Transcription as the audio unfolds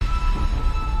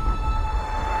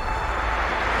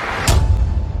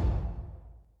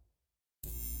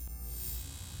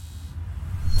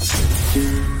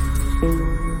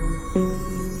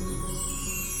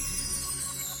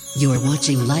You're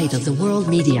watching Light of the World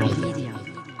Media.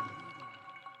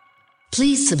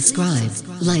 Please subscribe,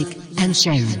 like, and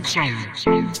share.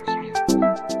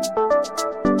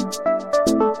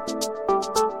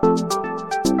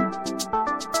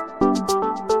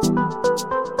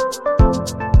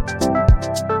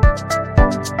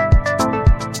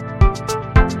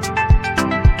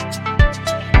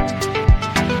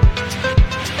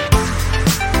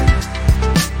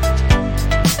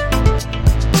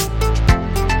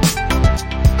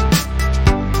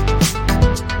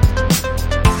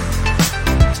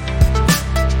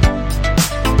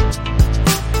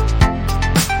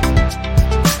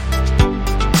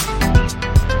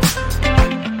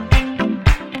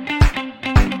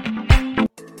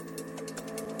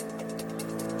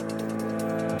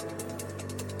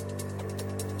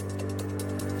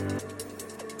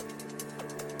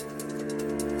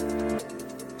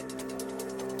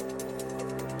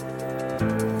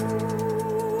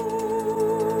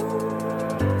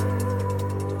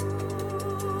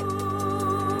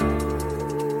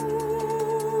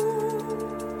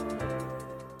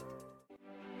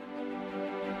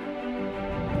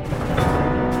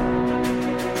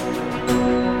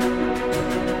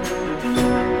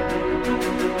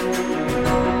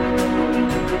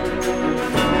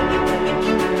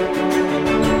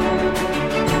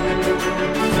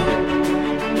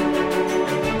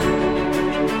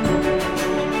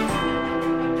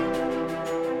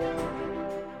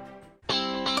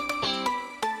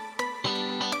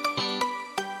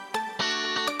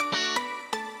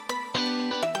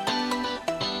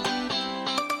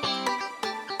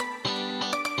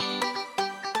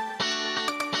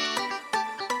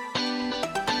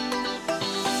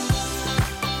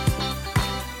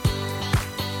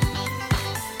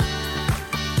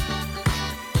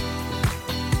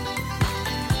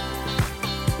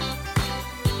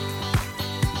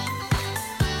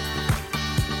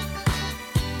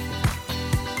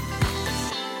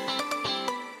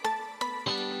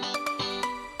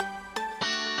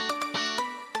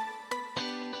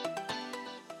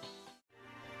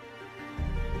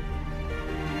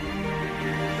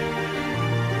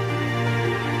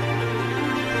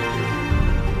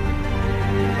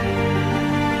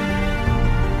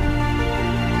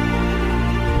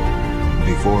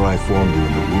 Before I formed you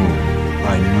in the womb,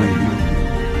 I knew you.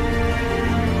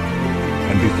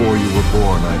 And before you were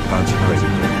born, I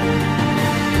consecrated you.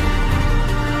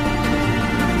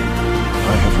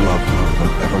 I have loved you with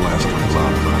an everlasting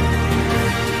love.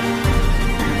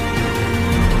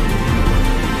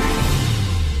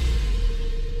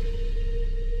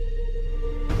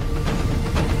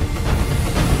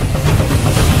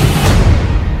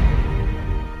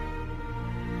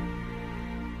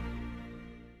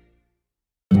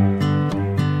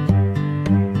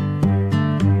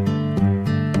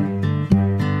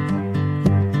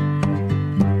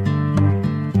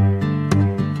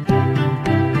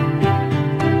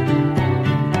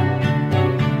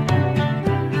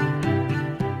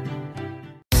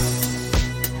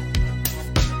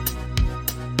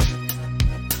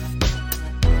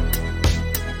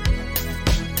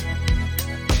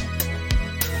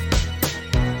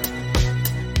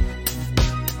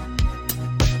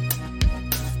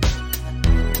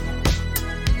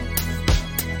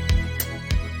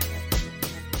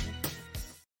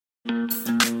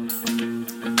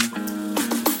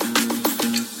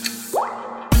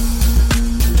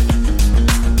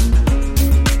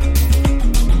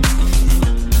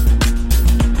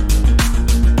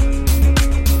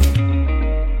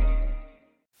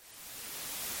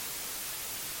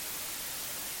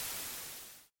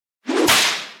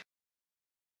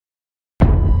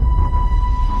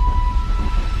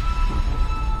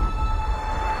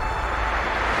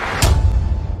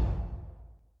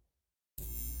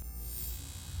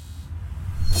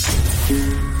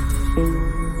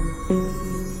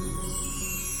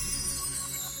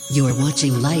 You're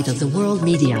watching Light of the World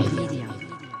Media.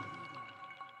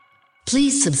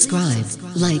 Please subscribe,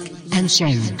 like, and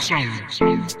share.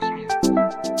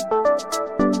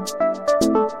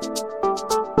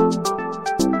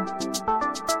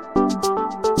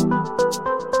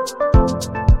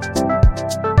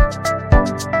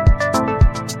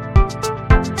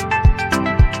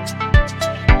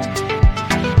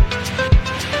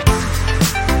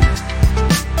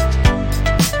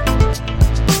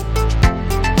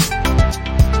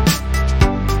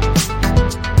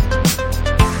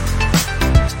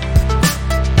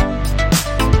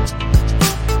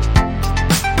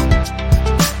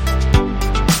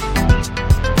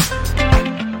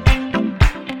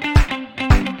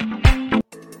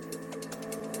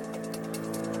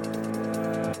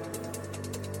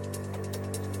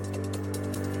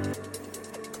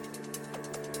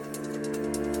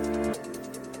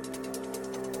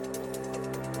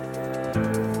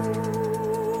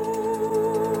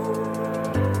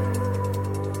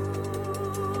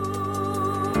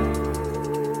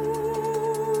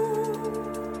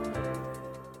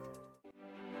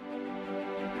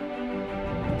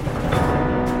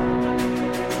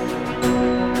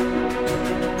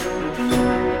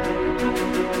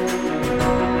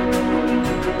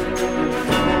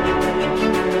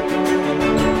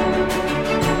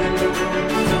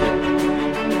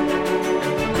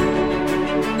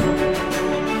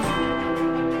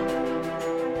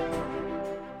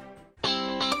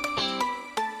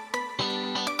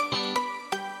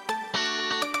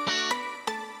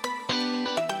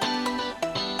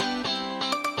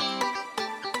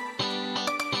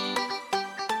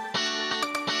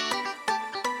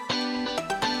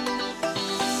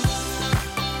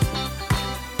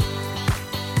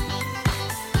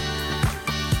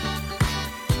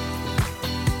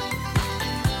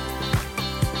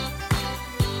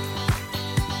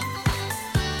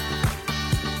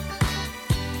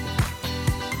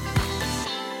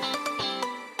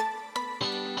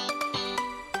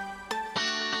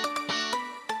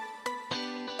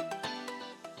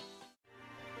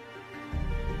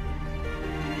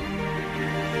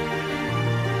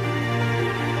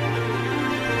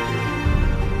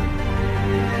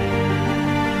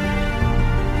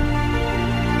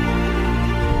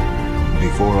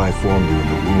 Before I formed you in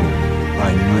the womb,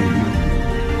 I knew you.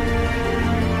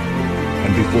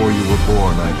 And before you were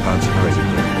born, I consecrated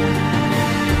you.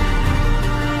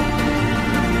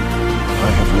 I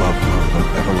have loved you with an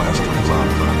everlasting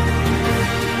love.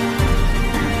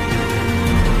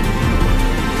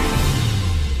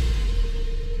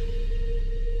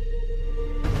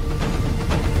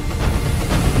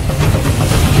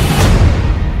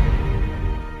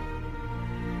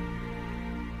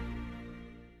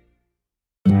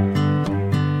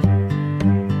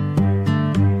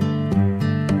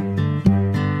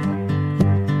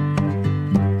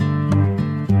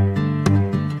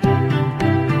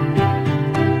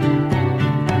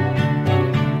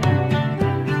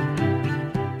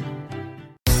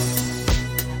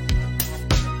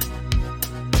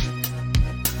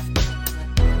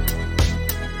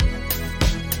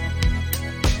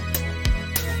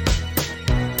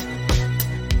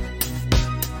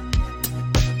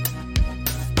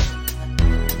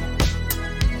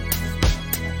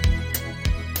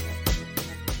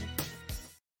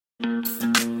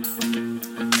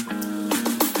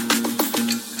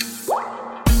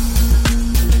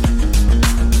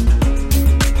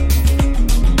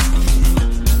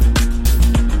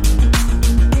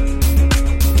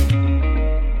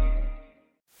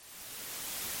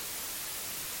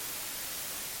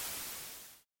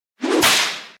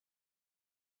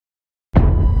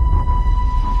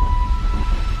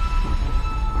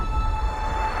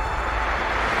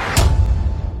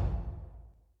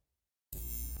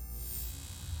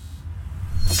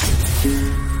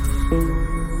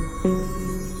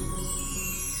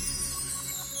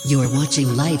 You're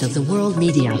watching Light of the World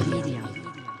Media.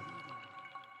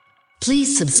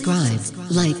 Please subscribe,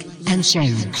 like, and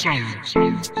share.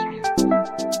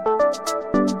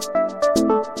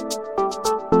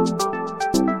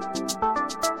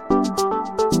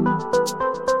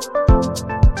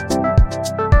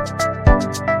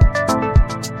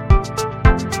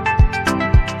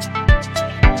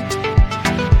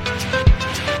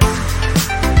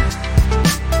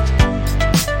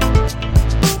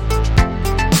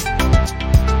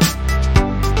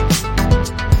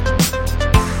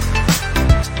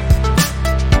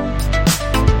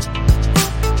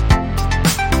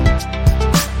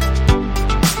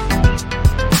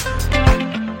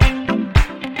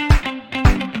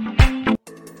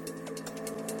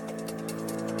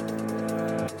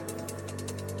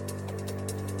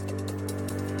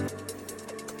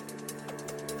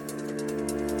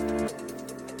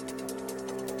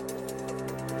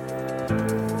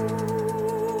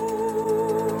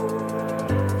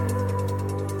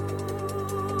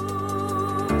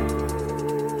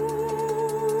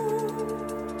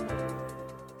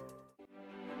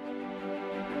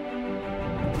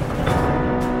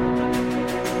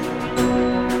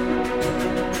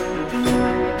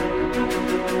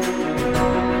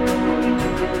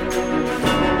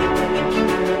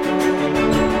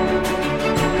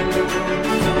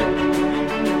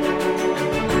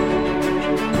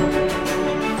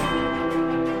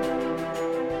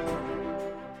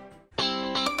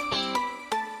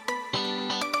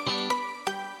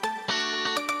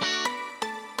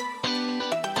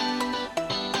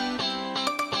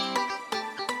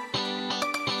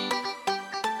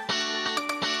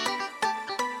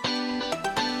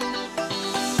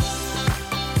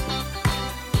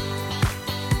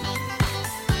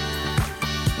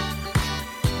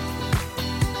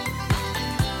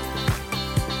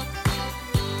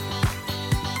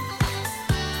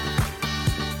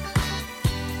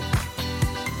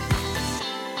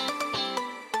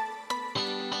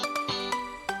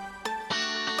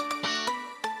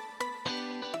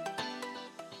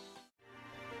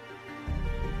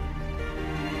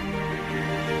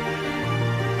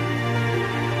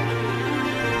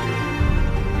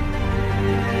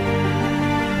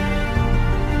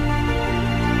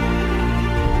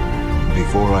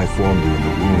 Before I formed you in the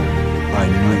womb, I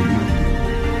knew you.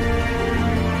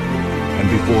 And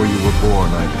before you were born,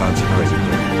 I consecrated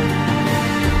you.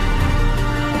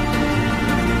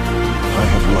 I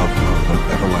have loved you with an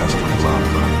everlasting love.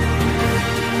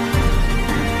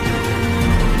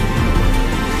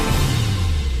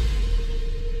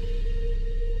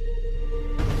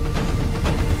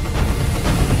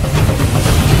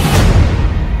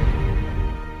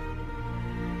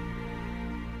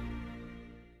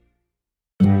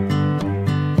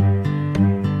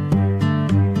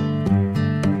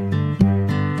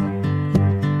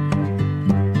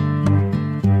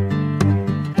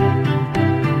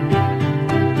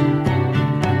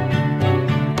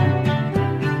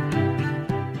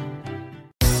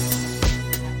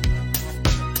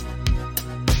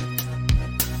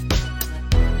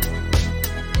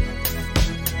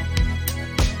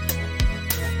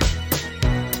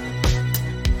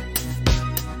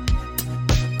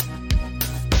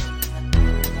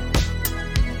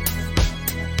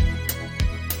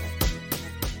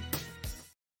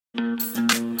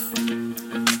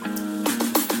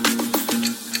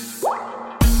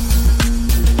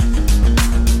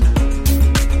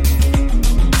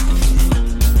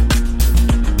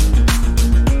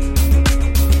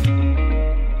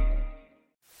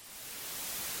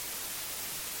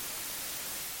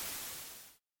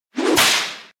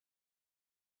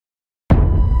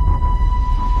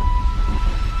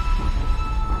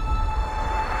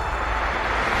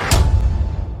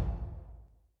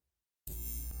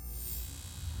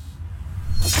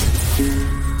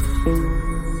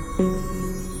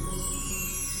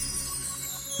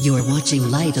 You're watching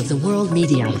Light of the World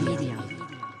Media.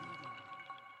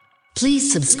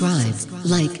 Please subscribe,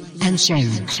 like, and share.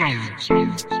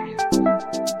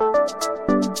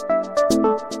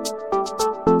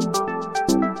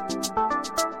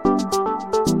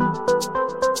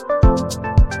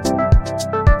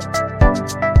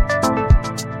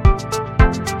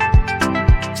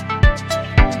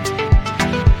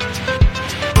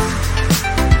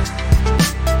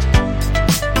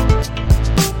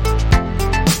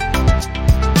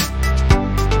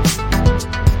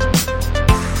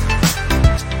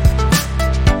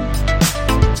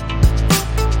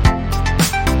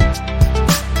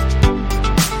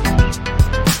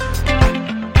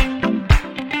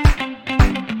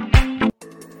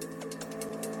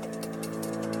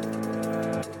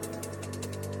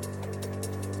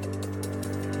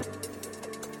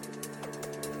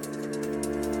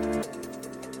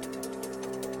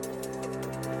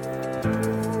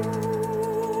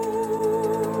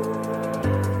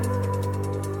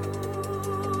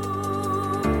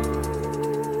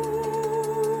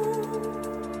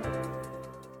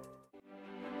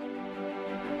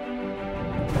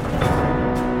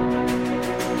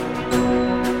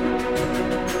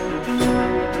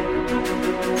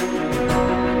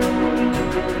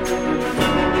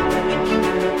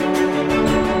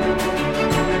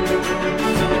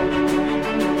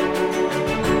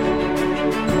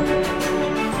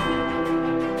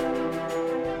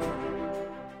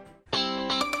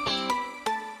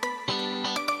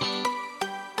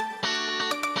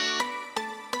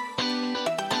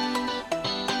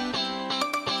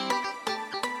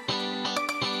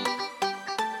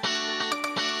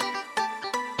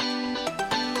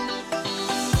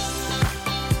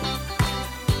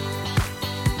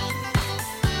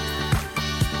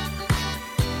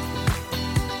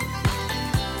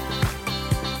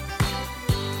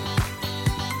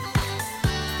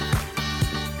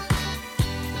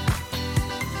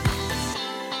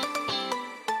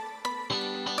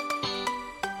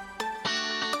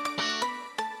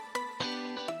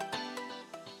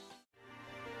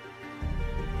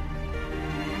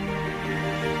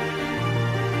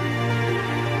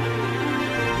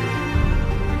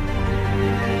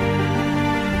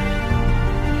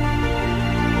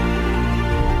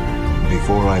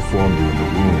 Before I formed you in the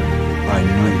womb, I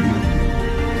knew you.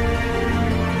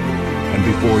 And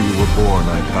before you were born,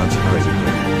 I consecrated you.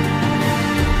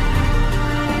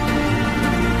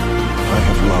 I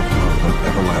have loved you with an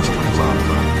everlasting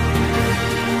love.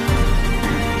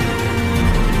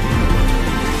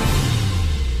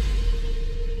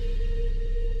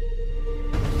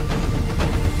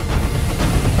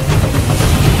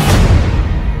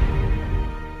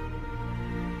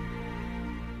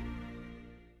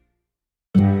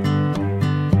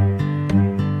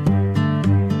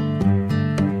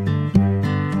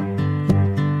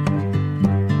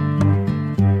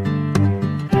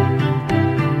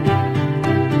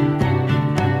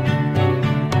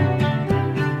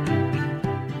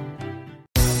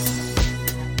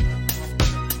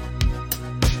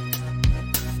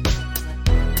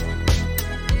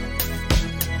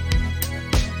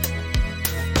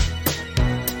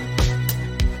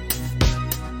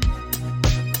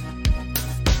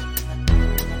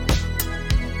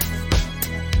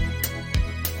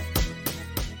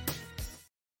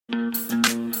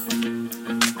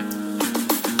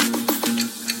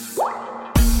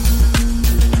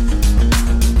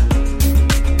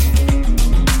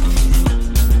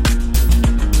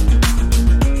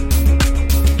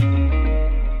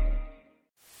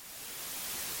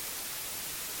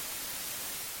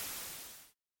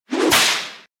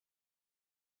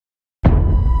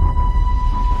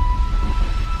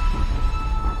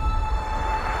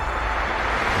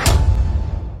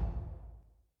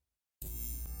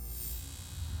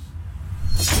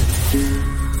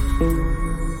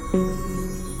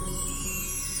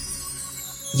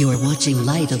 You're watching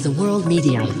Light of the World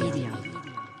Media.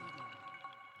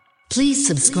 Please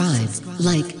subscribe,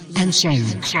 like, and share.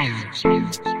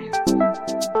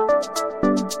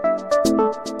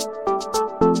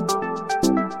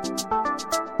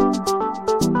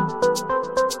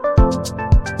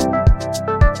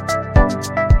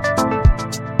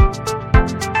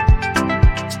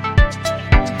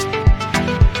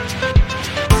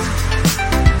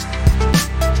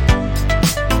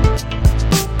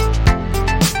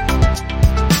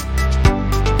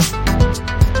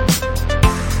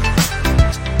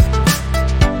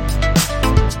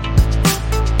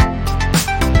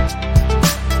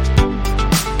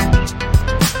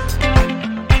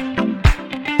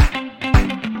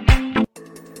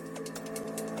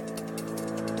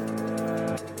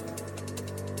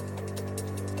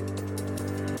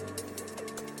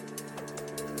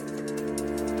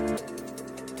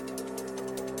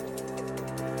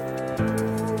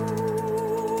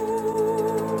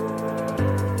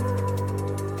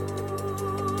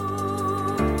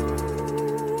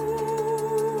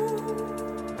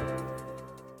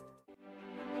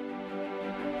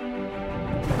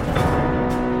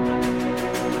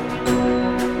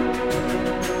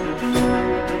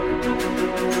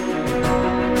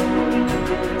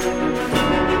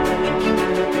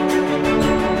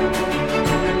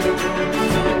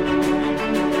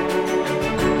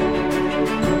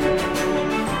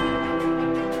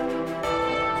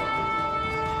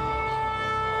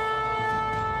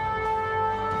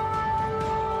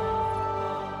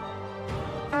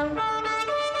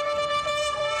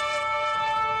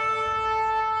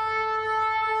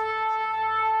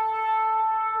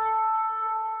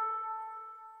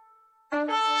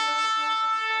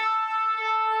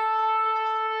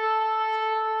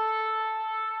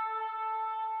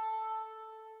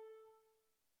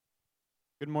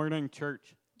 Good morning,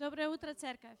 church. Доброе утро,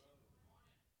 церковь.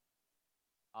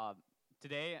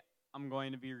 Today, I'm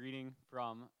going to be reading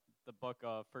from the book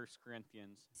of 1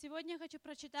 Corinthians, Сегодня я хочу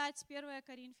прочитать 1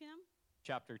 Коринфянам,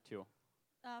 chapter 2,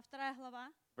 2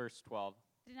 глава, verse 12.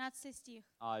 13 стих.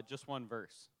 Just one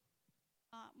verse.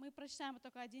 Мы прочитаем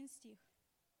только один стих.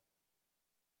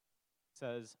 It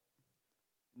says,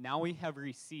 "Now we have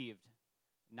received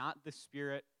not the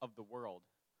spirit of the world,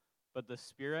 but the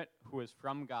Spirit who is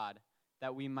from God,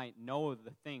 that we might know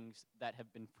the things that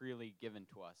have been freely given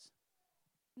to us."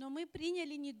 Но мы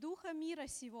приняли не духа мира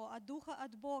сего, а духа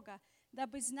от Бога,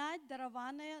 дабы знать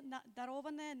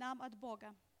дарованное нам от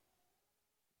Бога.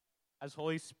 As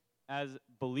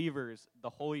believers, the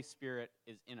Holy Spirit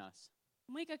is in us.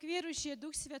 Мы, как верующие,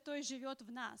 Дух Святой живет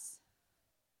в нас.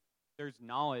 There's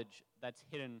knowledge that's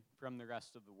hidden from the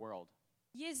rest of the world.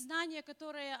 Есть знание,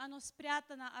 которое оно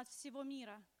спрятано от всего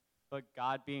мира. But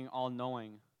God being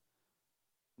all-knowing,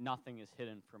 nothing is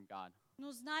hidden from God.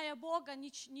 Но зная Бога,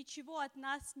 ничего от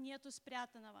нас нету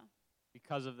спрятанного.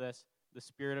 Because of this, the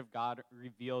Spirit of God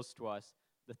reveals to us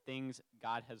the things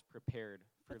God has prepared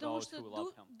for Потому those что who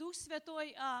love Him. Дух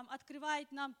Святой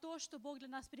открывает нам то, что Бог для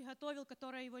нас приготовил,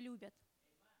 которые Его любят.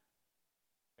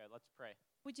 Okay, let's pray.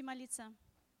 Будем молиться.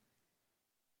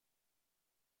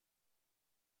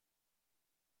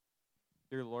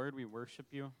 Dear Lord, we worship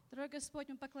you. Дорогой Господь,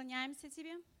 мы поклоняемся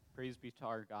Тебе. Praise be to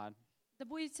our God. Да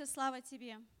будет вся слава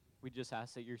Тебе. We just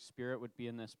ask that your Spirit would be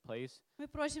in this place, Мы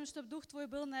просим, чтобы Дух Твой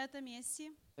был на этом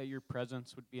месте, that your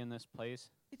presence would be in this place,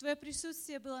 и Твое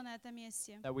присутствие было на этом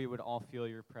месте. that we would all feel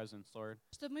your presence, Lord,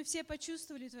 Чтобы мы все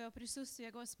почувствовали Твое присутствие,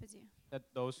 Господи. that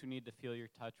those who need to feel your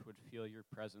touch would feel your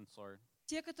presence, Lord.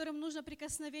 Те, которым нужно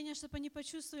прикосновение, чтобы они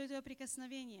почувствовали Твое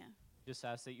прикосновение. Just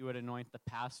ask that you would anoint the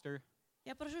pastor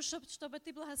Я прошу, чтобы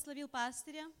Ты благословил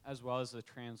пастыря, as well as the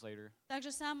translator, так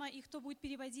же самое и кто будет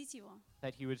переводить его.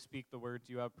 that he would speak the words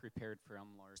you have prepared for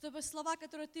him, Lord. Чтобы слова,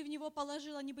 которые Ты в него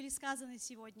положил, они были сказаны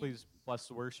сегодня. Please bless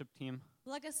the worship team,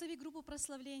 Благослови группу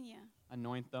прославления.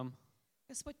 anoint them,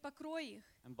 Господь, покрой их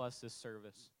and bless this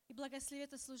service. и благослови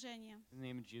это служение. In the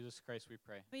name of Jesus Christ we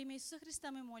pray. Во имя Иисуса Христа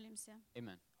мы молимся.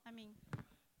 Amen. Аминь.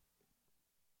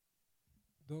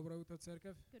 Доброе утро,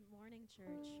 церковь. Good morning,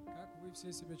 church. Как вы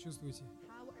все себя чувствуете?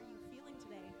 How are you feeling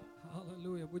today?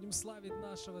 Аллилуйя. Будем славить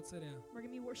нашего царя. We're going to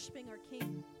be worshiping our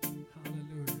King.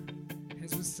 Hallelujah.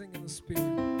 As we sing in the Spirit,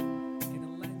 in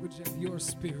the language of your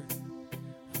Spirit,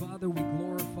 Father, we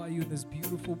glorify you in this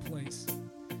beautiful place.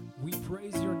 We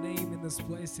praise your name in this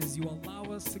place as you allow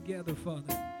us together,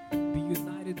 Father, be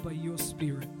united by your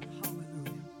Spirit.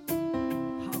 Hallelujah.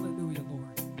 Hallelujah,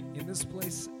 Lord. In this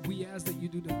place, we ask that you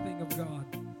do the thing of God.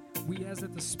 We ask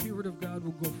that the Spirit of God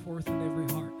will go forth in every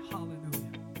heart.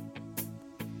 Hallelujah.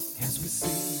 As we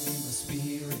sing in the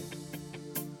Spirit,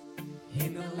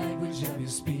 in the language of your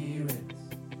Spirit,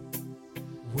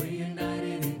 we're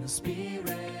united in the Spirit.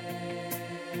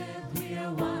 We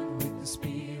are one with the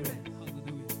Spirit.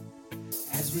 Hallelujah.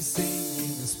 As we sing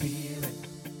in the Spirit,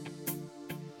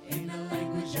 in the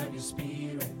language of your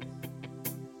Spirit,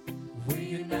 we're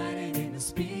united in the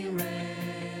Spirit.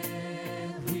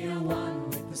 We are one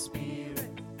with the Spirit.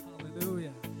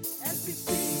 Hallelujah. As we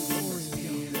sing in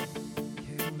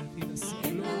the Spirit,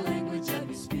 in the language of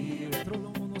your Spirit,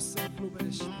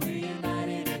 we're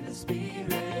united in the Spirit.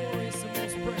 Glorious and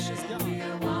most precious God. We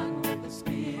are one with the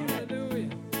Spirit. Hallelujah.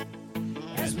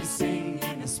 As we sing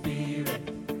in the Spirit,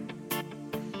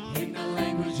 in the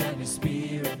language of your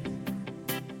Spirit,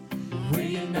 we're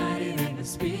united in the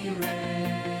Spirit.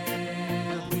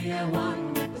 We are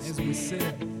one with the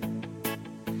Spirit.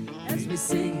 As we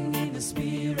sing in the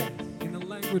Spirit, in the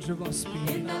language of our Spirit,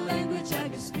 in the language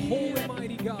of your Spirit, Holy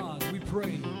mighty God, we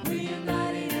pray. We're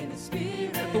united in the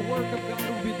Spirit. That the work of God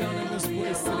will be done in this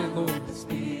place today, Lord.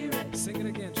 Sing it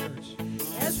again, church.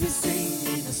 As we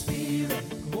sing in the Spirit,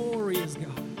 glorious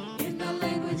God, in the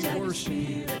language we worship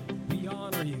you. We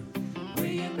honor you.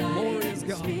 Glorious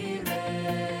God. We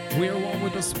are one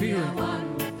with the Spirit. We are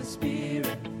one with the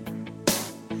Spirit.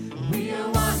 We are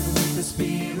one with the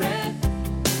Spirit.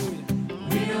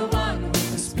 We are one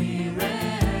with the Spirit.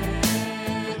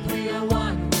 We are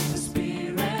one with the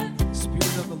Spirit.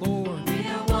 Spirit of the Lord. We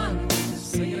are one with the Spirit.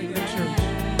 Sing it again, church.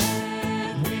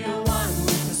 We are one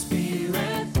with the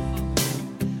Spirit.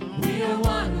 We are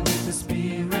one with the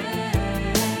Spirit.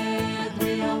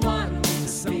 We are one with the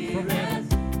Spirit.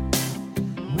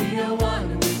 We are one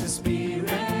with the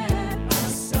Spirit. A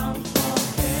sound from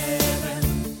heaven.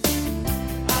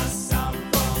 A sound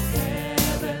from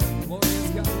heaven.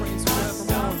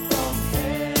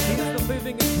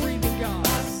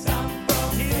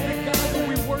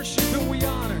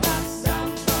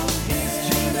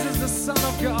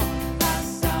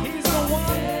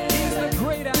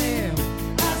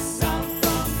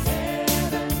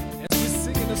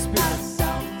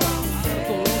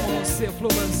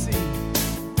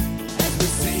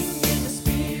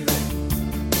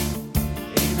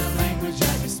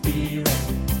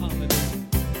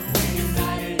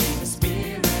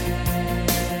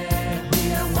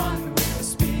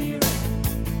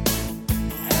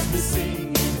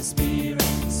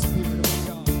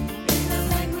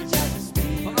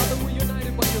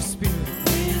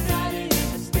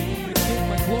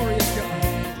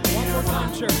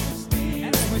 church.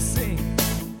 As we sing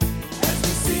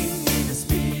in the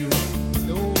Spirit,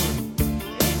 Lord,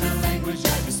 in the language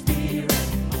of the Spirit.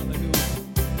 Hallelujah.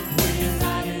 We're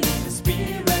united in the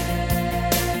Spirit.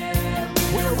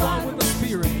 We're one with the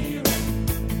Spirit.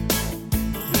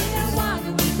 We're one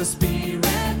with the Spirit.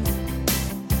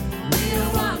 We are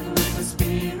one with the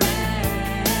Spirit.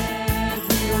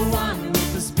 We are one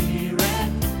with the Spirit.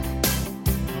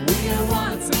 We are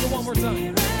one. Let's sing it one more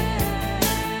time.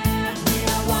 We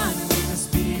are one with the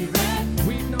Spirit.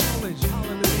 We acknowledge,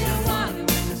 hallelujah. We are one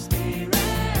with the Spirit.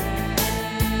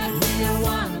 We are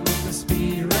one with the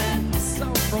Spirit. A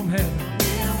sound from heaven.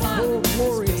 We are one. Oh,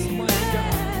 glorious, mighty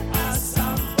God. A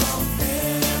sound from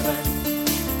heaven.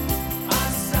 A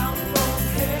sound from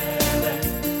heaven.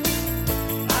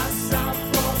 A sound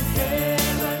from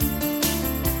heaven.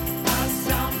 A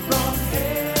sound from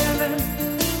heaven.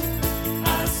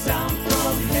 A sound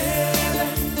from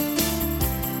heaven.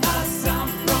 A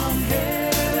sound from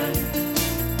heaven.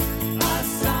 A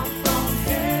sound from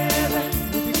heaven.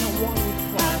 We become one with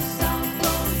the Father. A sound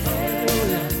from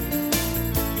heaven.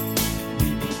 We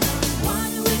become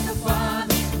one with the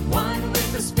Father, one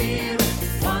with the Spirit,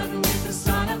 one with the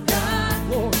Son of God.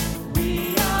 Lord,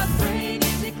 we are praying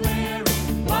and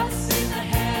declaring what's in the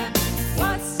heaven,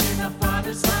 what's in the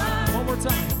Father's heart. One more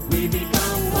time. We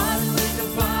become one with the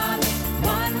Father,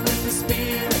 one with the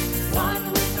Spirit, one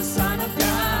with the Son of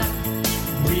God.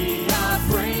 We are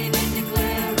praying and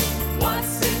declaring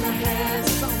what's in the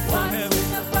heaven, what's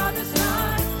in the Father's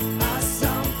heart. A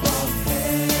sound from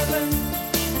heaven,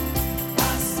 a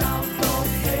sound from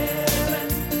heaven,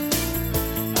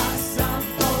 a sound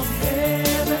from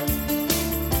heaven,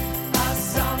 a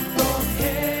sound from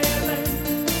heaven,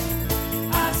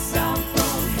 a sound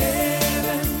from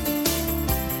heaven,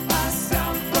 a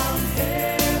sound from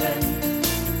heaven,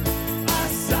 a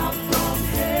sound from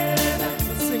heaven.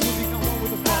 Let's sing, we become one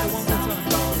with the Father one more time.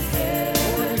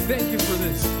 Lord, we thank you for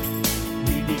this.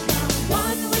 We become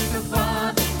one with the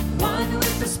Father, one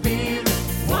with the Spirit,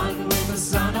 one with the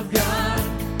Son of God.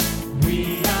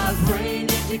 We are praying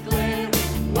and declaring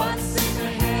what's in the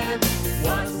heaven,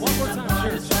 what's one more in the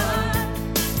Father's heart.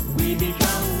 We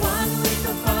become one with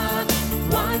the Father,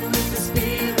 one with the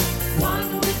Spirit, one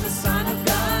with the Son of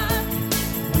God.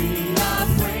 We are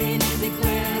praying and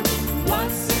declaring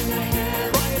what's in the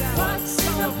heaven, what's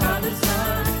in the Father's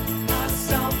heart. A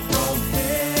sound from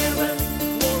heaven,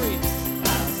 glorious.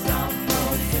 A sound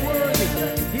from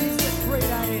heaven, He's the great I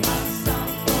am. A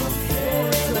sound from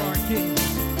heaven, to our King.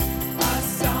 A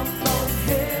sound from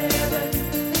heaven,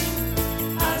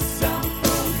 a sound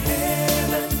from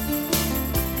heaven,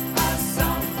 a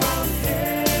sound from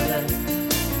heaven,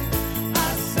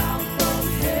 a sound from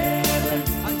heaven.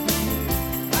 I can hear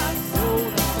a sound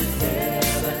from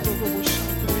heaven.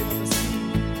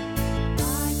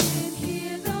 I can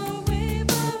hear the wave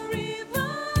of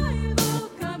revival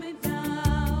coming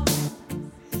down.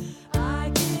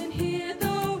 I can hear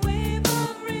the wave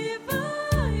of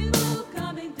revival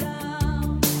coming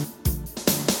down.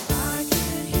 I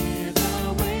can hear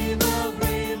the wave of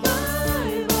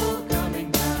revival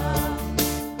coming down.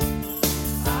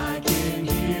 I can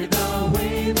hear the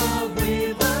wave of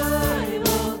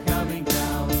revival coming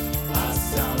down. A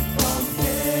sound from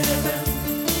heaven.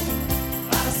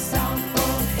 A sound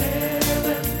from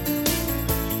heaven,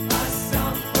 a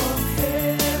sound from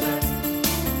heaven,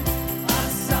 a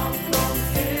sound from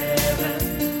heaven,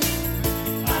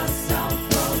 a sound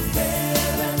from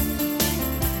heaven,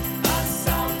 a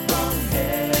sound from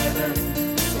heaven,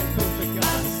 So perfect, a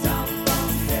God. sound from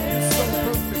heaven, So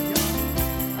perfect, God.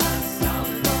 a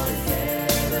sound from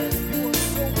heaven, You are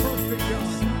so perfect,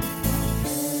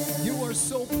 God. You are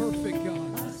so perfect, God.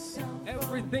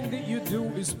 Everything that you do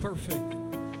is perfect.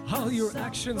 All your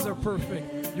actions are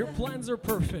perfect. Your plans are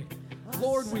perfect.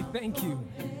 Lord, we thank you.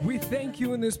 We thank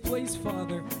you in this place,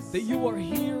 Father, that you are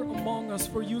here among us,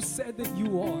 for you said that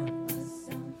you are.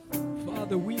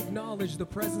 Father, we acknowledge the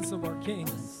presence of our King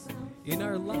in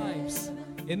our lives,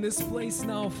 in this place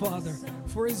now, Father.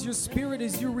 For as your Spirit,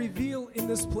 as you reveal in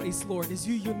this place, Lord, as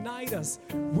you unite us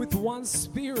with one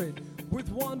Spirit, with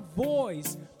one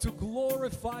voice, to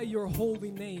glorify your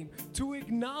holy name, to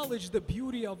acknowledge the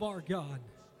beauty of our God.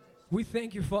 We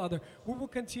thank you, Father. We will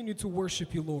continue to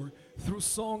worship you, Lord, through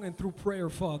song and through prayer,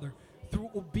 Father, through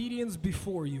obedience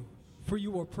before you. For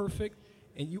you are perfect,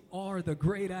 and you are the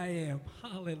great I am.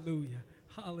 Hallelujah.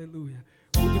 Hallelujah.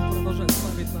 Будем продолжать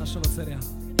славить нашего царя.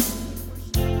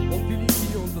 Он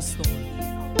великий и он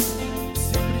достоин.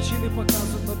 Все причины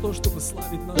показывают на то, чтобы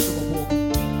славить нашего Бога.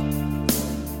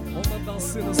 Он отдал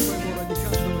Сына Своего ради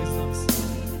каждого из нас.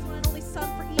 He's one and only Son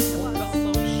for each of Он дал us.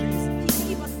 нам жизнь He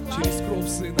gave us life через кровь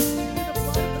Сына. through the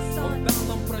blood of the Он Son. дал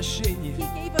нам прощение. He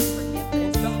gave us Он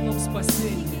forgiveness. дал нам He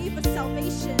спасение. gave us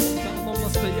salvation. Он дал нам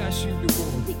настоящую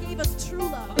любовь. He gave us true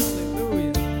love.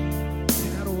 Аллилуйя.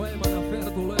 Игаруэма на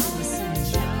ферду лэвэ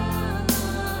синча.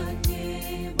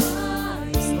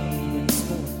 Слава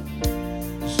Господь.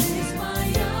 Жизнь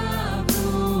моя в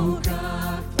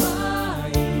руках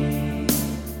Твоих,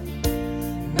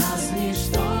 нас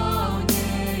ничто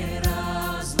не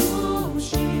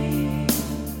разлучит.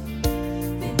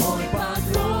 Ты мой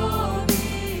покров и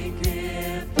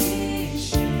крепкий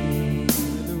щит.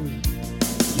 Аллилуйя.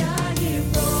 Я не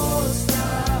просто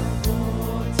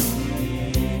плоть и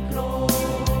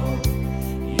кровь,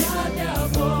 я для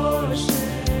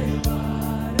большего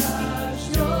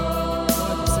рожден.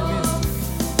 Давайте все вместе.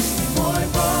 Мой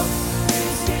Бог, Ты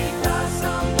всегда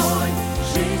со мной,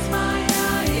 жизнь моя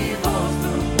и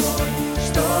воздух мой.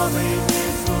 Что бы ни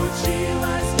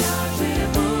случилось, я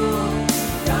живу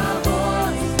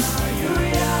тобой, знаю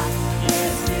я.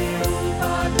 Если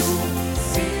упаду,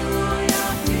 силу я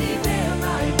в Тебе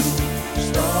найду.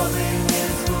 Что бы ни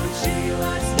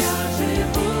случилось, я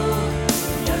живу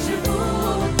тобой.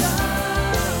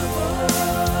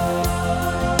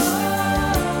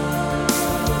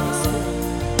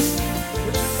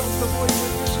 Мы живем с тобой, мы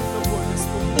дышим тобой,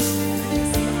 Господь. Ты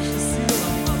есть наша сила.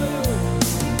 Аллилуйя.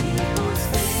 И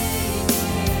пустыне,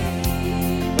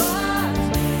 и во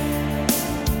тьме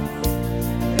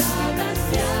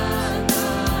радость я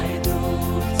найду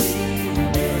в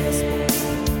Тебе.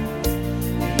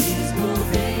 Из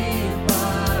глубин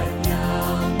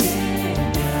поднял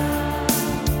меня,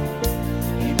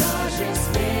 и даже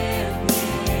смерть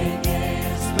мне не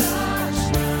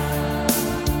страшна.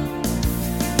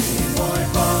 Ты мой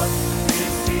Бог, Ты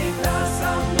всегда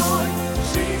со мной,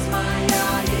 жизнь моя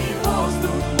и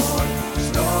воздух мой.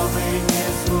 Что бы ни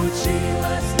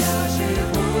случилось, я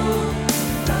живу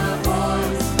тобой,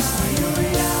 знаю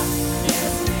я.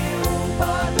 Если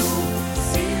упаду,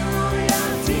 силу я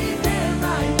в Тебе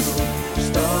найду.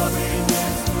 Что бы ни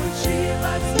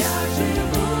случилось, я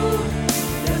живу.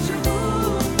 Ты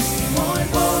мой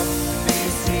Бог, Ты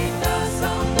всегда со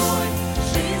мной,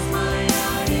 жизнь моя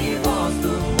и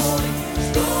воздух мой.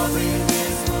 Что бы ни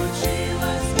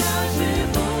случилось, я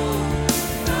живу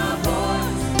тобой,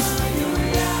 знаю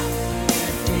я.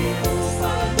 Если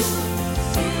упаду,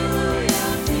 силу я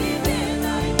в Тебе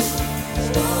найду.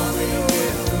 Что бы ни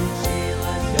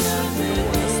случилось, я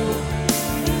живу.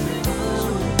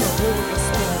 Тобой,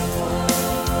 Господь.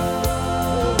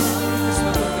 О, Ты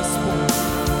святой Господь.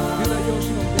 Ты даешь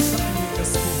нам дыхание,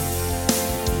 Господь.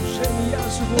 Уже не я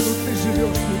живу, но Ты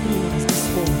живешь внутри нас,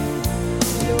 Господь.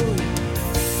 Аллилуйя.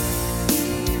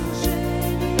 И уже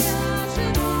не я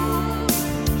живу,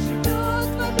 живет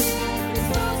во мне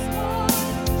Христос мой,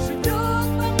 живет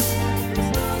во мне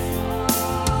Христос мой.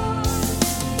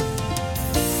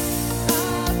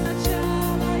 От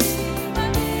начала и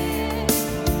вовек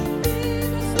Ты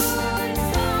достоин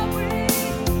славы,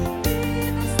 Ты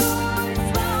достоин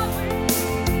славы.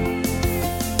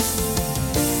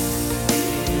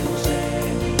 И уже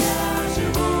не я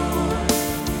живу,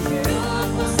 живет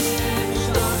во мне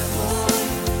Христос мой,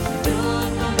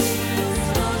 живет во мне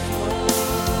Христос мой.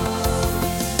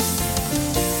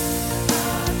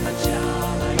 От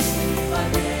начала и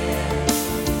вовек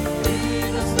Ты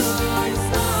достоин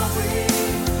славы,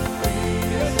 Ты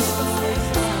достоин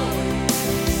славы.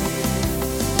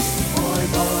 Мой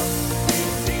Бог, Ты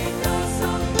всегда со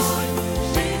мной,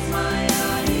 жизнь моя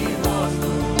и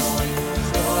воздух мой.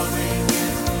 Что бы ни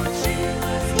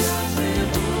случилось, я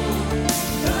живу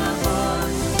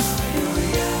тобой, знаю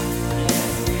я.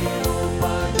 Если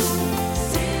упаду,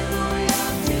 силу я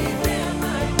в Тебе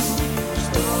найду.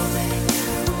 Что бы ни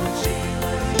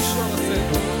случилось, Еще раз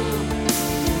это.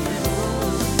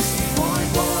 мой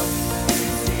Бог, Ты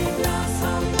всегда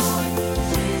со мной,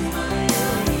 жизнь моя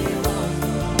и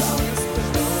воздух мой.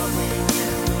 Что бы ни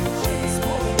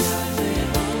случилось, я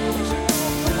живу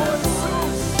тобой,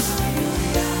 знаю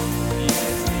я.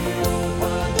 Если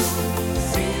упаду,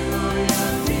 силу я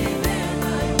в Тебе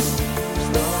найду.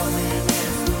 Что бы ни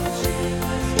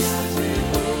случилось, я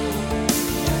живу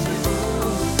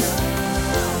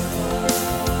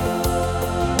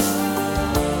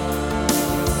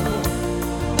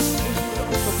Мы живем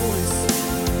с тобой, Иисус.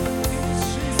 Ты есть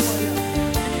жизнь моя,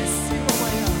 Ты есть сила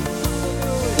моя.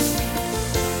 Аллилуйя.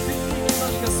 Великий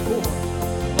наш Господь.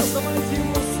 Воздавайте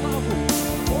Ему славу.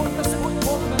 Он Господь,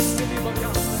 Бог над всеми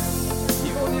богами. И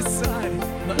Он есть царь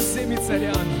над всеми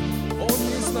царями. Он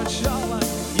есть начало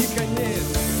и конец.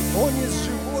 Он есть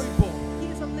живой Бог. He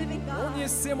is a living Он God.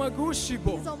 есть всемогущий He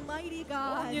Бог. is Almighty Almighty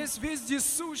God. Он есть He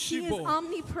вездесущий is Бог.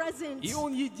 omnipresent. И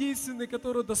Он единственный,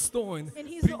 который достоин And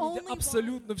He's the принять only one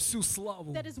абсолютно всю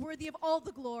славу. That is worthy of all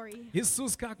the glory.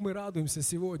 Иисус, как мы радуемся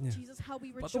сегодня, Jesus, how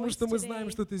we потому rejoice что мы знаем,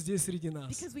 today. что Ты здесь среди нас.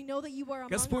 Because we know that you are among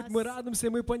Господь, us. мы радуемся, и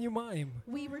мы понимаем,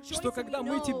 We rejoice что and когда we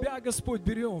мы know Тебя, Господь,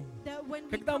 берем, that when we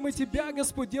когда come мы to Тебя, you,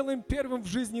 Господь, делаем первым в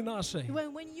жизни нашей,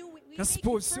 when we make you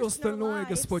Господь, все first in our остальное, lives,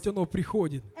 Господь, оно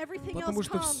приходит, everything потому else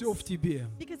что все в comes Тебе,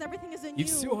 because everything is in и you,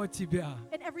 все от Тебя.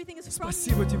 and everything is from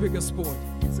Спасибо you. Тебе, Господь,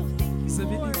 And so thank you, за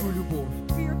Lord, великую любовь,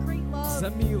 for your great love, за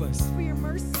милость, for your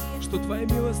mercy, что Твоя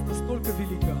милость настолько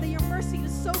велика, that your mercy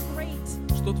is so great,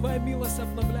 что Твоя милость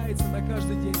обновляется на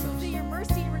каждый день that наш. your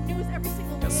mercy renews every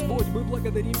single day. Господь, мы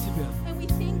благодарим Тебя, And we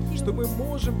thank you что мы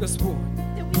можем, Господь,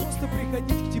 that we просто can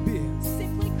приходить к Тебе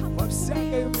simply come во before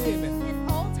всякое you время, in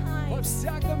all во times,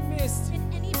 всяком месте in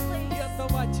any и place,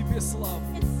 отдавать Тебе славу,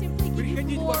 and simply give you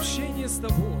приходить в glory, общение с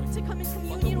Тобой, to come in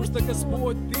communion потому with что, you,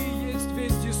 Господь, Ты есть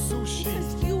вездесущий,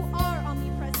 because you are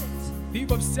omnipresent. Ты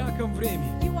во всяком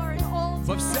времени, You are in all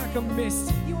во time. всяком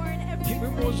месте, You are in и every мы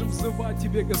можем place. взывать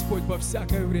Тебе, Господь, во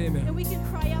всякое время. And we can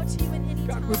cry out to you in any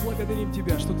Как мы time. благодарим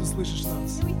Тебя, что Ты слышишь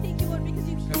нас. And we thank you, Lord, because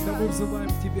you hear Когда мы us. взываем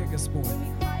к Тебе, Господь, When we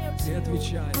cry out to Ты you,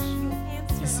 отвечаешь. you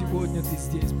answer И сегодня us. Ты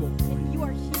здесь, Бог мой. And you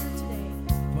are here today.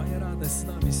 Твоя радость с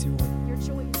нами сегодня. Your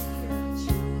joy is here.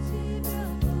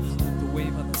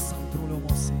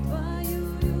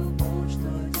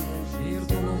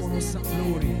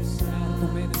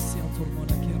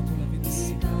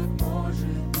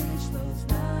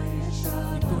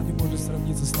 Никто не может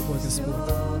сравниться с Тобой, Господь.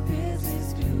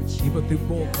 Ибо Ты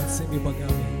Бог над всеми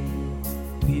богами.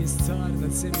 Ты есть Царь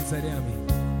над всеми царями.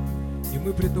 И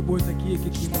мы пред Тобой такие,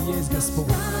 какие мы есть, Господь.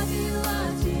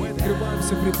 Мы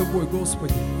открываемся пред Тобой,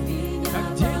 Господи,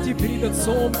 как дети перед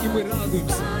Отцом, и мы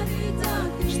радуемся,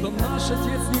 что наш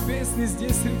Отец Небесный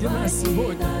здесь среди нас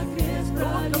сегодня. Тот,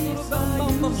 который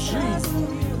дал нам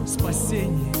жизнь,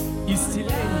 спасение,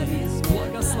 исцеление,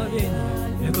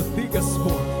 благословение. Это Ты,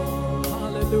 Господь.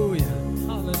 Аллилуйя,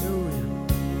 аллилуйя.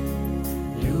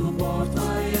 Любовь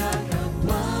Твоя, как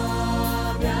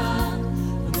пламя,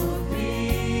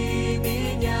 внутри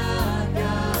меня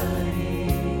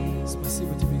горит.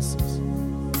 Спасибо Тебе, Иисус.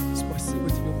 Спасибо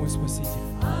Тебе, мой Спаситель.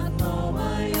 Одно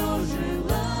мое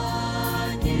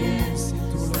желание —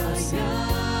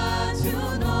 стоять у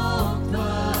ног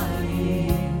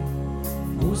Твоих.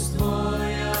 Пусть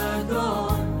Твой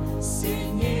огонь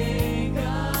сильней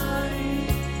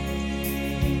горит.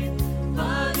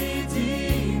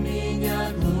 Поведи меня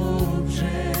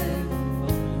глубже,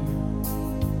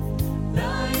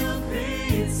 дай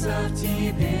укрыться в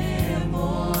Тебе,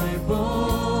 мой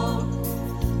Бог.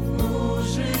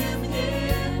 Нужен мне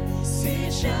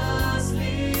сейчас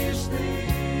лишь Ты.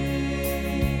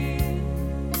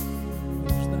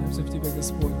 Нуждаемся в Тебе,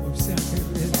 Господь, во всякое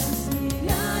время.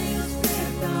 Смиряюсь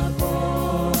пред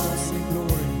Тобой.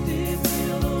 Ты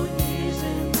был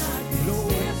унижен на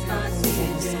кресте,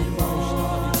 Спаситель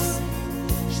мой,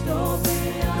 чтобы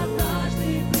однажды,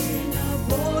 приняв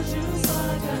Божью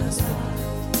благодать,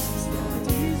 стать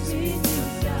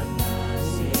извинился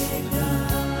навсегда.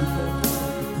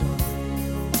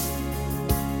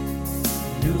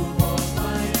 Любовь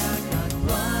Твоя, как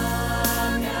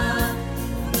пламя,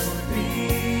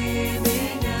 внутри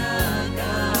меня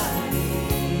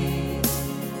горит.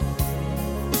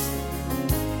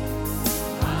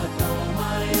 Одно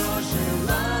мое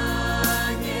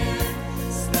желание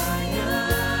 —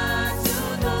 стоять у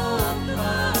ног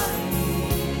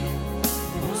Твоих.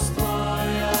 Пусть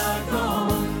Твой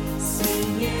огонь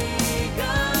сильней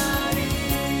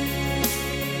горит.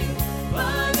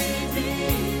 Поведи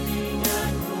меня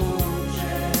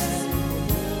глубже,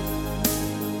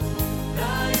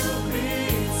 дай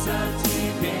укрыться в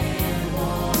Тебе,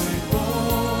 мой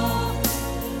Бог.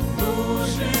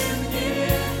 Нужен мне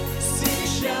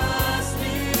сейчас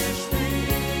лишь Ты.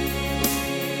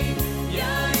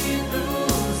 Я иду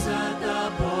за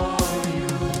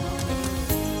Тобою.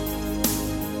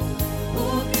 У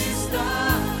Христа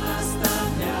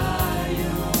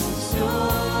оставляю все.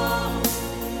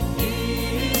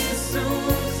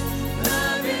 Иисус,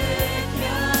 навек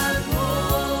я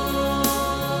Твой.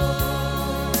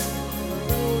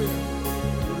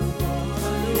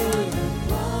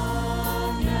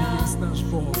 Ты есть наш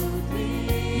Бог. И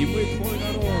мы Твой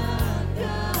народ.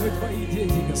 Мы Твои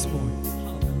дети, Господь.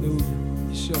 Аллилуйя.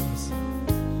 Еще раз.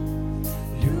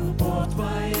 Любовь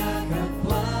Твоя, как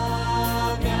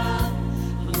пламя,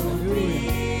 внутри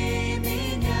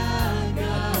меня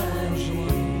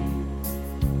горит.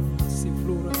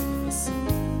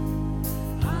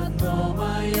 Одно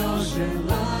мое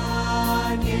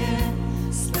желание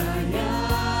 —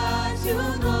 стоять у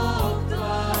ног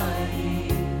Твоих.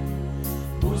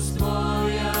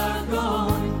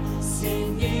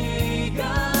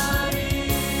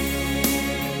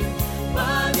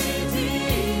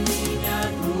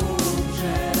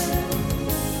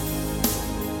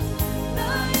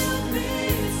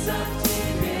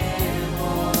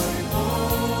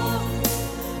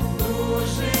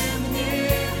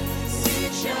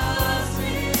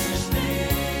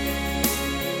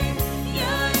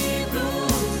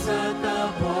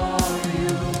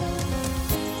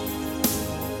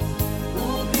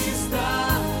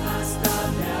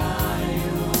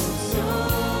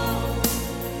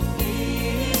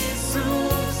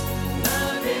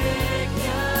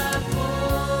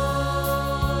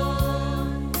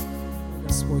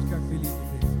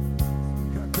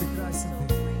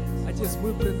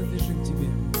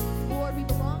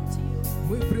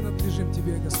 Мы принадлежим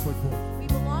Тебе, Господь Бог. We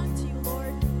belong to you,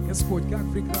 Lord, Господь, как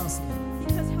прекрасно,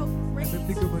 because how great когда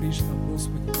Ты говоришь нам,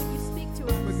 Господи. when you speak to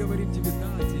Мы us. говорим Тебе,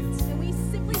 да, Отец. And we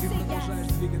simply Ты say продолжаешь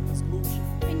yes. двигать нас глубже.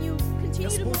 And you continue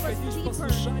to Господь, move us ходишь в deeper.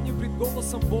 послушании пред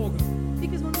голосом Бога.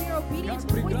 Because when we are obedient Как to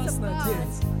the voice of прекрасно, God,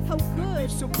 Отец. how Ты good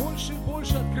все больше и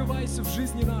больше открываешься в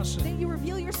жизни нашей. that you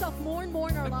reveal yourself more and more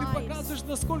in our Как Ты lives. показываешь,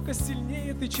 насколько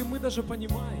сильнее Ты, чем мы даже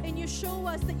понимаем. And you show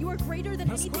us that you are greater than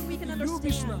anything Насколько we can Ты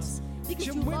любишь understand. нас, Because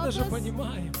чем you мы love даже us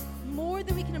понимаем. more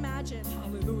than we can imagine.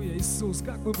 Аллилуйя, Иисус,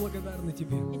 как мы благодарны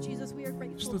Тебе, And Jesus, we are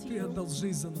grateful что to Ты you отдал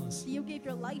жизнь за нас. that you gave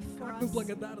your life for Как мы us.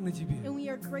 благодарны Тебе, And we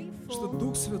are что grateful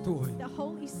Дух Святой, the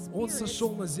Holy Он Spirit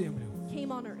сошел на землю. came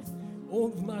on earth. Он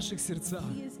в наших сердцах.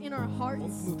 He is in our Он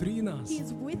hearts. внутри нас. He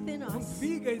is within Он us.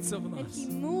 двигается в And нас. He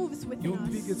moves И within Он us.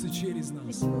 двигается через And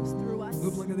нас. He moves through us. Мы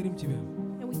благодарим Тебя.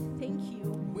 And we thank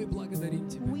you. Мы благодарим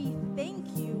Тебя. We thank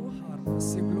you.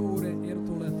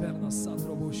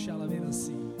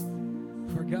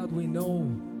 For God, we know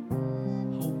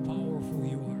how powerful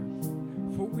you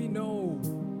are. For we know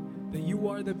that you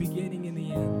are the beginning and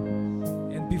the end.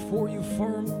 And before you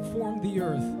formed the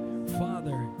earth,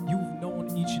 Father, you've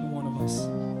known each and one of us.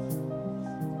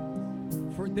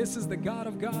 For this is the God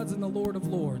of gods and the Lord of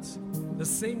lords, the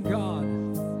same God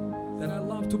that I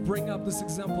love to bring up this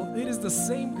example. It is the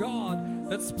same God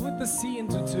that split the sea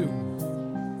into two.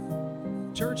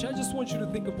 Church, I just want you to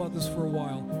think about this for a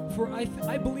while. For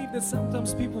I believe that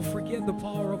sometimes people forget the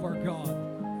power of our God.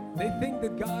 They think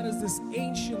that God is this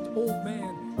ancient old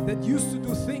man that used to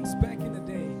do things back in the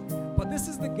day. But this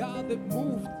is the God that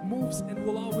moves, and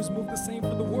will always move the same.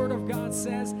 For the Word of God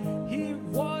says, He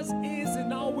was, is,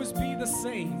 and always be the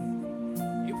same.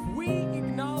 If we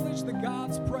acknowledge the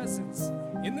God's presence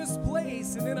in this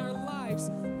place and in our lives,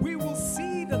 we will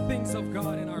see the things of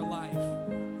God in our life.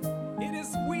 It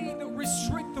is we that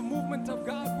restrict the movement of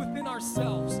God within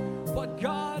ourselves. But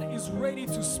God is ready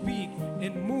to speak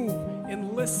and move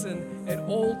and listen at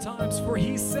all times. For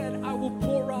He said, I will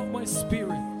pour out my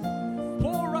Spirit.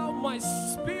 Pour out my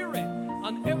Spirit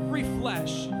on every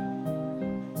flesh.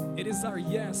 It is our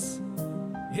yes.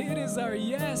 It is our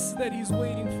yes that He's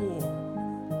waiting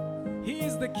for. He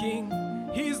is the King.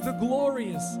 He is the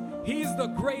glorious. He is the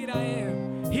great I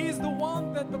am. He is the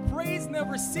one that the praise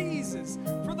never ceases.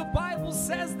 For the Bible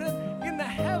says that in the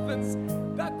heavens,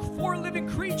 that four living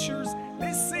creatures,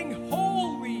 they sing,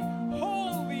 Holy,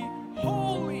 holy,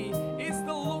 holy is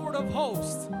the Lord of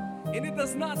hosts. And it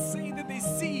does not say that they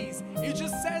cease. It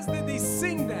just says that they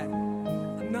sing that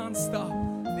non-stop.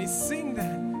 They sing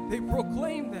that. They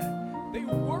proclaim that. They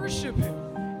worship Him.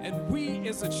 And we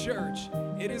as a church,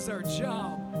 it is our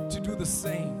job to do the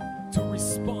same, to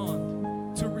respond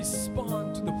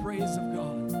to the praise of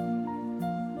God.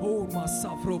 Oh,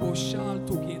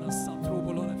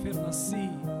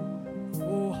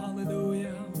 oh,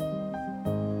 hallelujah.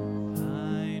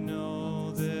 I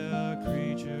know there are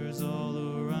creatures all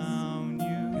around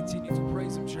you. Continue to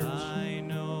praise Him, church. I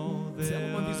know Tell there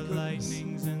him of His are goodness.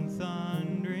 lightnings and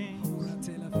thunderings.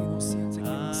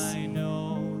 I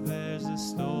know there's a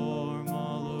storm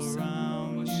all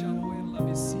around you.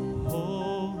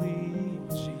 Holy,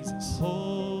 Jesus.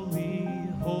 holy,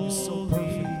 You're so holy.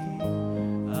 perfect.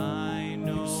 I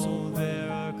know so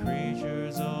there are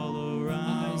creatures all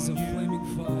Eyes around of you. flaming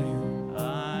fire.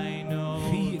 I know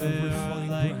Feet of there are refined brass.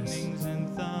 lightnings and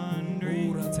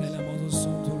thunderings.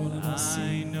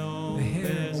 I know The hair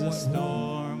there's of a white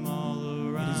storm all It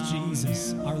around is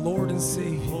Jesus, you. our Lord and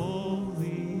Savior.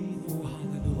 Holy, Oh,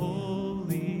 hallelujah.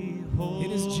 holy, holy.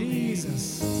 It is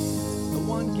Jesus, the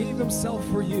one gave Himself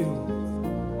for you.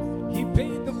 He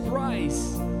paid the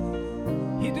price.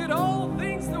 He did all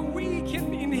things that we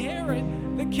can inherit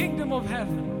the kingdom of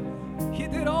heaven. He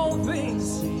did all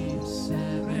things. He is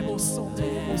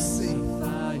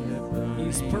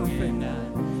perfect.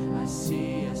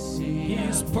 He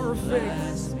is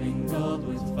perfect. Mingled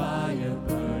with fire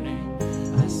burning.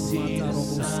 I see the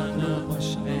Son of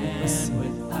Man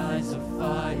with eyes of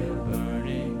fire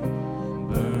burning,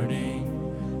 burning,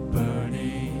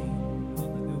 burning.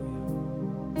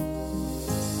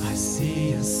 I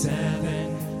see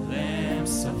 7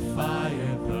 lamps of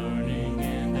fire burning,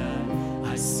 and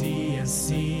I see a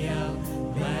sea of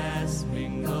glass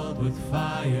mingled with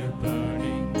fire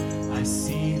burning. I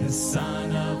see the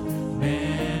Son of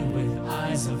Man with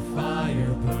eyes of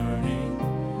fire burning,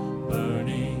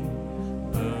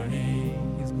 burning,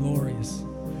 burning. He's glorious.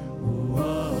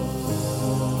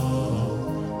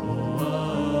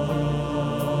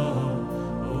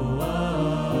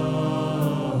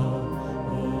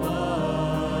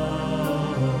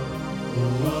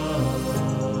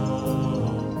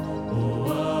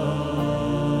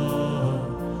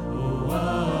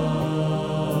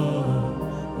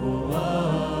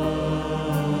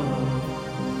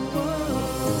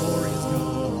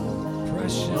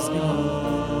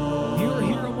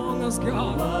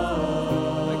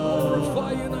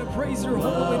 praise your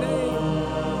holy name.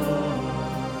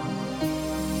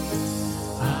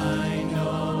 I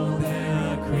know there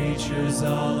are creatures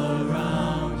all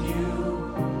around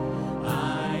you.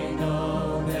 I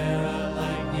know there are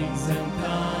lightnings and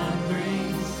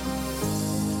thunderings.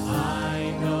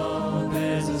 I know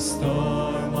there's a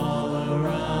storm all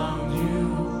around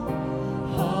you.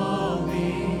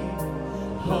 Holy,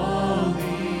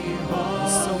 holy, holy.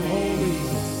 So holy.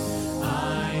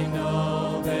 I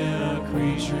know there are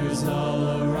creatures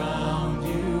all around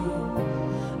you.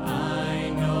 I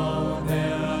know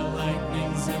there are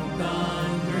lightnings and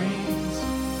thunderings.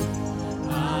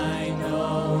 I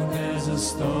know there's a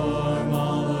storm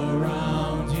all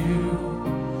around you.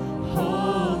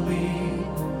 Holy,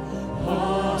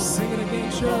 holy. Sing it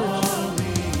again, church.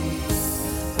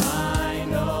 I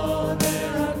know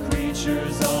there are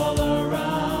creatures all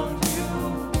around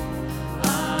you.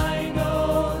 I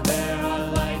know there are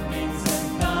lightnings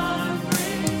and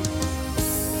thunderings.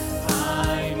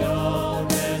 I know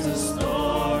there's a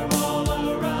storm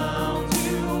all around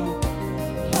you.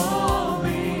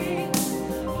 Holy,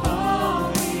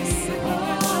 holy,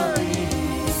 holy.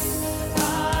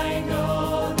 I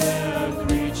know there are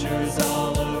creatures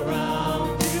all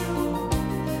around you.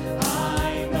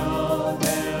 I know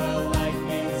there are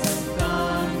lightnings and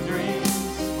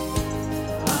thunderings.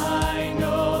 I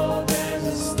know there's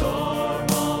a storm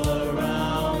all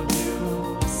around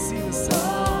you. See the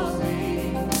sun.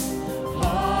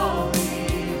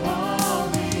 Holy,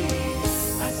 holy.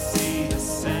 I see the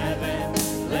seven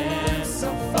lamps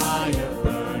of fire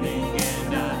burning,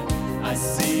 and I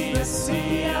see a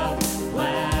sea of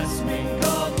glass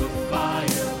mingled with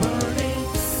fire burning.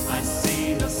 I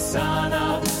see the Son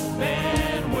of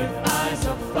Man with eyes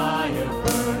of fire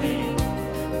burning,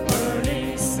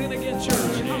 burning. Sing again,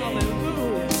 church.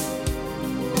 Hallelujah.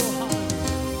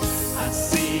 I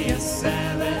see a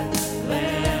seven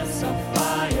lamps of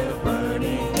fire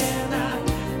burning, and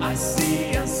I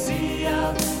see a sea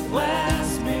of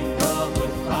glass mingled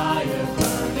with fire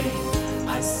burning.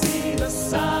 I see the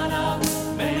Son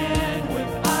of Man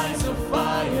with eyes of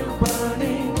fire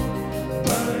burning,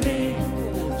 burning,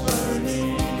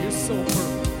 burning. You're so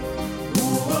perfect.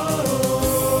 Whoa,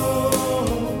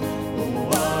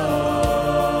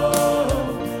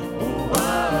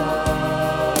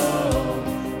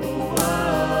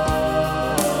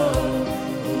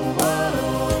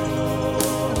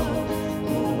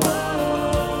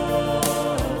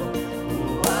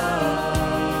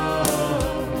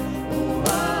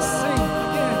 Sing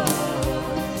again.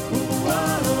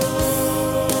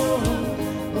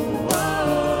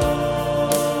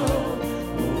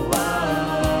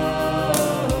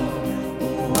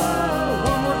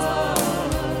 One more time.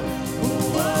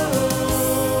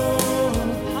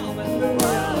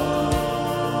 Hallelujah.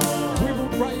 We will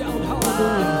cry out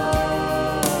hallelujah.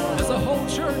 As a whole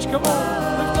church, come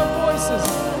on, lift our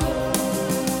voices.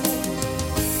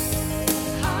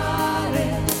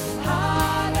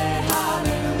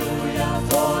 Hallelujah,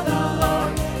 for the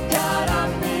Lord God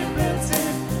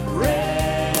omnipotent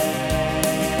reigns.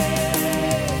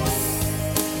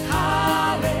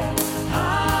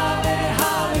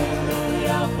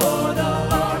 Hallelujah, for the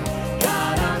Lord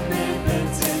God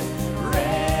omnipotent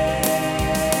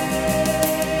reigns.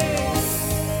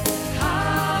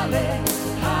 Hallelujah,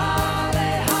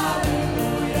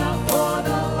 for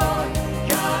the Lord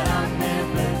God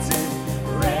omnipotent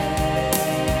reigns.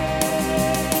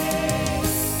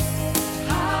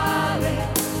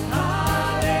 Hallelujah,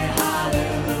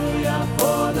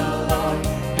 for the Lord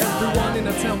God Everyone in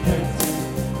the temple.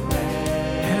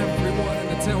 Everyone in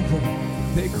the temple.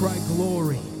 They cry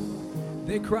glory.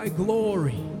 They cry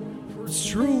glory. For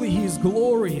truly he is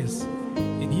glorious,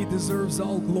 and he deserves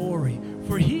all glory.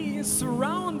 For he is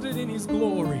surrounded in his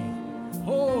glory.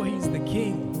 Oh, he's the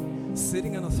king,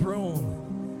 sitting on a throne.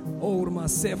 Oh,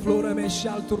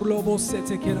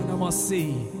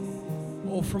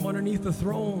 from underneath the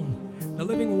throne, the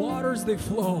living waters they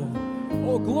flow.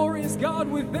 Oh, glorious God,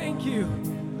 we thank you.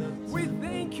 We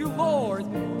thank you, Lord,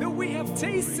 that we have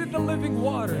tasted the living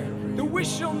water, that we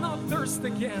shall not thirst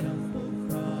again.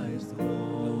 The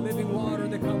living water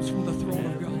that comes from the throne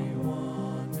of God.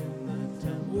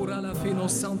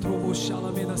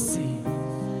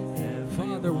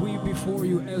 Father, we before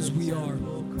you as we are,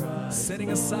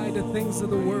 setting aside the things of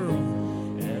the world.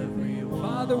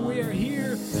 Father, we are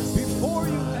here before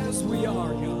you as we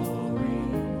are, God.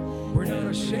 We're not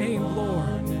ashamed,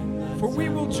 Lord, for we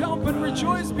will jump and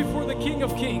rejoice before the King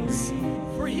of Kings.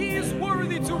 For he is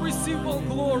worthy to receive all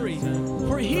glory,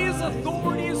 for his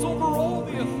authority is over all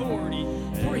the authority.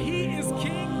 For he is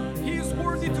King, he is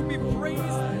worthy to be praised,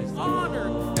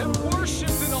 honored, and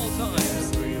worshipped in all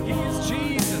times. He is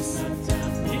Jesus.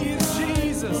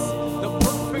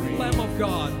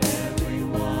 God. Oh,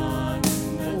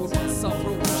 massa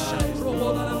frobosha,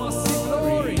 robola la massi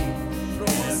glory.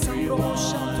 Romassa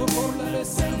frobosha, to corla le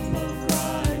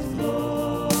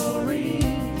glory.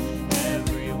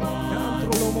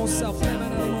 Cantro lo mossa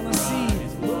fremena le monassi.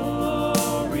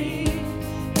 Glory.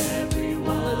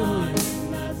 Hallelujah.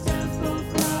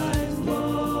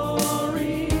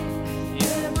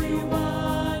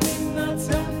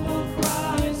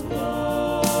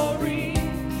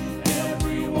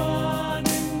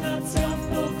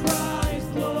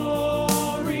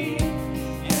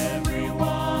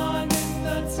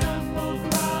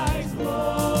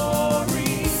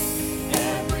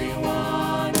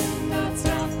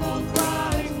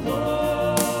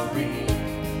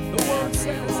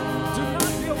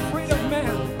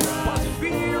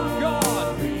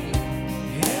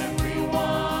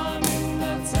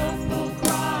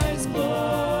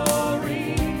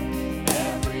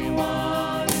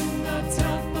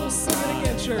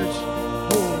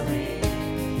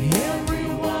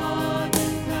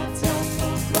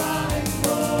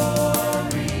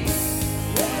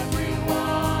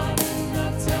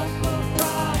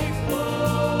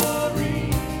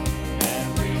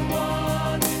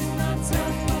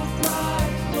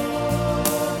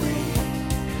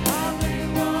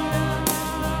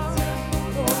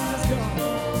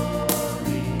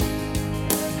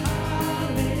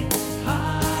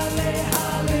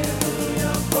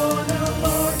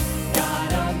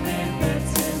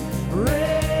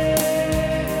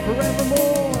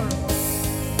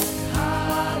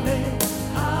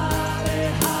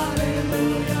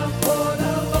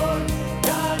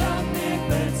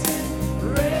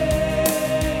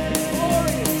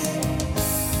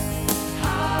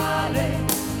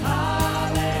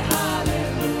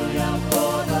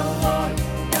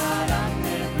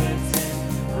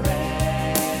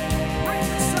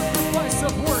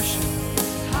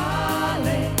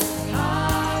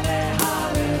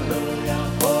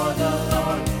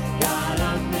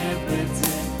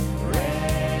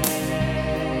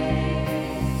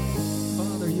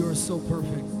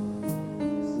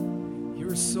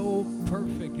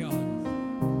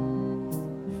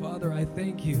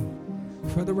 Thank you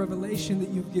for the revelation that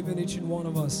you've given each and one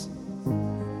of us.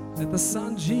 That the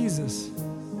Son Jesus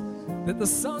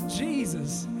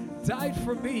died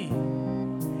for me.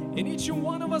 And each and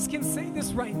one of us can say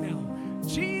this right now.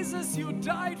 Jesus, you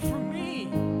died for me.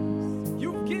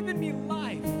 You've given me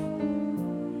life.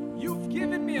 You've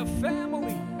given me a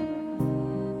family.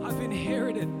 I've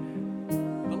inherited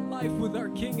a life with our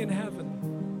King in heaven.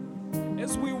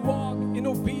 As we walk in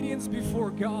obedience before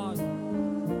God,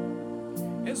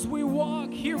 as we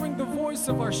walk hearing the voice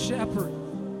of our shepherd,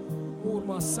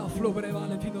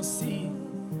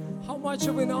 how much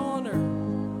of an honor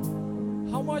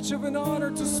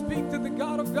to speak to the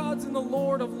God of gods and the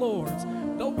Lord of lords,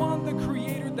 the one that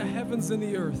created the heavens and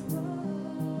the earth.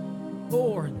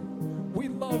 Lord, we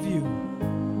love you,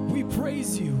 we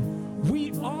praise you,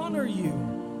 we honor you,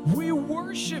 we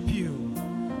worship you.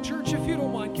 Church, if you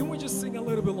don't mind, can we just sing a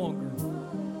little bit longer?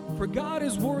 For God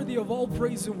is worthy of all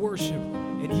praise and worship,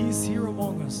 and He's here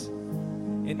among us.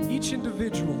 And each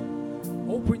individual,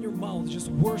 open your mouth, just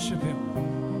worship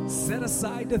Him. Set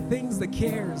aside the things, the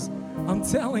cares. I'm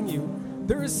telling you,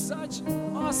 there is such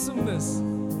awesomeness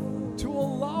to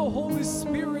allow Holy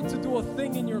Spirit to do a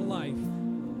thing in your life.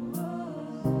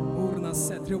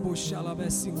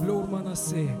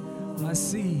 I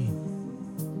see.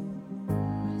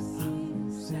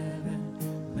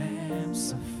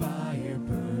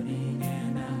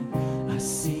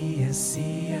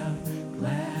 Sea of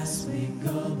glass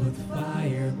mingled with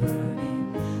fire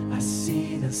burning. I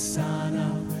see the Son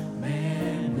of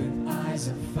Man with eyes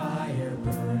of fire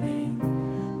burning,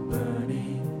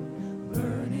 burning,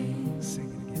 burning. Sing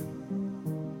it again.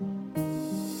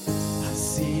 I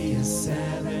see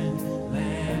 7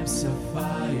 lamps of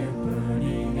fire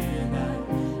burning, and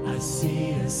I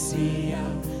see a sea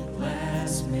of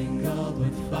glass mingled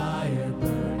with fire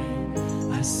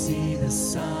burning. I see the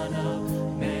Son of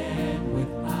Man with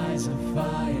eyes of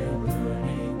fire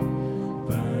burning,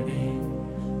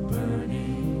 burning,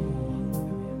 burning.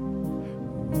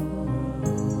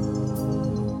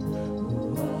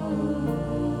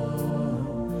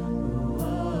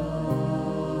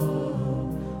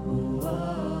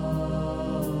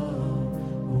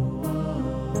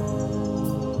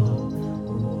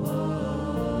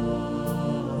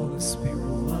 Holy Spirit,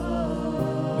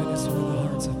 minister to the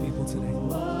hearts of people today.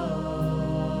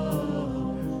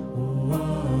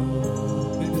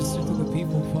 Minister to the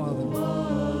people, Father.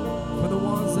 For the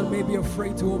ones that may be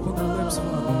afraid to open their lips,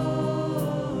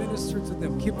 Father, minister to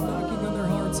them. Keep knocking on their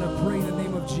hearts, I pray in the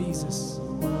name of Jesus.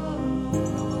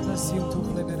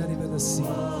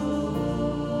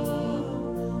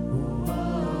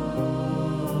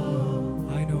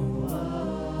 I know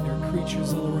there are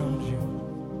creatures all around you.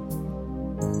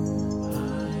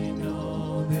 I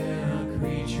know there are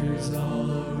creatures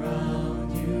all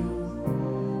around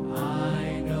you.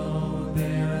 I know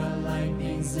there are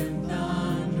lightnings and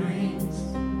thunderings.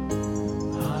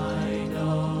 I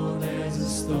know there's a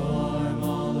storm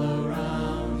all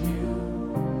around you.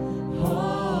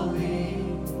 Holy,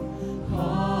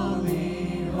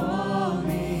 holy,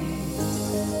 holy.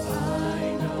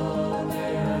 I know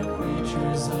there are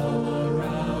creatures all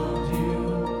around you.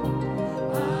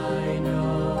 I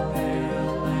know there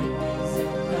are lightnings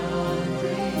and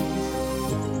thunderings.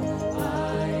 I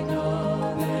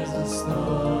know there's a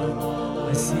storm all around.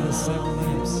 I see the 7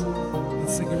 leaves.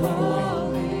 Let's sing it right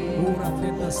away. Ora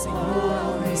feta singora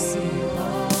ora sing.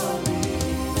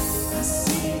 I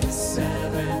see the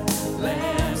 7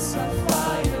 lamps of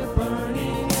fire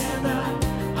burning, and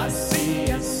I see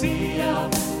a sea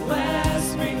of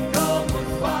glass mingled with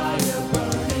fire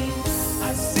burning.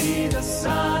 I see the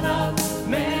Son of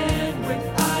Man with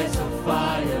eyes of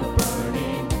fire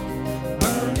burning,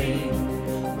 burning,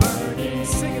 burning.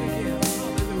 Sing it again.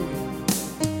 Hallelujah.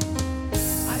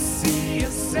 I see a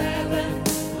 7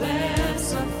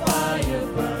 lamps of fire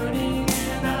burning,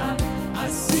 and I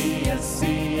see a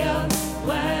sea of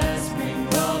glass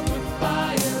mingled with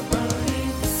fire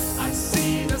burning. I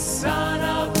see the Son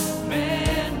of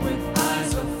Man with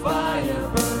eyes of fire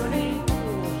burning,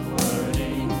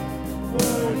 burning,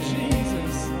 burning.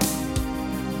 Jesus.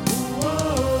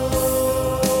 Whoa,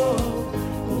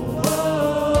 whoa,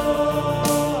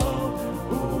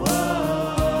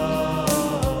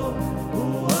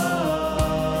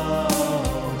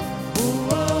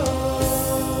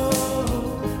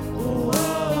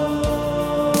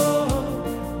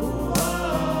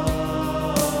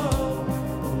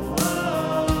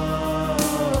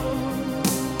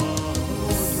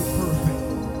 You're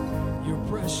perfect. You're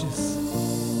precious.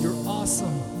 You're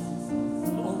awesome.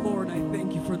 Oh Lord, I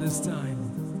thank you for this time.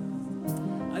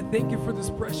 I thank you for this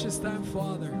precious time,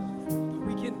 Father, that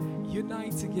we can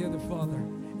unite together, Father,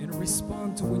 and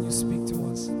respond to when you speak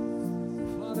to us.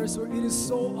 Father, so it is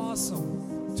so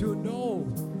awesome to know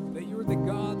that you're the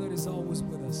God that is always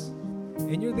with us,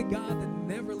 and you're the God that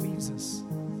never leaves us.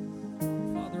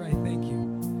 Father, I thank you.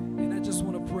 And I just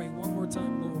want to pray one more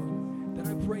time, Lord, that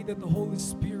I pray that the Holy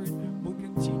Spirit will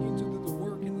continue to do the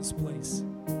work in this place.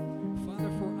 Father,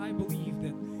 for I believe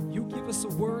that you give us a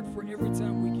word for every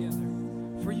time we gather.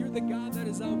 For you're the God that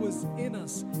is always in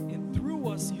us, and through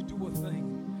us you do a thing.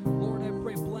 Lord, I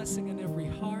pray blessing in every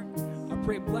heart. I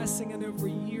pray blessing in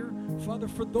every ear. Father,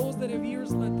 for those that have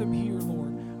ears, let them hear,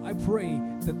 Lord. I pray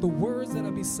that the words that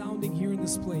will be sounding here in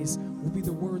this place will be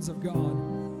the words of God.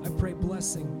 I pray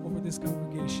blessing over this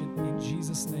congregation in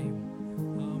Jesus' name.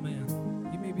 Amen.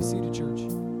 You may be seated, church.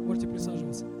 Можете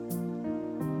присаживаться.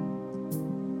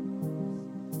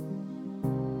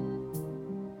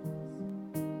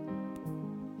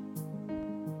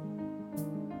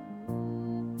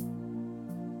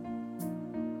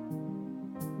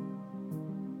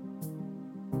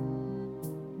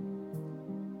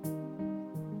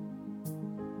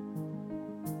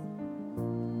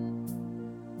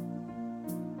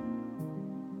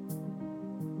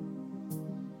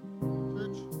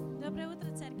 Church, Доброе утро,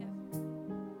 церковь.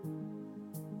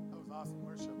 that was awesome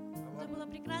worship. I Это love было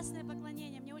прекрасное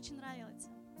поклонение, мне очень нравилось.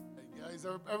 it. Hey guys,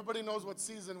 everybody knows what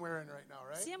season we're in right now,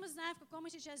 right? Все мы знаем, в каком мы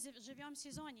сейчас живем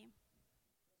сезоне.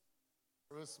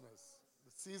 Christmas.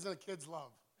 The season kids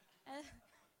love.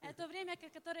 Это время,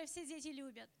 которое все дети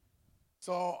любят.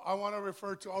 So I want to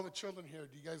refer to all the children here.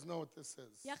 Do you guys know what this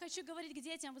is? Я хочу говорить к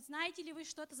детям. Вот знаете ли вы,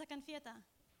 что это за конфета?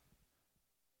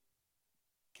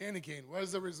 Candy cane. What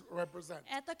does it represent?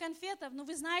 Это конфета, ну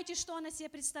вы знаете, что она себе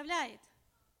представляет.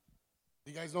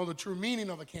 Do you guys know the true meaning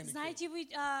of a candy cane? Знаете вы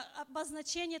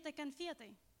обозначение этой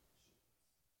конфеты?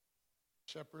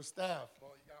 Shepherd's staff.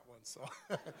 Well, you got one, so.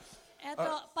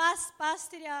 Это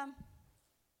пастыря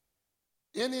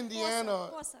In Indiana,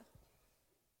 посох.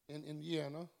 in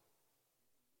Indiana,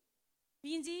 В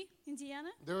Индии,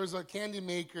 Индиана, there was a candy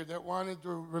maker that wanted to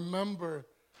remember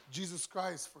Jesus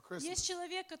Christ for Christmas. есть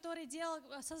человек, который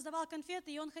создавал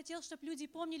конфеты, и он хотел, чтобы люди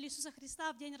помнили Иисуса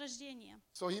Христа в день рождения.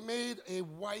 So he made a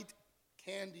white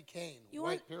candy cane,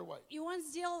 white, pure white. И он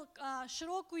сделал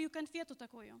широкую конфету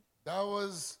такую, That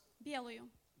was белую.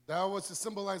 to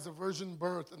symbolize the virgin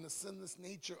birth and the sinless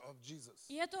nature of Jesus.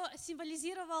 И это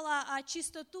символизировало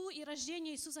чистоту и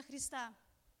рождение Иисуса Христа.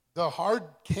 The hard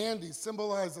candy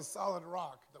symbolized the solid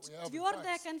rock that we have in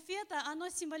Твердая Christ. конфета, оно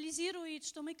символизирует,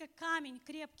 что мы как камень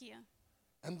крепкие.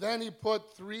 And then he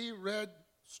put 3 red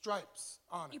stripes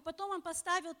on И it. потом он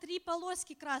поставил 3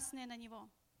 полоски красные на него.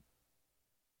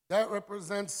 That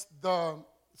represents the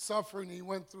suffering he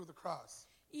went through the cross.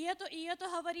 И это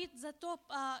говорит за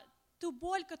ту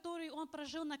боль, которую он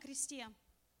прожил на кресте.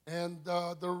 And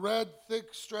the red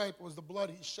thick stripe was the blood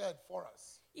he shed for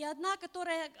us. И одна,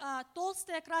 которая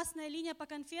толстая красная линия по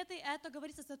конфеты, это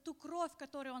говорится за ту кровь,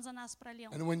 которую он за нас пролил.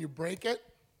 And when you break it,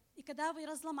 И когда вы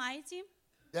разломаете,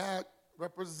 that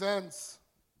represents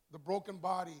the broken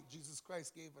body Jesus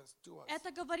Christ gave us to us.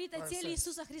 это говорит о Our теле sins.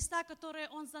 Иисуса Христа, которое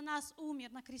он за нас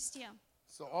умер на кресте.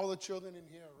 So all the children in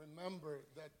here, remember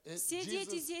that Все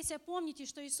дети Jesus здесь, помните,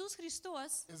 что Иисус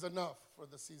Христос, is enough for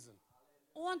the season.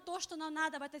 Он то, что нам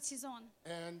надо в этот сезон.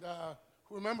 And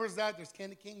who remembers that? There's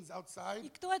candy kings И outside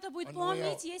кто это будет On the way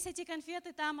помнить, out. есть эти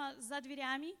конфеты там за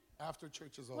дверями, after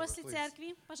church is over, после please.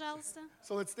 церкви, пожалуйста.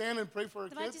 So let's stand and pray for our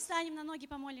Давайте kids. встанем на ноги,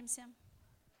 помолимся.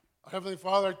 Heavenly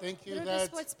Father, thank you Дорогой that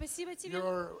Господь, спасибо Тебе,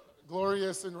 you're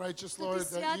glorious and righteous, что Lord, Ты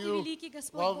that свят и you великий,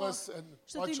 Господь love Бог, us and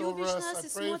что Ты watch over любишь us. нас I и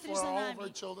pray смотришь for за all of our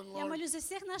нами. children, Я Lord. молюсь за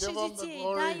всех наших Give them the детей,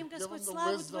 glory, дай им, give Господь, them the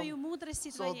славу wisdom, Твою, мудрости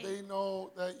so Твоей, they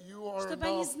know that you are чтобы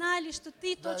они enough, знали, что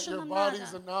Ты тот, that что your нам body's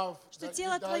надо, enough, что that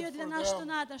тело you Твое died для for нас, что them,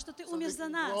 надо, что Ты so умер they за can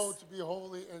нас, grow to be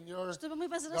holy and your чтобы мы godly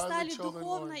возрастали children,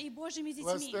 духовно Lord. и Божьими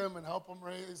Bless детьми. them and help them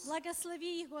raise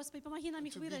Благослови их, Господи, помоги нам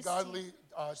их to be вырасти, godly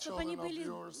чтобы они children of были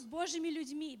yours, Божьими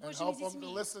людьми, and Божьими help them to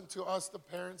детьми. listen to us, the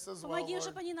parents, as well, Помоги, Lord,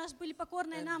 чтобы они были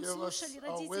покорны and нам, give us слушали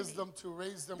родителей. wisdom to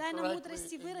raise them Дай нам correctly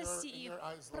мудрости in вырасти in их your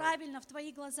eyes, Lord. правильно в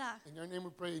Твоих глазах. In your name we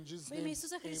pray, in Jesus' Во имя name,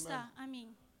 Иисуса Христа.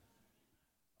 Аминь.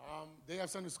 They have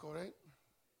Sunday school, right?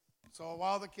 So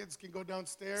while the kids can go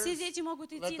downstairs, Все дети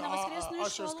могут let идти the на воскресную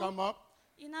ushers come школу, up.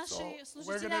 и So наши we're going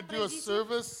служители to do a пройдите.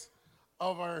 service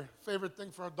of our favorite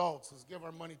thing for adults, is give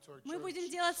our money to our Мы будем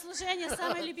church. делать служение,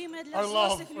 самое любимое для Our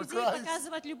love взрослых for людей, Christ.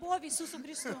 показывать любовь Иисусу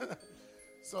Христу.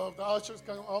 So if the ushers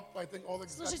come up, I think all the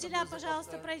Служителя,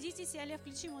 пожалуйста, пройдитесь, и Олег,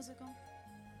 включи музыку.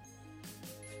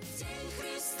 День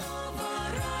Христова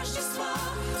Рождества,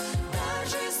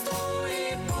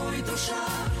 торжествуй, пой душа,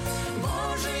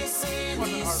 Божий Сын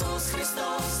Иисус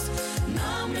Христос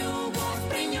нам любовь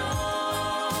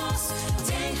принес.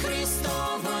 День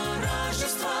Христова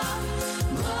Рождества,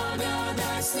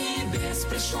 благодать с небес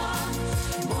пришла,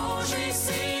 Божий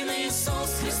Сын Иисус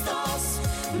Христос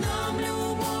нам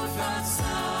любовь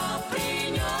Отца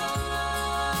принес.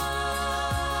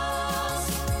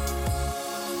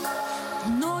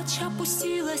 Ночь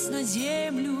опустилась на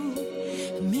землю,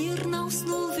 мирно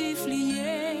уснул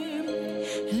Вифлеем.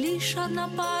 Лишь одна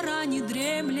пара не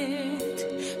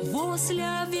дремлет возле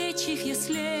овечьих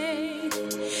яслей.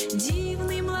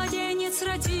 Дивный младенец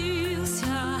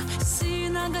родился,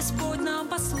 Сына Господь нам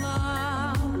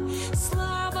послал.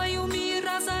 Славою мир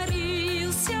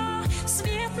озарился,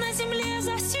 свет на земле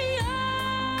засиял.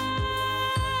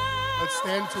 Let's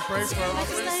stand to pray for our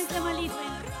Давайте offerings. встанем для молитвы.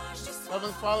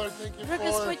 Heavenly Father, thank you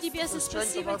Дорогой for Господь Небесный, the strength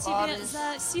of спасибо our Тебе bodies,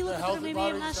 за силу, the которую мы healthy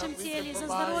имеем в bodies нашем that we теле, can за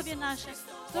provide, здоровье наше,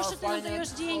 то, our что Ты нам даешь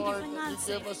finances, деньги, Lord, that you финансы.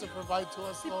 give us and provide to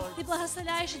us, Lord. Ты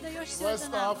благословляешь и даешь все Bless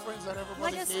это the нам. offerings that everybody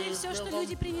Благослови gave, все, что give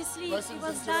люди them принесли, и blessings into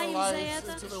воздай their им за lives,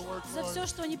 это, into their work, за все, Lord.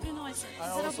 что они приносят, I за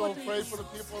also работу pray их. for the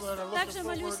people that are Также looking for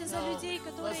молюсь work и за now. людей, Bless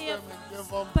которые them and give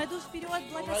them пойдут вперед, right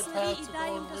благослови path и to дай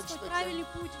go им, in which Господь, they правильный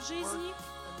can путь в жизни. work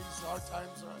in these hard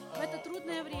times в это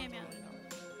трудное that we're going время. through right now.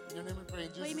 In your name we pray,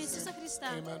 in Во имя Jesus' Иисуса name. Христа.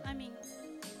 Amen. Аминь.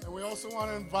 And we also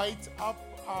want to invite up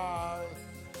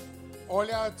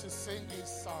Oля to sing a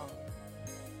song.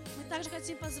 Мы также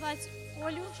хотим позвать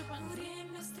Олю, чтобы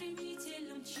Время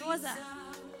стремительно мчится.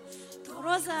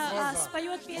 Роза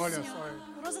споет Оля, песню.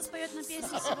 sorry. Роза споет на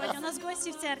песню сегодня. У нас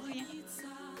гости в церкви.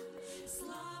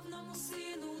 Славному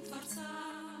Сыну Творца,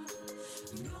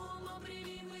 в нем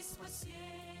обрели мы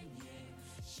спасение,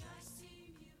 счастье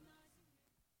и мир на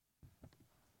земле.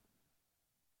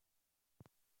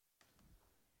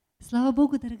 Слава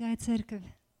Богу, дорогая церковь.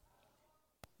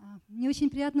 Мне очень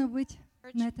приятно быть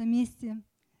на этом месте,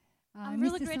 I'm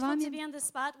really вместе с grateful to be вами on this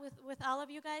spot with all of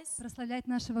you guys, прославлять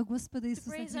нашего Господа to Иисуса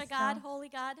praise our Христа. God, holy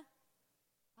God.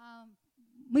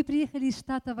 Мы приехали из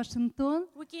штата Вашингтон,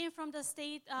 We came from the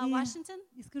state И- Washington,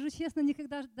 и скажу честно,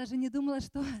 никогда даже не думала,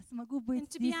 что смогу and быть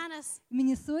to be здесь, honest, в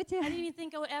Миннесоте, I didn't even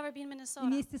think I would ever be in и Minnesota.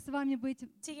 вместе с вами быть в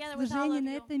Together with all служении of на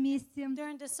you этом месте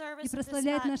during the service и of this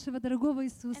прославлять spot, нашего дорогого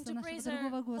Иисуса, and to нашего praise our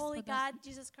дорогого holy Господа. God,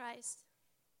 Jesus Christ.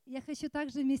 Я хочу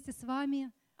также вместе с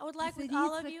вами I would like with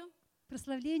all of присоединиться you, к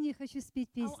прославлению, хочу спеть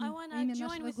I песню want во to имя join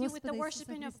нашего with you with the Господа Иисуса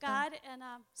worshiping of Христа. God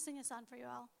and sing a song for you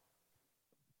all.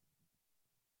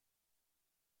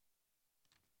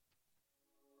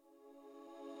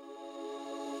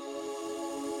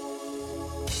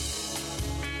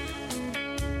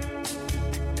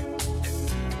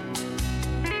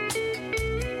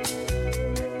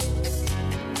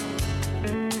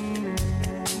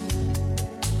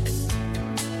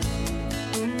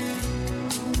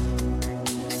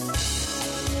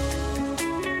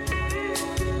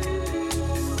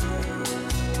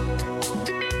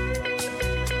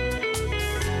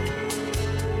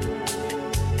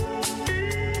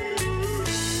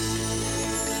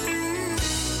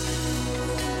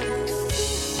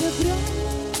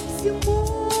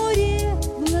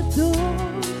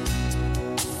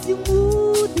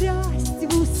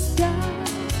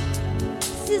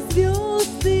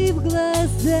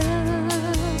 сказал?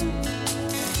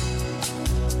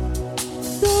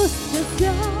 Кто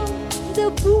сказал, да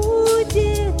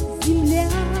будет земля,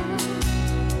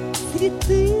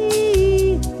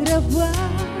 цветы, трава,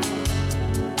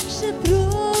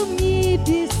 шатром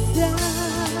небеса?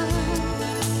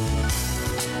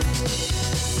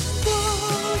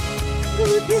 Бог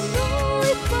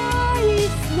глубиной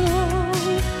твоих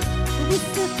слов,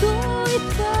 высотой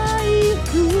твоих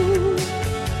душ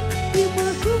и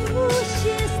могуществом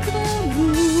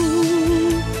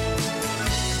рук.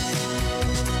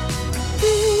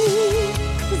 Ты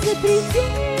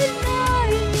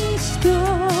запредельной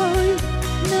мечтой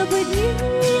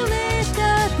наводнил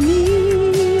этот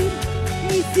мир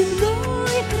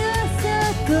неземной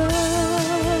красотой.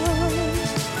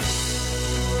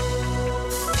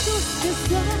 Кто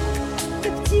сказал,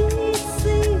 как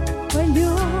птицы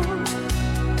полет,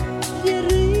 для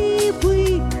рыбы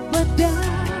вода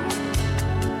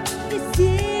и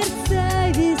сердца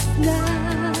весна?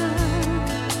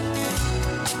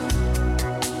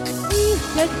 И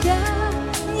когда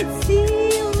нет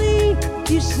силы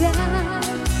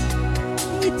бежать,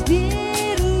 нет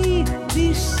веры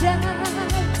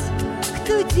дышать,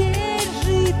 кто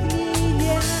держит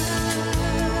меня?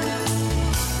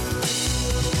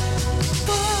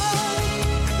 Под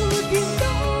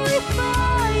глубиной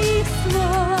твоих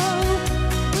слов,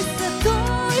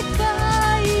 высотой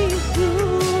твоих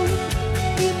душ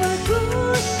и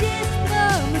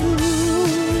могуществом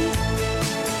рук.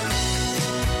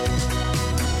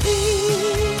 Ты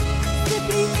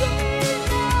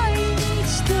запредельной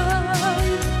мечтой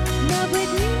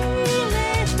наводнил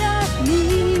этот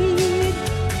мир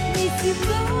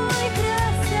неземной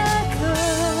красотой.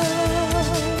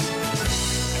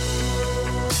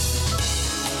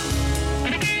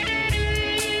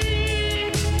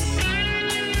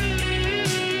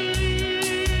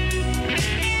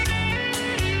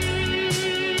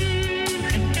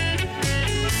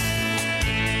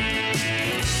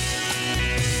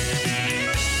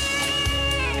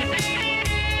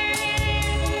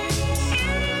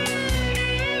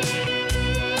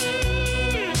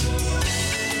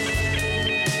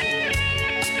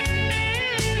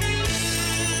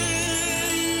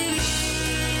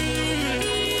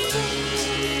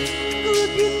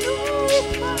 Глубиной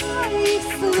твоих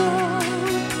слов,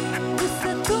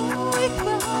 высотой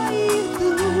твоих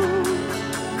душ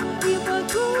и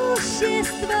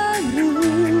могуществом рук.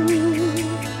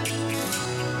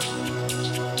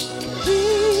 Ты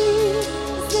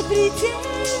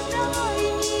запредельной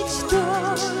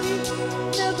мечтой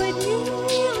наводнил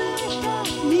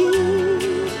этот мир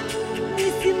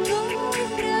неземной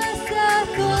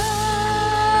красотой.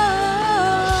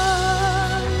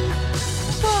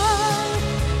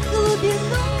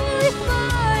 Глубиной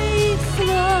твоих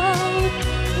слов,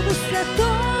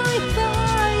 высотой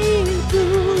твоих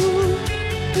душ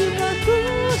и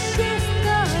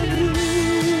могуществом рук.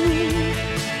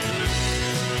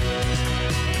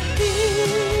 Ты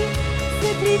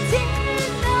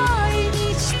запредельной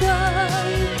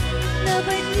мечтой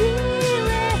наводнил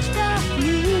этот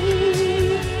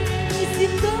мир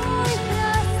неземной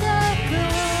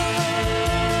красотой.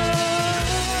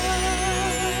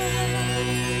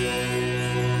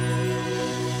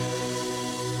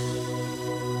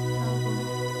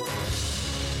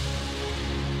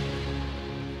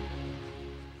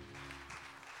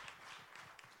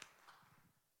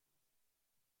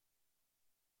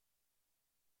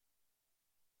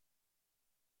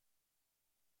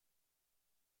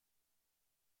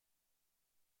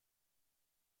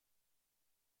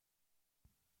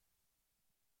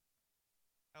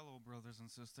 Hello, brothers and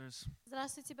sisters.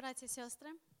 Здравствуйте, братья и сестры.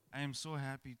 I am so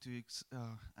happy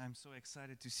I'm so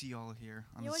excited to see you all here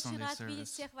on Я the очень Sunday рад видеть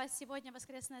service. всех вас сегодня в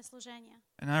воскресное служение.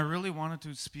 And I really wanted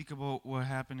to speak about what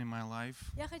happened in my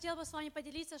life Я хотела бы с вами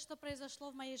поделиться, что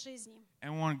произошло в моей жизни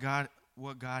and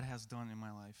what God has done in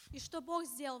my life. и что Бог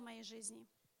сделал в моей жизни.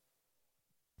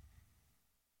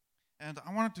 And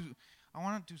I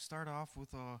wanted to start off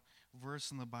with a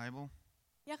verse in the Bible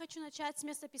Я хочу начать с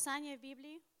местописания в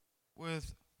Библии.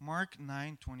 with Mark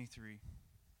 9:23.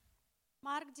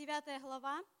 Марк 9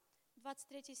 глава,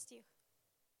 23 стих.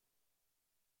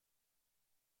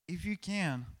 If you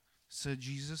can, said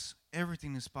Jesus,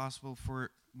 everything is possible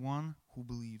for one who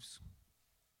believes.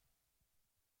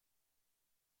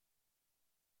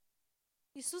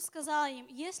 Иисус сказал им: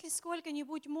 если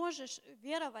сколько-нибудь можешь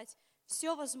веровать,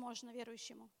 все возможно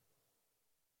верующему.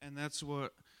 And that's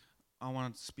what I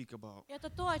wanted to speak about. Это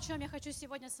то, о чем я хочу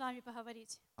сегодня с вами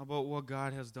поговорить. About what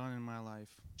God has done in my life.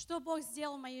 Что Бог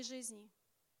сделал в моей жизни.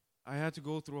 I had to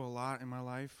go through a lot in my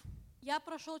life. Я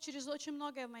прошел через очень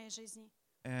многое в моей жизни.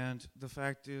 And the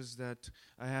fact is that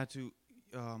I had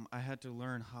to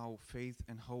learn how faith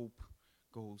and hope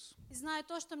goes. И знаю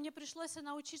то, что мне пришлось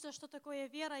научиться, что такое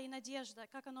вера и надежда,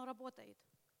 как оно работает.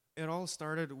 It all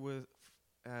started with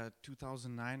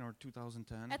 2009 or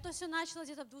 2010, Это все началось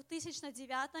где-то в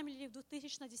 2009 или в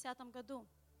 2010 году,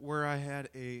 where I had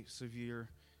a severe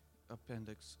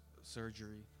appendix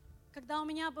surgery. когда у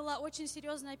меня была очень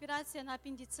серьезная операция на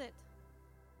аппендицит.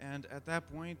 And at that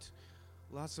point,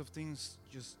 lots of things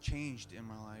just changed in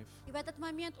my life. И в этот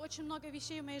момент очень много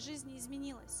вещей в моей жизни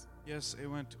изменилось. Yes, it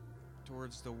went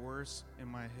towards the worse in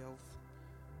my health,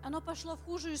 Оно пошло в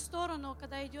худшую сторону,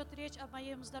 когда идет речь о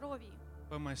моем здоровье.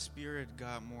 but my spirit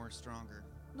got more stronger.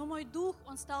 Но мой дух,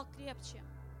 он стал крепче.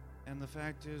 And the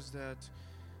fact is that,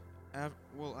 I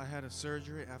had a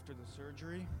surgery. After the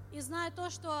surgery, И знаю то,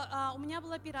 что у меня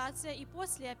была операция, и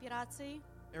после операции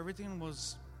everything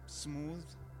was smooth.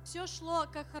 все шло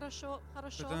как хорошо.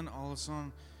 But then all of a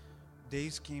sudden,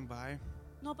 days came by,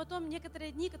 Но потом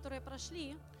некоторые дни, которые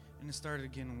прошли, and it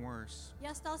started getting worse,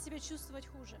 я стал себя чувствовать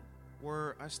хуже.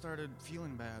 where I started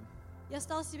feeling bad, Я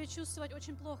стал себя чувствовать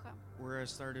очень плохо. where I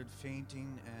started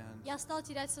fainting, and Я стал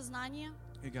терять сознание,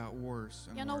 it got worse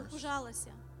и and оно worse. ухудшалось.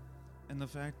 And the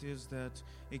fact is that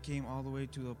it came all the way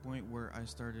to the point where I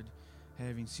started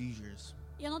having seizures.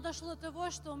 И оно дошло до того,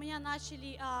 что у меня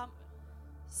начали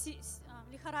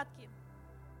лихорадки,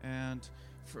 And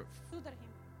судороги.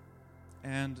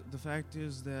 and the fact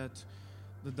is that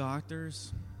the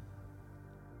doctors,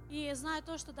 И знаю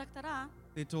то, что доктора,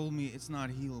 they told me it's not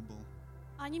healable.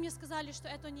 они мне сказали, что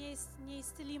это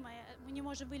неисцелимое, мы не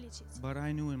можем вылечить. But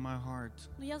I knew in my heart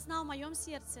Но я знал в моем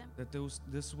сердце, that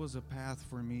this was a path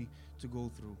for me to go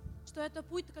through. что это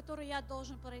путь, который я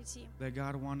должен пройти. That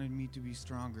God wanted me to be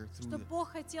stronger through Что it. Бог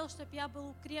хотел, чтобы я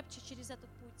был крепче через этот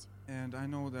путь. And I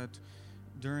know that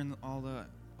during all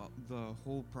the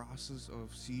whole process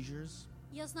of seizures,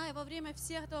 Я знаю, во время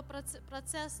всех этого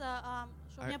процесса,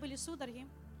 что у меня были судороги,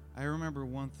 I remember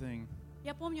one thing,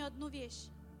 я помню одну вещь.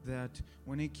 that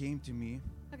when it came to me,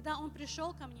 Когда он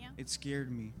пришел ко мне, it scared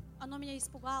me. оно меня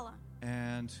испугало.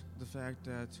 And the fact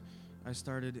that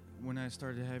when I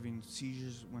started having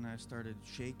seizures, when I started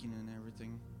shaking and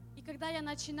everything, И когда я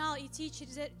начинал идти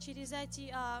через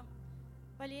эти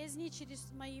болезни, через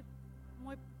мой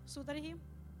судороги,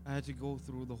 I had to go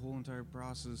through the whole entire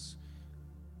process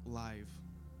live.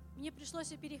 мне пришлось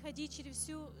переходить через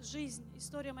всю жизнь,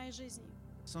 историю моей жизни.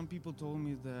 Some people told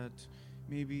me that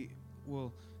maybe,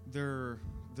 their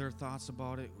thoughts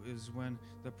about it is when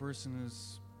the person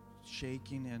is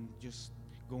shaking and just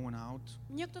going out.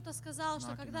 Мне кто-то сказал,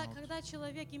 что Knocking out. когда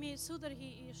человек имеет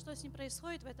судороги, и что с ним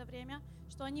происходит в это время,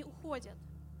 что они уходят.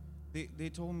 They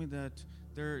told me that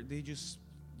they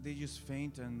just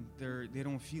faint and they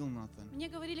don't feel nothing. Мне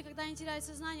говорили, когда они теряют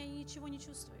сознание, они ничего не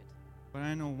чувствуют. But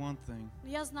I know one thing, Но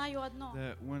я знаю одно.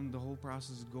 that when the whole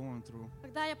process is going through,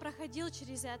 Когда я проходил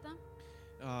через это,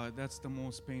 that's the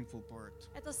most painful part,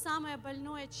 это самая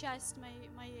больная часть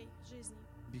моей жизни.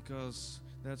 because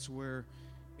that's where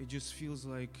it just feels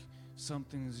like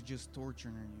something is just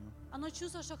torturing you. Оно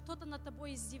чувствует, что кто-то над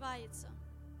тобой издевается.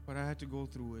 But I had to go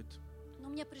through it. Но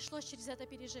мне пришлось через это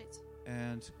пережить.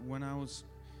 And when I was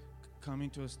coming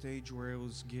to a stage where it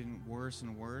was getting worse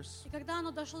and worse, И когда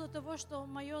оно дошло до того, что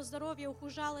мое здоровье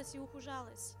ухудшалось и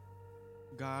ухудшалось,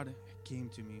 God came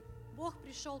to me. Бог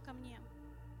пришел ко мне.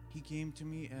 He came to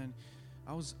me, and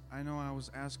I know I was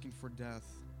asking for death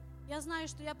Я знаю,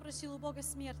 что я просил у Бога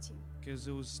смерти. because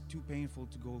it was too painful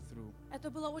to go through. Это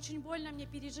было очень больно мне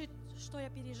пережить, что я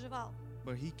переживал.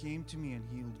 But He came to me and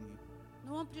healed me.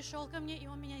 Но Он пришел ко мне, и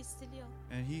Он меня исцелил.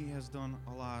 And He has done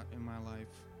a lot in my life.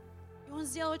 И Он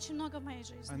сделал очень много в моей I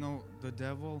жизни. know the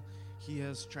devil, he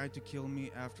has tried to kill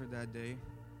me after that day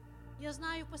Я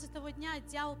знаю, после того дня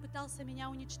дьявол пытался меня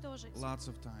уничтожить. lots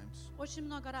of times. Очень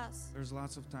много раз. There's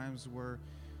lots of times where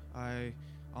I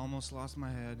almost lost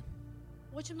my head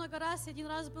Очень много раз. И один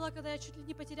раз было, когда я чуть ли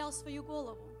не потерял свою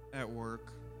голову at work,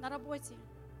 на работе.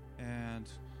 and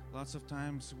lots of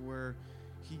times where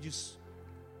he just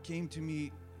came to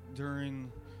me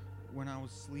when I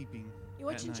was sleeping И at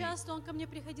очень night, часто Он ко мне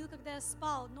приходил, когда я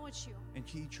спал ночью. and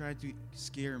he tried to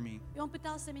scare me. И Он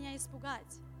пытался меня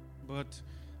испугать. But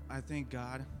I thank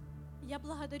God Я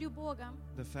благодарю Бога,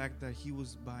 the fact that he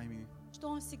was by me что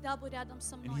Он всегда был рядом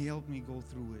со and he мной. helped me go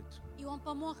through it. И Он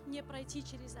помог мне пройти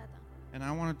через это. And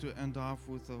I wanted to end off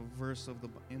with a verse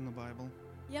in the Bible,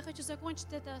 Я хочу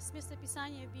закончить это с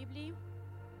местописания в Библии.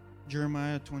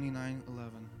 Jeremiah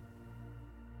 29:11.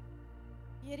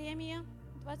 Иеремия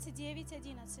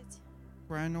 29:11.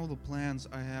 For I know the plans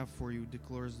I have for you,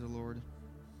 declares the Lord,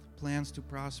 plans to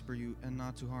prosper you and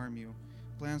not to harm you,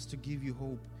 plans to give you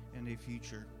hope and a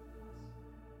future.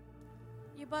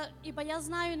 Ибо я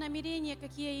знаю намерения,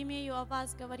 какие я имею о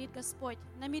вас, говорит Господь.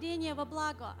 Намерения во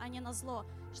благо, а не на зло,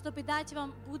 чтобы дать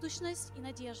вам будущность и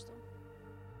надежду.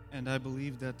 And I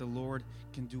believe that the Lord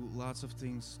can do lots of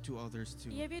things to others И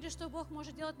too. я верю, что Бог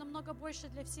может делать намного больше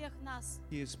для всех нас.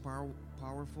 He is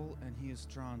powerful and He is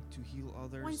strong to heal Он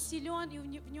others силен,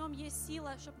 и в нем есть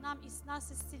сила, чтобы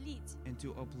нас исцелить and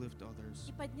to uplift others.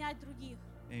 и поднять других.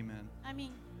 Amen.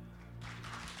 Аминь.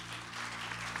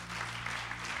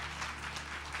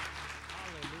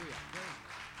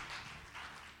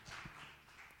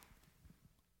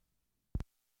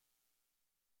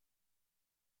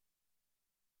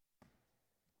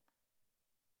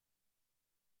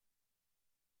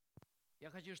 Я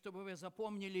хочу, чтобы вы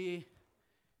запомнили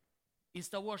из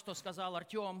того, что сказал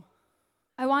Артем,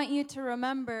 I want you to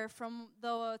remember from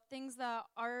the things that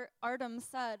Artem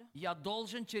said я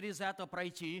должен через это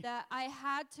пройти, that I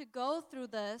had to go through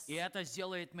this, и это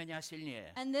сделает меня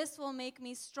сильнее. and this will make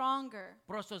me stronger.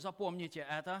 Просто запомните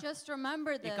это. Just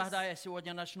remember И this. когда я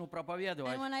сегодня начну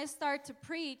проповедовать, And when I start to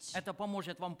preach, это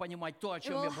поможет вам понимать то, о it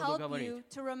чем will я буду help говорить. you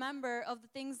to remember of the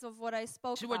things of what I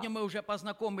spoke Сегодня about. мы уже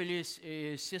познакомились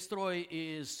с сестрой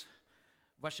из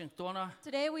Вашингтона.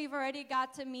 Today we've already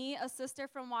got to meet a sister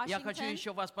from Я хочу Washington,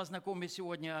 еще вас познакомить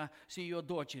сегодня с ее and I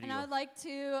дочерью. would like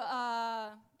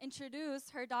to introduce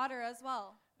her daughter as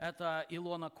well. Это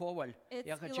Илона Коваль. It's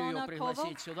Я хочу ее Ilona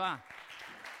пригласить Koval. сюда.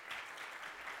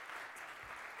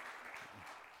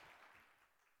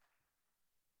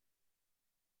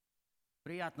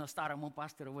 Приятно старому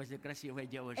пастору возле красивой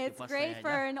девушки It's great постоять. for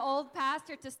Да? an old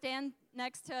pastor to stand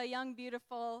next to a young,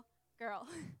 beautiful girl.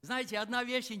 Знаете, одна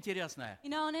вещь интересная.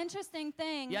 You know, an interesting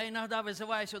thing Я иногда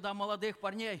вызываю сюда молодых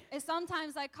парней, is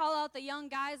sometimes I call out the young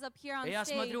guys up here on и я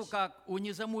stage, смотрю, как у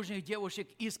незамужних девушек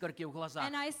искорки в глазах.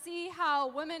 and I see how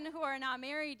women who are not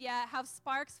married yet have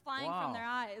sparks flying from Wow. their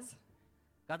eyes.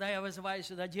 Когда я вызываю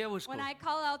сюда девушку, When I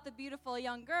call out the beautiful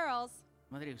young girls,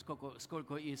 смотри,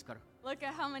 сколько искр look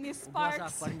at how many в глазах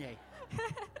sparks парней.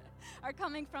 are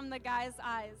coming from the guy's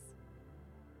eyes.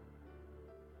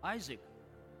 Айзек,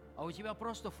 а у тебя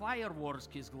просто fireworks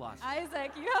из глаз.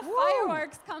 Isaac, you have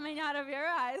fireworks coming out of your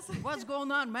eyes. What's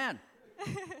going on, man?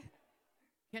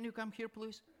 Can you come here,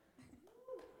 please?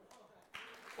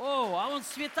 О, а он с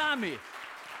цветами.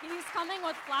 He's coming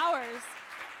with flowers.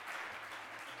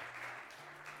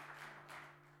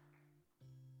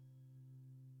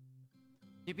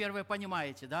 Теперь вы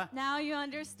понимаете, да? Now you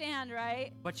understand,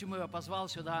 right? Почему я позвал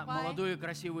сюда Why? молодую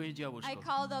красивую I девушку?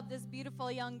 called up this beautiful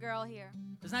young girl here.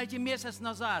 Знаете, месяц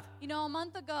назад You know, a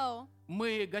month ago,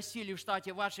 мы гостили в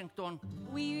штате Вашингтон.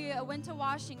 we went to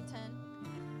Washington,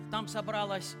 Там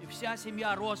собралась вся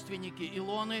семья, родственники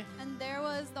Илоны. and there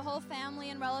was the whole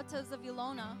family and relatives of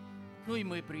Ilona, Ну и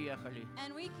мы приехали.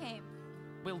 and we came.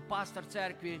 Был пастор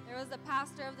церкви, There was the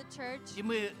pastor of the church, и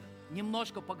мы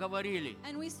немножко поговорили.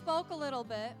 and we spoke a little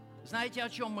bit. Знаете, о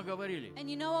чем мы говорили? And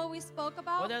you know what we spoke Вот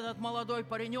about? этот молодой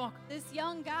паренек, This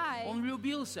young guy, он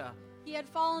влюбился, he had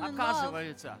fallen in love.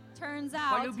 оказывается, Turns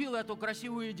out, полюбил эту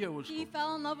красивую девушку. he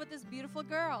fell in love with this beautiful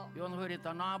girl. И он говорит,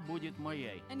 она будет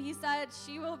моей. And he said,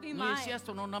 she will be Ну, mine.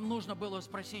 естественно, нам нужно было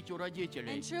спросить у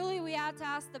родителей. And truly, we had to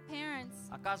ask the parents.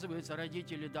 Оказывается,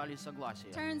 родители дали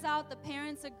согласие. Turns out the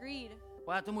parents agreed.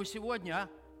 Поэтому сегодня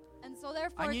And so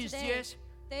therefore они today, здесь,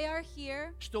 they are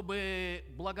here чтобы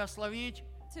благословить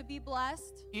to be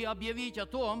blessed и объявить о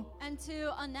том, and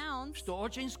to announce что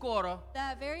очень скоро,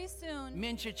 that very soon,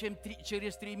 меньше чем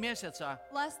через 3 месяца,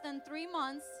 less than 3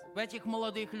 months, в этих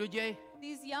молодых людей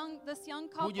this young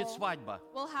будет couple свадьба.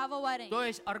 will have a wedding. То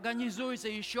есть организуется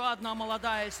еще одна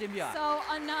молодая семья. So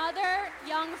another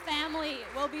young family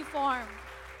will be formed.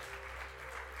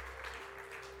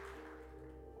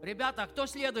 Ребята, кто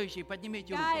следующий?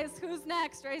 Поднимите руку. Guys, who's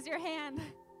next? Raise your hand.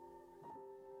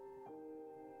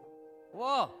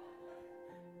 О!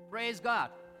 Praise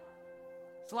God!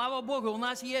 Слава Богу, у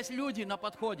нас есть люди на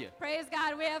подходе. Praise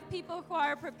God, we have people who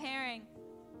are preparing.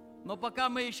 Но пока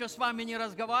мы еще с вами не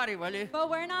разговаривали, But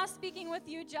we're not speaking with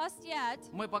you just yet.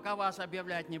 мы пока вас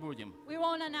объявлять не будем. We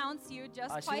won't announce you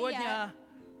just А quite yet. сегодня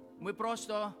мы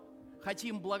просто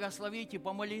хотим благословить и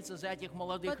помолиться за этих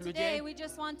молодых But today людей, we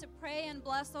just want to pray and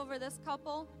bless over this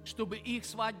couple чтобы их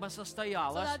свадьба so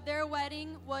состоялась, that their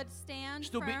wedding would stand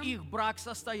чтобы firm, их брак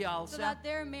so состоялся, that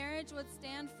their marriage would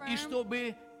stand и firm,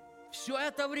 чтобы все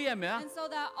это время and so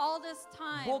that all this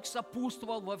time Бог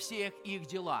сопутствовал во всех их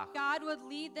делах. God would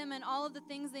lead them in all of the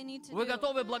things they need to Вы do.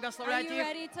 готовы Are благословлять you их?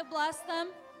 ready to bless them?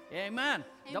 Amen.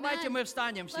 Давайте мы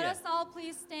встанем Let все. us all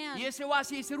please stand. Если у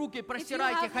вас есть руки, If you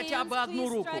простирайте have хотя бы hands, одну please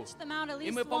руку. stretch them out, at И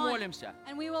least мы one, помолимся.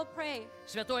 and we will pray.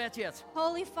 Святой Отец,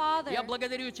 Holy Father, я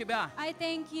благодарю Тебя. I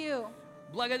thank you.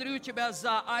 Благодарю Тебя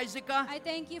за Айзека. I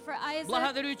thank you for Isaac.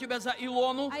 Благодарю Тебя за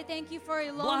Илону. I thank you for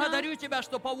Ilona. Благодарю Тебя,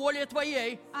 что по воле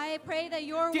Твоей I pray that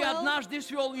your Ты will, однажды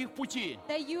свел их пути.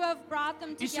 that you have brought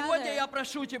them И сегодня together. я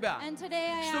прошу Тебя, And today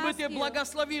I чтобы ask Ты you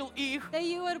благословил их that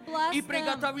you would bless и them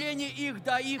приготовление их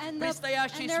до их and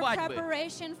предстоящей their свадьбы.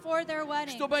 preparation for their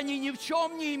wedding. Чтобы они ни в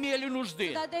чем не имели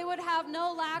нужды. That they would have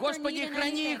no lack or Господи, need in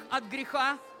храни их anything. от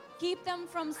греха, Keep them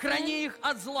from храни sin. их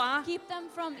от зла Keep them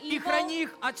from и evil. храни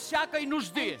их от всякой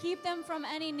нужды. And keep them from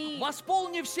any need.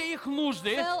 Восполни все их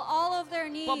нужды Fill all of their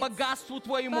needs по богатству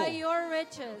Твоему. by your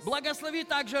riches. Благослови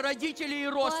также родителей и Bless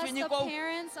the родственников,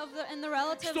 parents and the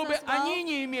relatives чтобы as well, они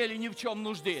не имели ни в чем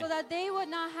нужды. so that they would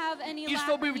not have any И lack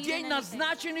чтобы or в need день, in anything.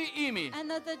 назначенный ими, And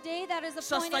that the day that is appointed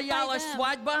состоялась by them,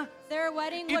 свадьба, their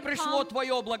wedding и would пришло come,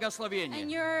 Твое and благословение.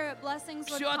 your blessings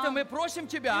would Все это come. мы просим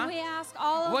Тебя And we ask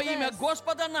all of во имя this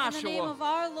Господа in the name нашего of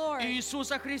our Lord,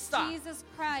 Иисуса Христа. Jesus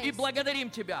Christ. И благодарим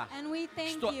Тебя, And we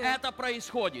thank что you это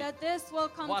происходит that this will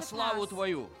come во to славу pass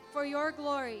Твою. for your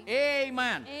glory.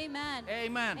 Amen. Amen.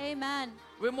 Amen. Amen.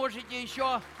 Вы можете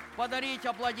еще подарить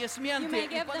аплодисменты. You may И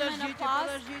give them an подождите,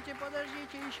 applause.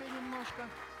 подождите еще немножко.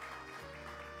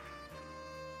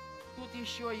 Тут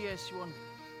еще есть вон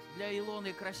для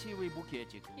Илоны красивый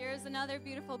букетик. Here's another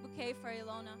beautiful bouquet for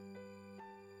Ilona.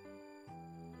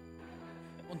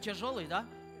 Он тяжелый, да?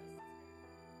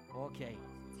 Окей.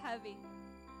 It's heavy.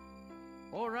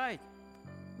 All right.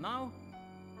 Now.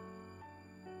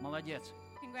 Молодец.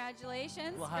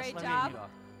 Congratulations. Great Благословение. job.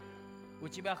 У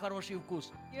тебя хороший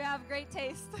вкус. You have great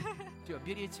taste. Все,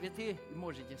 бери цветы и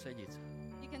можете садиться.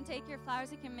 You can take your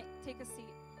flowers. You can take a seat.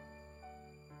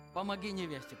 Помоги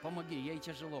невесте, помоги, ей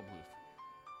тяжело будет.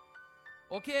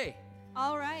 Окей.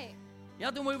 All right. Я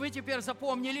думаю, вы теперь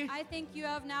запомнили I think you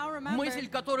have now remembered мысль,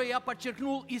 которую я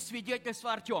подчеркнул из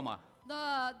свидетельства Артема.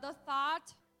 the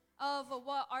thought of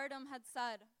what Artem had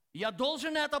said. Я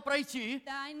должен это пройти,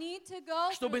 That I need to go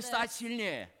through чтобы this стать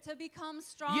сильнее. to become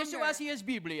stronger. Если у вас есть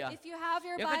Библия, If you have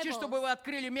your я хочу, чтобы Bibles, вы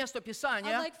открыли место I'd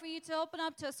Писания. like for you to open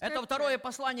up to Это Scripture. второе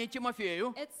послание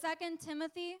Тимофею, It's 2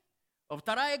 Timothy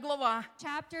 2 глава,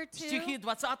 chapter 2, стихи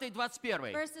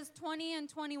 20-21. verses 20 and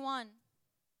 21.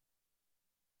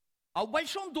 А в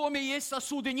большом доме есть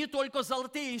сосуды не только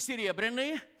золотые и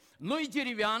серебряные, но и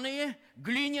деревянные,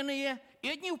 глиняные, и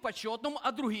одни в почетном,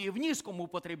 а другие в низком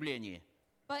употреблении.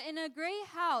 But in a great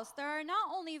house there are not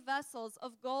only vessels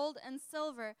of gold and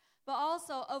silver, but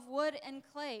also of wood and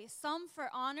clay, some for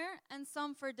honor and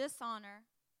some for dishonor.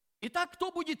 Итак, кто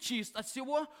будет чист от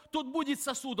всего, тот будет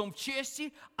сосудом в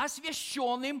чести,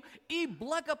 освященным и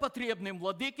благопотребным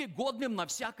владыке, годным на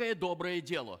всякое доброе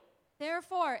дело.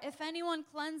 Therefore, if anyone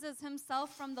cleanses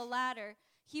himself from the latter,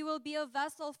 he will be a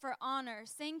vessel for honor,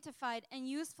 sanctified and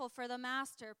useful for the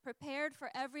master, prepared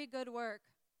for every good work.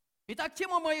 Итак,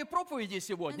 тема моей проповеди And so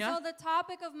сегодня the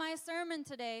topic of my sermon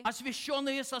today –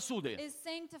 освященные сосуды. is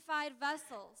sanctified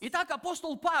vessels. Итак,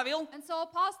 апостол Павел, And so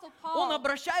Apostle он Paul,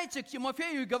 обращается к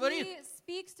Тимофею и говорит, he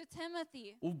speaks to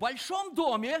Timothy в большом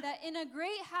доме that in a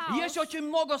great house есть очень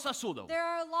много сосудов. there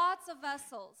are lots of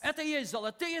vessels. Это есть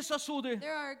золотые сосуды,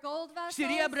 There are gold vessels,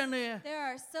 серебряные, there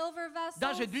are silver vessels,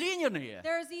 даже глиняные,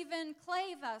 there's even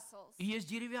clay vessels, и есть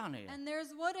деревянные. and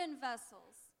there's wooden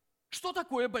vessels. Что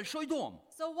такое большой дом?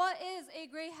 So what is a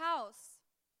great house?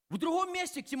 В другом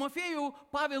месте к Тимофею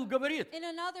Павел говорит, In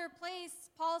another place,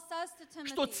 Paul says to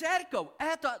что Timothy церковь –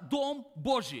 это дом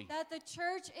Божий. that the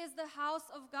church is the house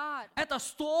of God. Это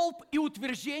столб и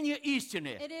утверждение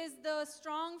истины. It is the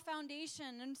strong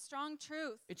foundation and strong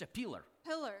truth, It's a pillar.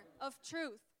 pillar of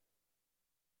truth.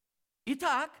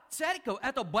 Итак, церковь –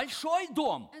 это большой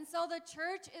дом, And so the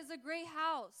church is a great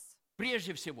house,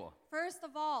 прежде всего. first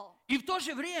of all. И в то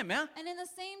же время And in the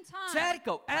same time,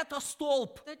 церковь – это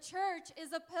столб. the church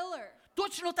is a pillar.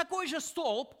 Точно такой же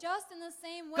столб, Just in the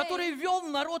same way который ввел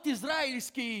народ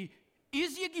израильский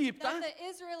из Египта. that the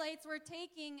Israelites were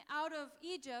taking out of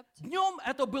Egypt, Днем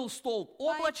это был столб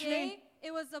by облачный, day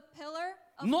it was a pillar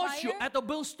of ночью fire, это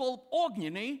был столб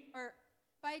огненный, or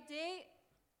by day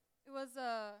it was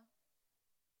a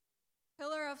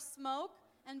pillar of smoke,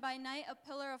 and by night a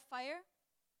pillar of fire.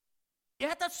 и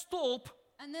этот столб,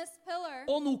 And this pillar,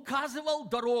 он указывал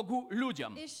дорогу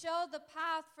людям. it showed the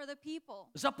path for the people.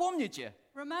 Запомните,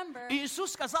 Remember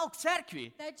Иисус сказал к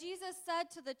церкви, that Jesus said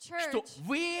to the что church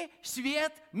вы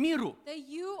свет миру. that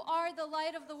you are the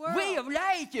light of the world. Вы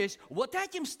являетесь вот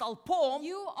этим столпом,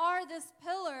 You are this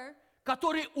pillar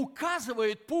который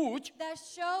указывает путь that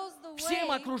shows the всем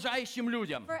way окружающим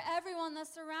людям. for everyone that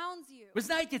surrounds you. Вы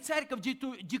знаете, церковь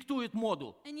диктует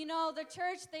моду. And you know, the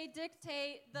church, they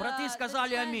dictate the, Браты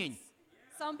сказали the аминь.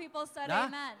 trends. Some people said Да?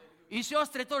 amen. И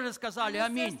сестры тоже сказали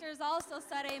And the аминь. sisters also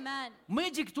said amen. Мы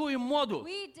диктуем моду.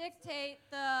 We dictate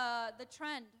the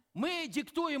trend, Мы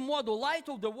диктуем моду light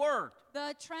of the world.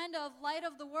 the trend of light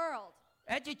of the world.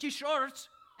 Эти t-shirts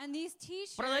And these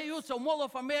t-shirts продаются в Mall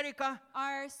of America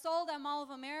are sold at Mall of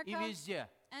и America везде.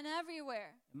 and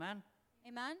everywhere. Amen?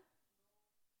 Amen?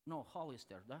 No,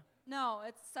 Hollister, да? No,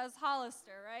 it says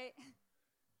Hollister, right?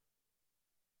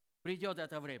 Придет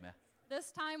это время.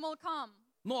 This time will come.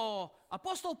 Но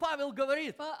апостол Павел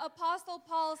говорит, But Apostle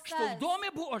Paul что в says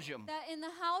Доме Божьем, that in the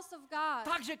house of God,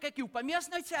 так же, как и в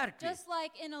поместной церкви, just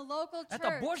like in a local это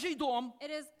church, Божий дом,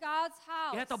 it is God's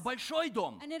house. и это большой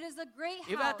дом. And it is a great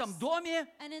И в этом house. доме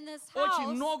And in this очень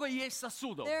house, много есть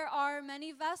сосудов. there are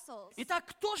many vessels. Итак,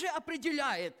 кто же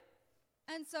определяет,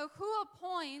 And so who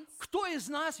appoints кто из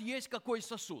нас есть какой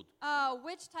сосуд?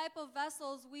 which type of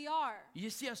vessels we are?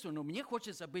 Естественно, мне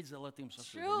хочется быть золотым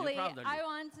сосудом, не Truly, правда ли? I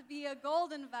want to be a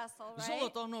golden vessel, right?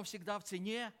 Золото, оно всегда в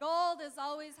цене. Gold is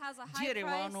always has a high Дерево,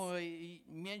 price. оно и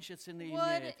меньше цены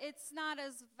Wood, имеет. it's not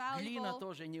as Глина valuable.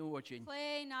 тоже не очень.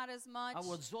 Clay, not as much. А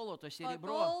вот золото, But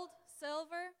серебро, gold,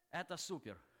 silver, это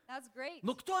супер. that's great.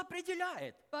 Но кто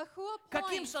определяет, But who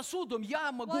каким appoints сосудом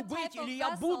я могу what быть type of или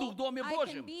я буду в Доме vessel I can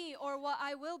Божьем? be or what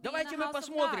I will be Давайте in the мы house of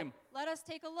посмотрим. God? Let us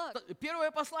take a look.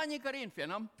 Первое послание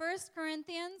Коринфянам, 1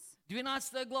 Corinthians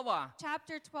 12 глава,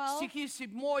 chapter 12, стихи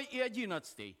 7 и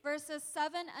 11. verses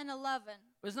 7 and 11.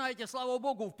 Вы знаете, слава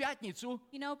Богу, в пятницу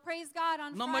You know, praise God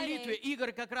on на молитве Friday,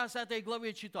 Игорь как раз этой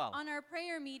главе читал. on our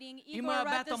prayer meeting, И мы Igor об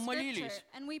read the этом молились. scripture,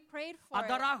 and we prayed for О it,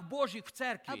 дарах Божьих в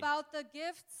церкви. about the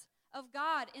gifts of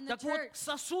God in the Так вот, church.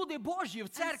 сосуды Божьи в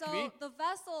And so церкви the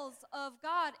vessels of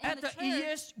God in the это и church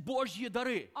есть Божьи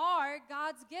дары. are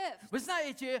God's gifts. Вы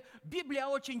знаете, Библия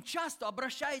очень часто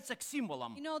обращается к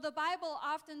символам. You know, the Bible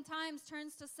oftentimes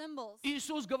turns to symbols.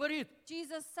 Иисус говорит,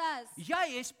 Jesus says, я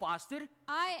есть пастырь,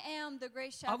 I am the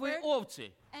great а вы shepherd,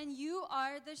 овцы. and you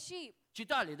are the sheep.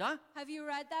 Читали, да? Have you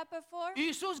read that before?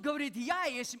 Иисус говорит, я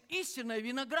есть истинная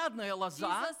виноградная лоза,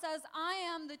 Jesus says, I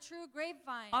am the true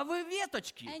grapevine, а вы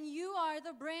веточки. and you are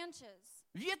the branches.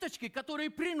 Веточки, которые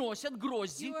приносят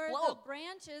грозди, You are the плод.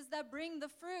 branches that bring the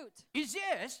fruit. И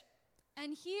здесь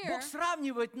And here, Бог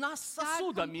сравнивает нас с God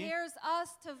сосудами. compares us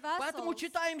to Поэтому vessels.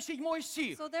 читаем 7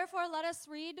 стих. So therefore, let us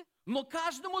read Но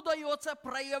каждому дается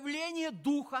проявление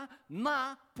Духа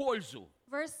на пользу.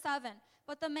 verse 7.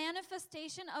 But the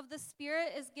manifestation of the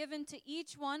Spirit is given to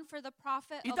each one for the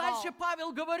profit И of all. дальше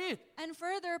Павел говорит, And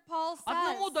further, Paul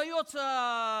одному says,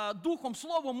 дается Духом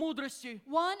слово мудрости,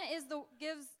 one is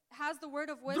has the word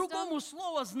of wisdom, другому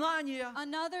слово знания,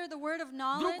 another the word of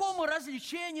knowledge, другому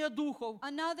развлечение духов,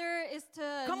 another is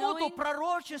to кому-то knowing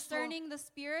пророчество, discerning the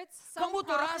spirits, some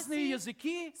кому-то разные prophecy,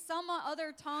 языки, some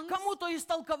other tongues, кому-то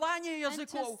истолкование and to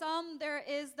языков, some there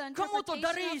is the кому-то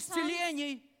дары interpretation of tongues,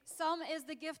 исцелений. some is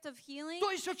the gift of healing. То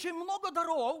есть очень много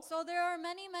даров. So there are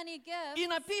many, many gifts, И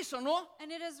написано, and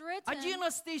it is written,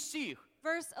 11 стих,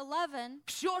 verse 11,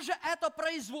 все же это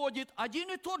производит один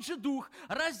и тот же Дух,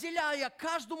 разделяя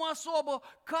каждому особо,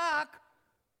 как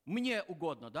мне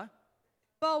угодно, да?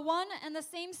 but one and the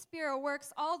same Spirit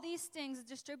works all these things,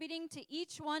 distributing to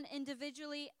each one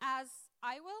individually as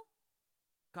I will,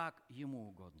 Как ему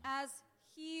угодно. as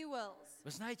He wills.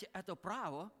 Вы знаете, это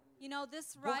право You know,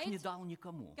 this Бог не right, дал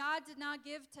никому. God did not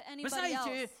give to Вы anybody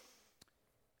знаете, else.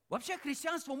 вообще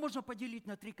христианство можно поделить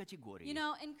на 3 категории. You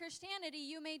know, in Christianity,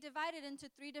 you may divide it into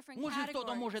 3 different Может,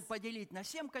 кто-то categories. может поделить на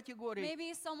 7 категорий.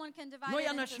 Maybe someone can divide Но it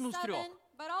я into начну с 7, 3.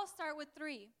 but I'll start with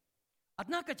 3.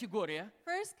 Одна категория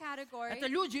First category это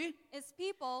люди, is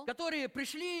people которые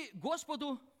пришли к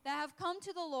Господу, that have come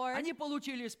to the Lord, они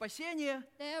получили спасение.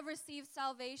 they have received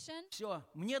salvation. Все,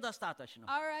 мне достаточно.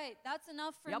 All right, that's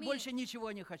enough for Я me. больше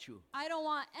ничего не хочу. I don't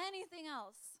want anything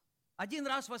else. Один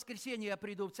раз в воскресенье я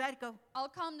приду в церковь,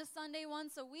 I'll come to Sunday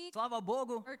once a week слава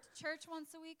Богу. or to church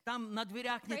once a week. Там на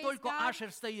дверях не Praise только God.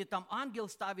 ашер стоит, там ангел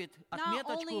ставит Not only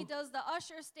отметочку. does the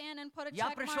usher stand and put a Я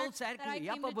check пришел mark в церковь, that I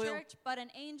я came to побыл. church, but an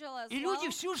angel as И well. люди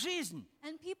всю жизнь,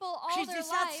 And people all their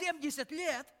life, 60-70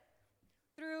 лет,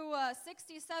 through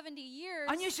 60, 70 years,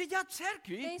 они сидят в they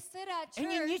церкви, sit at и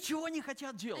они church ничего не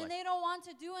хотят and делать. they don't want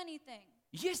to do anything.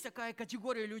 Есть такая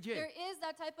категория There людей. is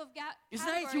that type of И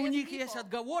знаете, category у of них есть people.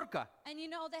 отговорка. And you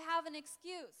know, they have an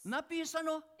excuse.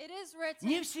 Написано, It is written,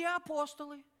 не все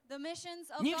апостолы, the missions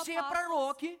of не the все apostles,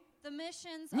 пророки, the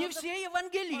missions не of the все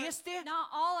евангелисты. not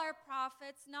all our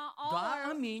prophets, not all Да,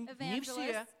 our аминь, не все.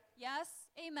 evangelists. Yes,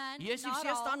 Amen. Если Not все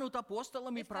all. станут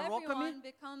апостолами, If пророками, everyone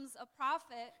becomes a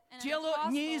prophet and an тело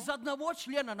не из apostle, одного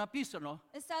члена написано.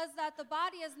 it says that the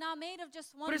body is not made of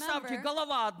just one Представьте, member.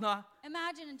 голова одна.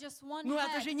 Imagine just one Ну head.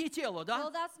 это же не тело, Well, да?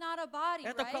 that's not a body,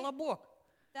 Это right? колобок.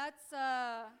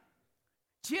 That's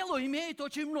Тело имеет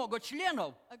очень много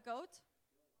членов. a goat.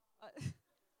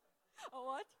 A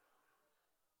what?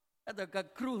 Это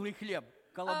как круглый хлеб,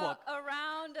 колобок. A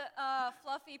round,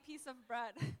 fluffy piece of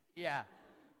bread. Yeah.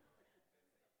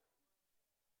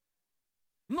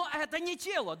 Но это не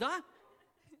тело, да?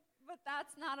 But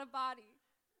that's not a body.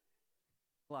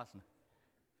 Классно.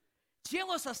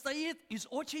 Тело состоит из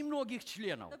очень многих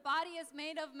членов. The body is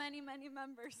made of many, many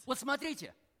members. Вот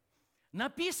смотрите,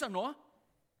 написано,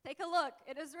 Take a look.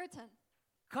 It is written.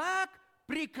 как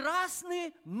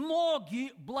прекрасны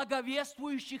ноги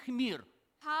благовествующих мир.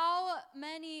 How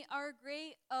many are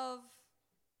great of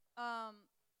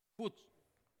Foot,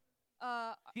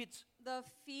 feet, the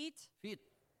feet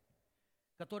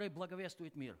которые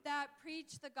благовествуют мир. that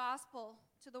preach the gospel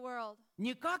to the world.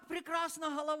 Не как прекрасна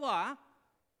голова,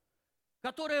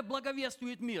 которая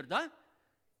благовествует мир, да?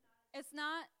 It's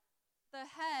not the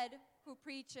head who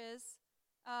preaches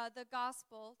the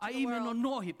gospel to А the именно world,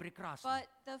 ноги прекрасны. but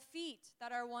the feet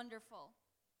that are wonderful.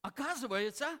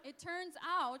 Оказывается, It turns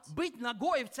out быть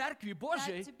ногой в Церкви that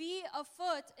Божьей, to be a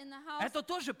foot in the house это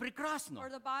тоже or прекрасно.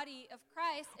 the body of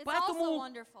Christ is also Поэтому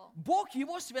wonderful. Бог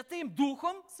Его Святым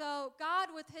Духом, So God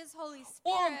with His Holy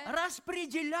Он Spirit,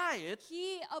 распределяет,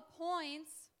 He appoints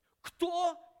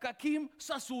кто каким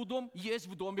сосудом есть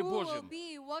в Доме who will Божьем.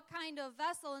 be what kind of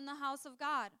vessel in the house of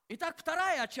God. Итак,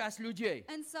 вторая часть людей.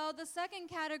 And so the second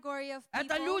category of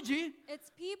Это people, люди,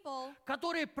 it's people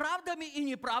которые правдами и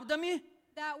неправдами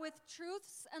that with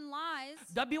truths and lies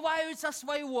добиваются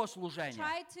своего служения.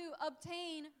 try to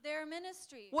obtain their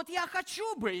ministry. Вот я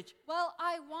хочу быть, Well,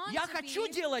 I want я to хочу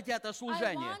be, делать это I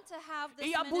служение, want to have this и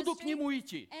я буду к ministry, нему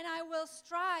идти. and I will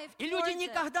strive И люди towards it.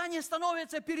 никогда не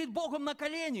становятся перед Богом на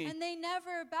колени And they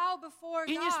never bow before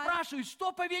и не God спрашивают,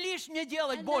 что повелишь мне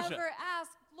делать, and Боже. never ask,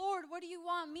 Lord, what do you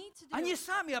want me to do? Они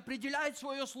сами определяют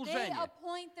свое They служение.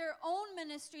 appoint their own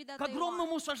ministry that К they want.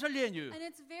 огромному сожалению, And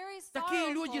it's very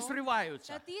такие люди sorrowful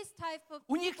срываются. that these type of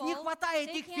У них не people, хватает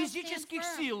they их can't stand физических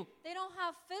firm. сил They don't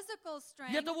have physical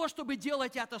для strength того, чтобы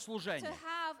делать это to служение.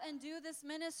 have and do this И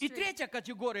ministry. третья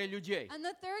категория людей, And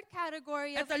the third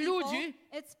category of это people, люди,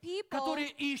 it's people которые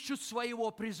ищут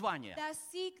своего призвания, that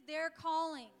seek their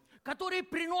calling, которые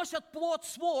приносят плод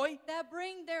свой that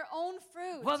bring their own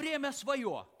fruit во время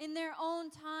свое. in their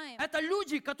own time. Это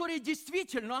люди, которые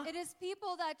действительно It is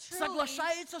people that truly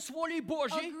соглашаются с волей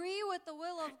Божьей agree with the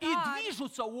will of и God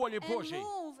движутся в воле and Божьей.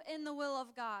 move in the will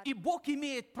of God. И Бог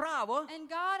имеет право And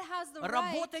God has the right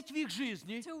работать в их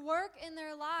жизни to work in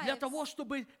their для lives того,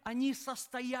 чтобы они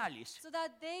состоялись. so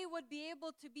that they would be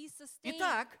able to be sustained.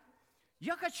 Итак,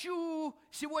 я хочу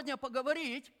сегодня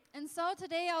поговорить, And so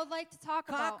today I would like to talk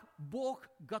about как Бог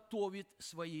готовит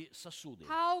свои сосуды.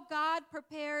 how God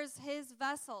prepares His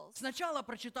vessels. Сначала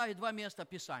прочитаю два места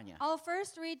Писания. I'll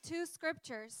first read two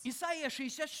scriptures. Исайя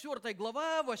 64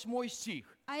 глава, 8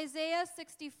 стих. Isaiah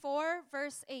 64,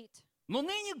 verse 8. «Но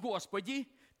ныне, Господи,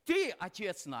 Ты,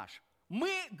 Отец наш,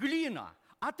 мы глина,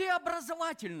 а Ты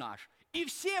образователь наш, и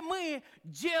все мы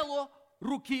дело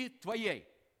руки Твоей».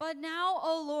 But now,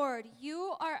 O Lord,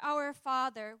 you are our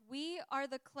Father, we are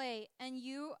the clay, and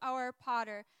you our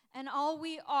potter, and all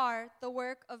we are the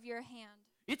work of your hand.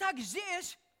 Итак,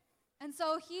 здесь And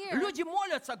so here, люди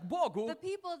молятся к Богу. the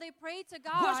people, they pray to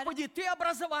God, Господи, Ты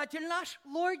образователь наш,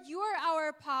 Lord, you are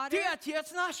our potter, Ты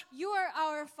Отец наш, you are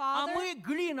our а Father, мы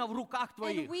глина в руках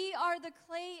Твоих. and we are the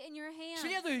clay in your hands.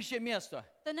 Следующее место.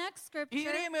 The next scripture,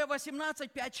 Иеремия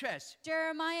 18, 5, 6.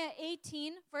 Jeremiah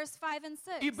 18, verse 5 and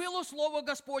 6. «И было слово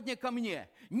Господне ко мне,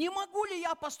 не могу ли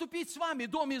я поступить с вами,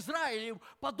 дом Израилев,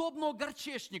 подобно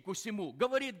горчешнику сему,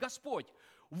 говорит Господь.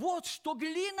 Вот что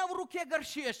глина в руке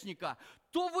горчешника,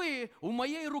 то вы в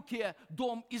моей руке,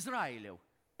 дом Израилев».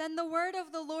 Then the word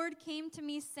of the Lord came to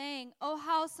me, saying, O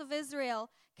house of Israel,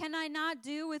 can I not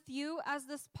do with you as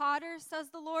this potter, says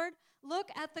the Lord? Look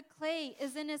at the clay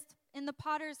is in the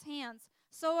potter's hands.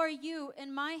 So are you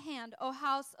in my hand, O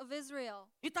house of Israel.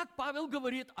 Итак, Павел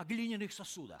говорит о глиняных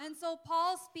сосудах. And so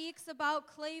Paul speaks about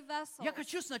clay vessels. Я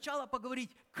хочу сначала поговорить,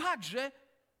 как же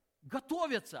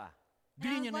готовятся And I'd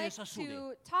глиняные like сосуды.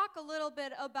 to talk a little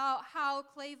bit about how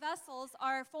clay vessels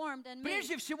are formed and made.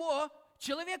 Прежде всего,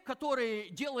 человек, который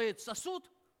делает сосуд,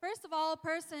 First of all, a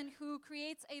person who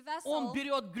creates a он vessel,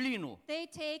 берет глину. they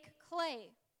take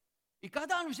clay. И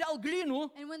когда он взял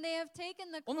глину, And when they have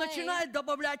taken the он clay, начинает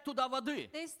добавлять туда воды.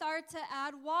 they start to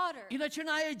add water. И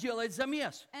начинает делать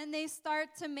замес. And they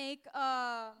start to make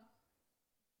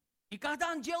И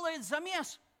когда он делает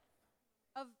замес,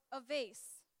 a vase.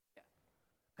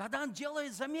 когда он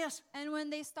делает замес, And when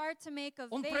they start to make a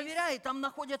он vase, проверяет, там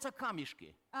находятся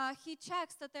камешки. he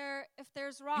checks that if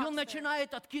there's И rocks он there.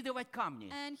 начинает откидывать камни.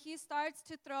 And he starts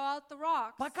to throw out the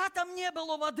rocks. Пока там не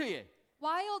было воды,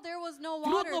 While there was no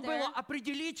water трудно there, было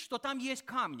определить, что там есть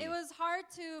камни. it was hard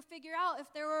to figure out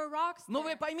if there were rocks Но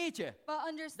вы there. поймите, But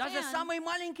даже understand самый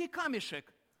маленький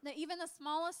камешек, that even the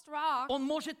smallest rock, он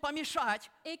может помешать,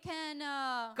 it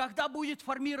can когда будет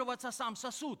формироваться сам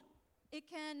сосуд.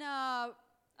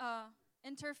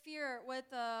 interfere with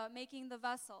making the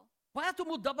vessel.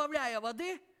 Поэтому, добавляя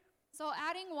воды, So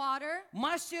adding water,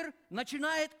 мастер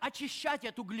начинает очищать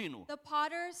эту глину. the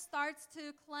potter starts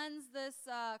to cleanse this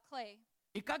clay.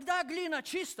 И когда глина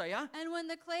чистая, And when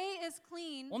the clay is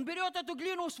clean, он берет эту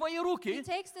глину в свои he руки,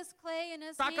 takes this clay in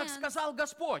his так как hands, сказал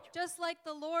Господь. just like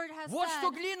the Lord has Вот что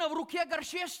said, глина в руке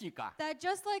горшечника, that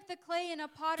just like the clay in a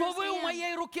potter's то вы в hand,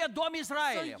 моей руке, дом so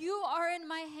Израиля. you are in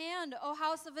my hand, O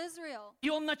house of Israel. И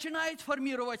он начинает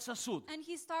формировать сосуд. And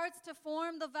he starts to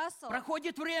form the vessel.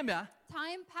 Проходит время,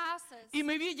 Time passes, и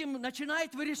мы видим,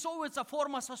 начинает вырисовываться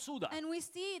форма сосуда. and we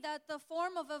see that the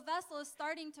form of a vessel is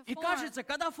starting to И form. кажется,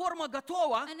 когда форма готова,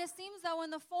 And it seems that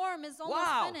when the form is almost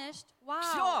вау, finished, wow,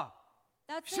 все,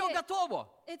 that's все it. готово,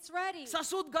 It's ready.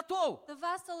 сосуд готов. The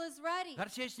vessel is ready.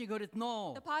 Горшечник говорит,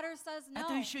 но The potter says, no,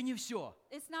 это еще не все.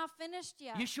 it's not finished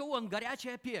yet. Еще вон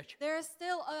горячая печь. There is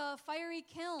still a fiery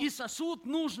kiln, И сосуд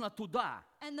нужно туда.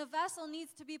 and the vessel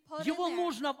needs to be put Его in there.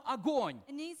 нужно в огонь.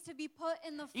 It needs to be put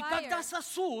in the И fire. когда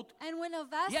сосуд, And when a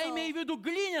я имею в vessel, виду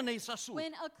глиняный сосуд,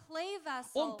 when a clay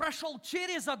он vessel прошел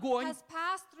через огонь, has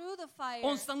passed through the fire,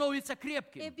 он становится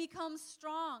крепким. it becomes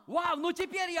strong. Вау, ну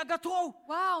теперь я готов.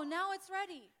 Wow, now it's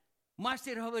ready.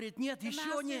 Мастер говорит, нет, The еще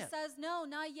master нет. says, no,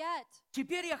 not yet.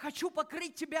 Теперь я хочу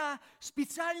покрыть тебя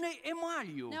специальной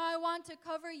эмалью Now I want to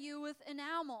cover you with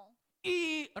enamel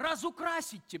и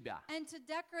разукрасить тебя, and to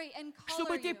decorate and color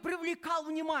чтобы ты you привлекал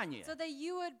внимание, so that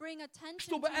you would bring attention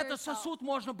чтобы to этот yourself, сосуд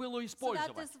можно было so that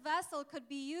использовать. this vessel could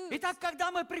be used. Итак,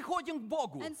 когда мы приходим к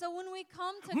Богу, And so when we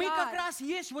come to мы как God, раз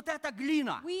есть вот эта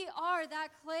глина. we are that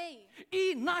clay.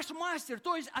 И наш мастер,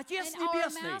 то есть Отец And our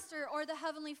Небесный, Master or the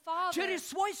Heavenly Father, через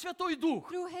свой Святой Дух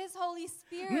through His Holy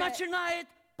Spirit, начинает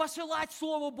посылать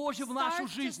Слово Божье в нашу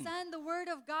starts to жизнь. send the Word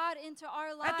of God into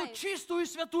our Эту lives. чистую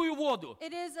святую воду.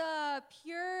 It is a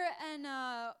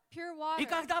pure water. И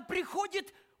когда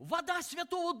приходит вода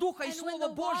Святого Духа и And when Слова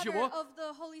the water Божьего, of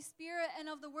the Holy Spirit and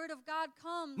of the Word of God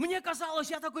comes, мне казалось,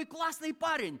 я такой классный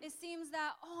парень. it seems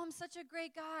that, oh, I'm such a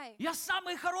great guy. Я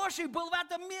самый хороший был в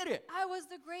этом мире. I was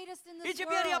the greatest in И this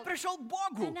теперь я world. пришел к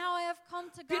Богу. And now I have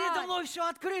come to Передо God. мной все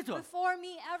открыто. Before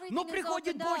me, everything Но is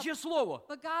приходит opened up. Божье Слово.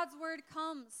 But God's Word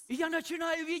comes. И я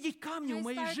начинаю видеть камни в I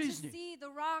моей start to жизни. see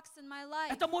the rocks in my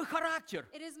life. Это мой характер.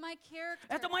 It is my character.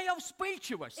 Это моя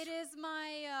вспыльчивость. It is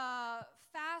my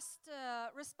fast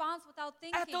response without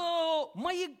thinking. Это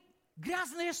мои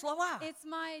грязные слова. It's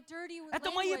my dirty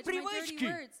Это мои language, my dirty привычки.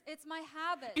 words. It's my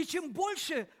habits. И чем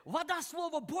больше вода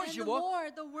Слова And the Божьего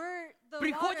more the word, the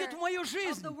приходит water в мою of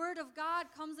жизнь, the Word of God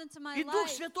comes into my и Дух life,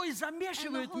 Святой and the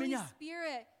замешивает Holy меня,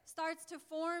 Spirit starts to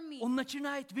form me. Он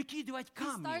начинает выкидывать He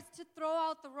камни. starts to throw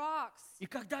out the rocks. И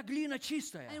когда глина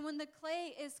чистая, And when the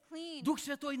clay is clean, Дух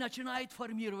Святой начинает the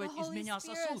формировать из Holy меня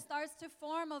Spirit сосуд. starts to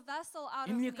form a vessel out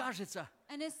И of мне me. кажется,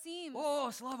 And it seems, о,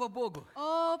 слава Богу,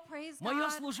 oh, praise мое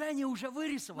God, служение уже my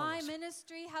вырисовалось.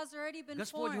 ministry has already been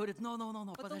Господь formed. говорит, no,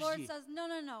 But the Lord подожди, says,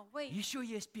 no, wait. еще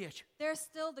есть печь. There's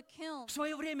still the kiln. В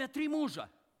свое время 3 мужа,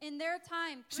 In their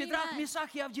time, 3 Сидрах, men,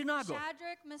 Месах и Авдинаго,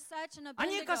 Shadrach, Meshach, and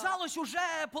они, Abednego, казалось, уже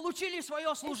получили свое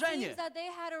it seems служение. that they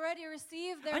had already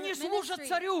received their Они служат ministry.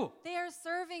 царю. They are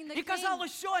serving the И king.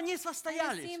 казалось, все, они And it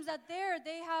состоялись. seems that there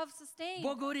they have sustained.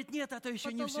 Бог говорит, нет, это еще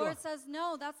But не the все. Lord says,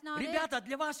 no, that's not it. Ребята,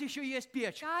 для вас еще есть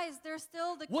печь. Guys, there's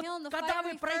still the Вот kiln, the когда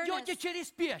вы fiery пройдете furnace.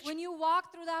 через печь, When you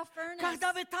walk through that furnace,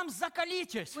 когда вы там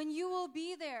закалитесь, when you will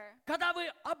be there, когда вы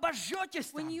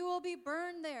обожжетесь when там, you will be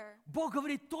burned there, Бог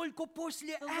говорит, только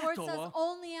после the Lord says, этого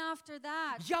only after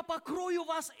that, я покрою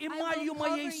вас I will эмалью cover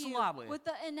моей you славы. with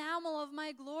the enamel of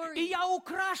my glory. И я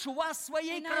украшу вас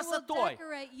своей And I will красотой,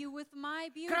 decorate you with my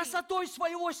beauty, красотой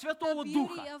своего the Святого beauty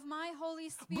Духа, of my Holy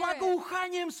Spirit,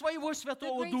 благоуханием своего the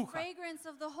Святого great Духа. fragrance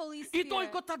of the Holy И Spirit.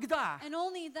 только тогда And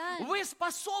only then вы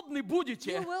способны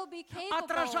будете you will be capable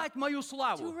отражать мою to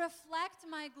славу. reflect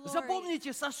my glory.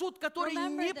 Запомните, сосуд, который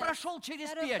Remember не this, прошел через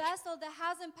that a печь, vessel that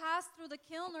hasn't passed through the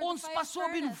kiln or он the fire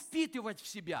способен furnace, впитывать в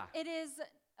себя. it is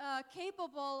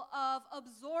capable of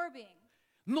absorbing.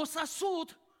 Но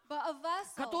сосуд, But a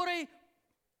vessel который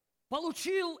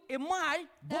получил эмаль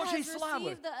that Божьей has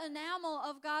славы, received the enamel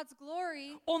of God's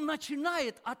glory он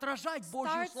начинает отражать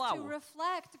Божью starts to славу.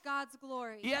 reflect God's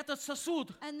glory. И этот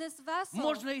сосуд And this vessel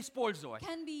можно использовать.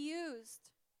 can be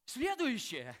used.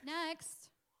 Следующее. Next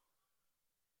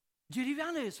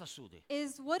Деревянные сосуды.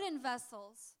 is wooden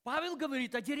vessels. Павел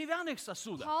говорит о деревянных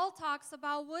сосудах. Paul talks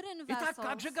about wooden Итак,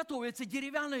 как же vessels. готовятся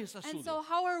деревянные And сосуды? so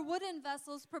how are wooden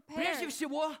vessels Прежде prepared?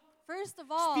 всего, First of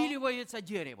all, спиливается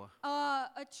дерево.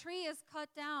 a tree is cut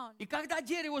down. И когда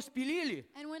дерево спилили,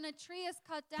 And when a tree is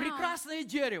cut down, прекрасное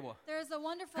дерево, there's a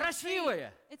wonderful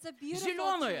красивое, tree. It's a beautiful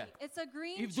зеленое, tree. It's a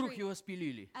green и вдруг tree. его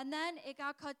спилили. And then it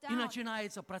got cut И down.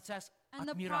 начинается процесс And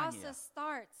the отмирания. process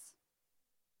starts.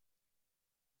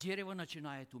 Дерево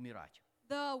начинает умирать.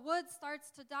 The wood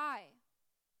starts to die.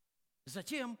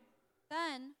 Затем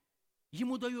Then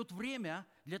ему дают время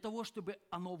для того, чтобы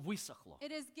оно высохло.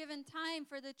 it is given time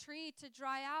for the tree to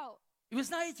dry out. И вы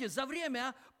знаете, за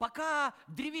время, пока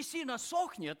древесина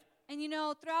сохнет, And you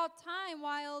know, throughout time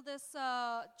while this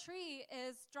tree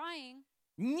is drying,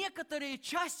 некоторые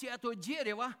части этого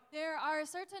дерева, there are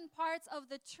certain parts of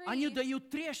the они tree дают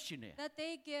трещины. that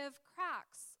they give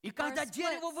cracks. И or когда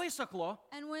дерево splits. высохло,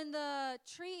 And when the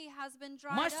tree has been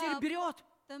dried мастер up, берет,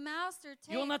 the master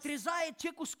и он takes отрезает те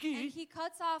and куски, he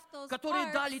cuts off those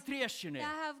которые дали parts трещины.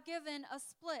 that have given a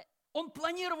split. Он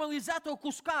планировал из этого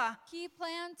куска He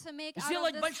planned to make out of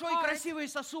сделать this большой part красивый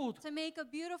сосуд. to make a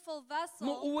beautiful Но,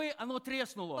 vessel, увы, оно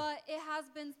треснуло. but it has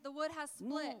been, the wood has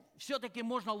split. Ну, все-таки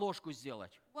можно ложку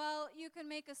сделать. Well, you can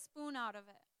make a spoon out of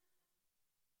it.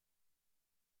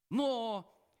 Но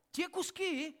те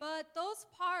куски, But those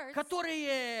parts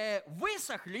которые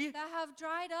высохли that have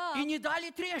dried up и не дали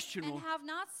and трещину, have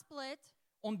not split,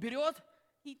 он берет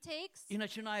he takes и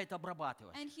начинает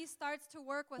обрабатывать. and he starts to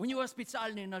work with У него it.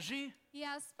 специальные ножи, He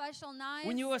has special knives,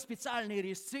 у него специальные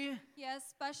резцы, he has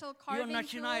special и он carving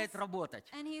начинает tools, работать.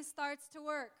 and he starts to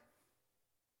work.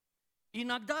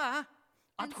 Иногда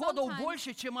And отходов sometimes-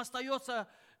 больше, чем остается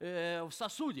в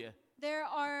сосуде. There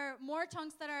are more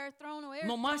chunks that are thrown away or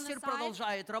Но thrown мастер aside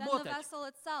продолжает than the работать. vessel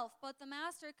itself, but the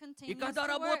master И continues когда to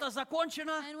работа work.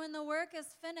 закончена, And when the work is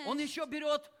finished, он еще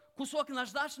берет кусок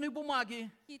наждачной бумаги,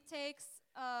 he takes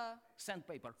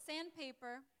sandpaper,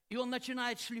 sandpaper и он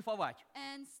начинает шлифовать.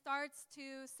 and starts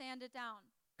to sand it down.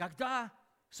 Когда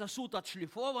сосуд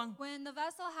отшлифован, When the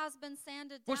vessel has been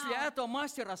sanded после down, этого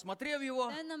мастер, осмотрев его,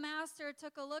 then the master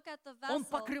took a look at the он vessel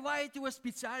покрывает его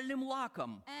специальным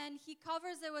лаком. and he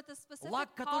covers it with a specific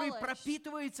Лак, который polish.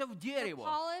 пропитывается в The дерево.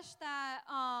 polish that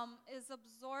is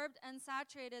absorbed and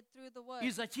saturated through the wood. И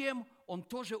затем он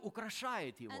тоже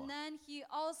украшает его. And then he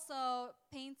also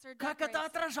paints or Как это decorates.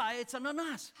 отражается на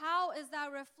нас? How is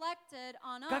that reflected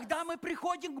on us? Когда мы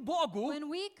приходим к Богу, When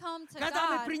we come to когда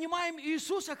мы God, принимаем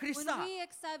Иисуса when Христа, we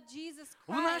accept Jesus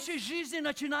в Christ, нашей жизни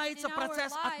начинается in our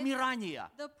процесс life, отмирания.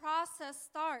 the process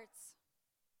starts.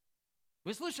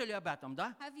 Вы слышали об этом,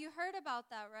 да? Have you heard about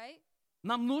that, right?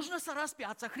 Нам нужно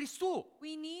сораспяться Христу.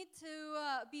 We need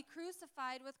to be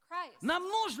crucified with Christ. Нам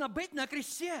нужно быть на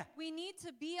кресте. We need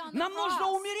to be on the Нам нужно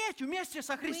cross. умереть вместе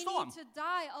со We Христом. need to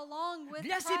die along with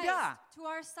Для Christ, себя, to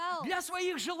ourselves, для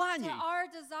своих желаний. to our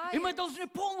desires. И мы должны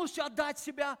полностью отдать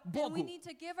себя And we Богу. need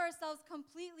to give ourselves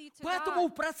completely to Поэтому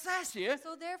God. в процессе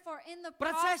So therefore, in the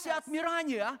процессе process,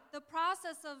 отмирания the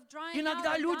process of drying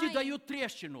иногда out or люди dying, дают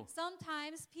трещину.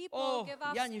 sometimes people О, give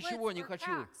off я splits ничего не or хочу.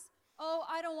 cracks. Oh,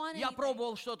 I don't want Я anything.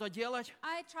 пробовал что-то делать,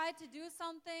 I tried to do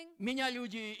something. меня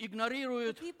люди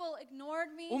игнорируют, People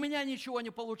ignored me. у меня ничего не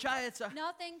получается.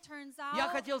 Nothing turns out. Я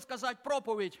хотел сказать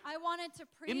проповедь, I wanted to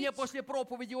preach. и мне после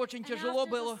проповеди очень and тяжело after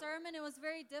было. the sermon, it was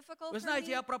very difficult Вы for знаете,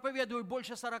 me. я проповедую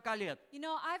больше 40 лет, You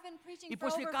know, I've been preaching и for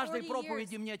после over каждой 40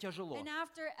 проповеди years. мне тяжело. And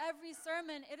after every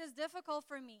sermon, it is difficult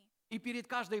for me. И перед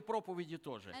каждой проповедью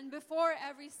тоже. And before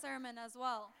every sermon as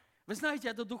well. Вы знаете,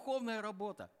 это духовная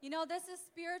работа. You know, this is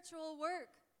spiritual work.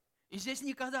 И здесь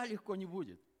никогда легко не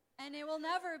будет. And it will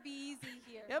never be easy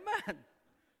here. Amen.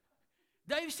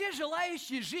 Да и все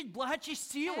желающие жить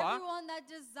благочестиво, Everyone that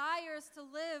desires to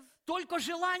live только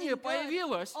желание in good,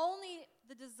 появилось, only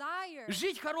the desire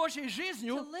жить хорошей to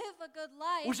жизнью, live a good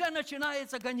life, уже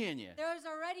начинается гонение. there's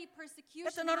already persecution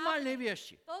Это нормальные happening.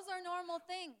 вещи. Those are normal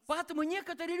things. Поэтому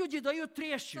некоторые люди дают So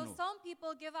трещину. some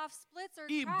people give off splits or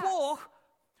И cracks. Бог,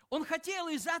 Он хотел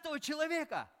из этого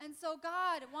человека And so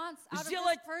God wants out of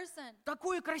сделать this person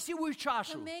такую красивую to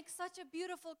чашу. make such a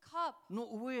beautiful cup. Но,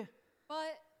 увы,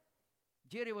 But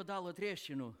дерево дало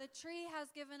трещину. the tree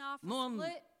has given off Но a он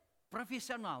split,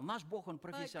 профессионал. Наш Бог, Он But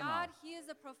профессионал. God, He is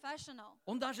a professional.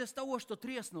 Он даже с того, что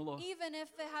треснуло, Even if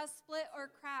it has split or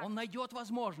cracked, Он найдет He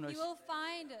возможность will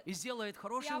find и сделает the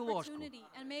хорошую ложку, opportunity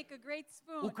and make a great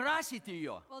spoon. украсит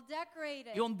ее, Will decorate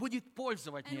it и Он будет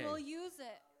пользоваться and will ней. use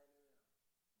it.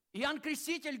 Иоанн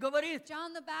Креститель говорит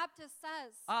John the Baptist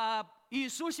says о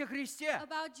Иисусе Христе.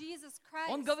 about Jesus Christ.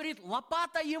 Он говорит,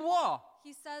 лопата Его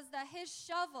He says that His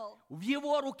shovel в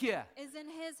Его руке. is in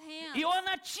His hand. И Он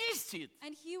очистит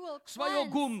And He will свое cleanse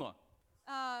гумно,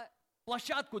 uh,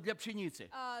 площадку для пшеницы.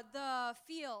 the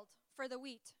field for the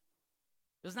wheat.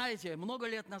 Вы знаете, много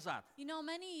лет назад You know,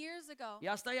 many years ago,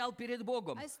 я стоял перед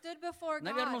Богом, I stood before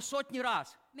наверное, God сотни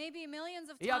раз. maybe millions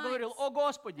of И я times. говорил, о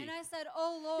Господи, And I said,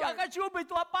 oh Lord, я хочу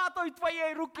быть лопатой в Твоей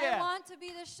I руке. want to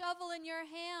be the shovel in your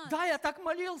hand. Да, я так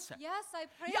молился. Yes, I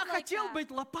prayed Я like хотел that.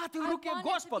 быть лопатой в I руке wanted to be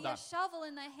Господа. a shovel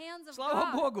in the hands of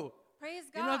Слава God. Богу. Praise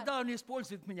God. Иногда Он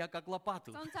использует меня как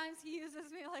лопату. Sometimes He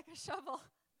uses me like a shovel.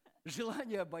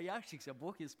 Желания боящихся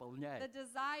Бог The исполняет.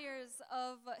 desires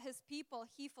of His people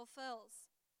He fulfills.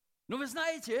 Но вы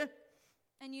знаете,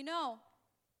 And you know,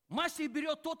 мастер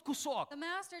берет тот кусок, the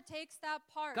master takes that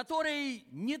part который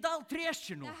не дал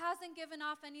трещину, that hasn't given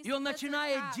off any и он splits or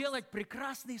начинает cracks, делать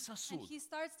прекрасный and сосуд. He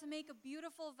starts to make a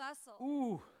beautiful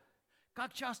vessel.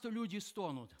 Как часто люди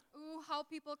стонут. Ooh, how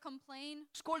people complain.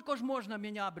 Сколько же можно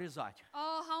меня обрезать?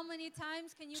 Oh, how many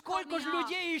times can you cut Сколько me же off?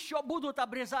 людей еще будут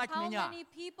обрезать How меня? many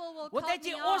people will Вот cut эти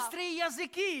me off? острые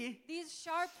языки, These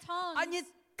sharp tongues, они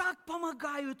так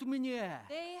помогают мне.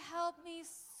 they help me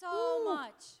so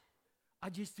much. А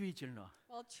действительно,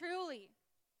 Well, truly,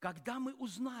 когда мы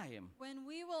узнаем, when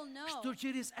we will know что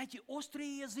через эти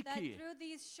острые that языки through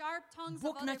these sharp tongues of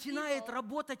Бог other начинает people,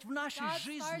 работать в нашей God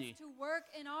жизни, starts to work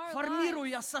in our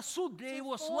формируя lives сосуд для to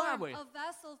Его form славы, a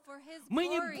vessel for His мы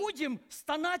не glory. будем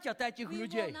стонать от этих We will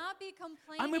людей, not be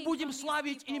а мы complaining будем from these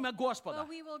славить people, имя Господа. but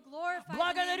we will glorify the name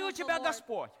Благодарю of the Тебя, Lord.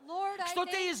 Господь, Lord, I что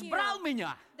Ты thank избрал you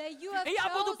меня, that you have и я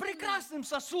буду chosen me, прекрасным and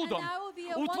сосудом I will be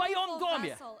a в Твоем wonderful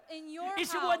доме. vessel in your И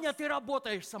сегодня house. Ты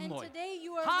работаешь со And мной. today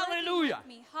you are Аллилуйя! working with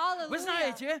me. Hallelujah. Вы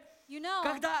знаете, You know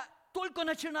когда только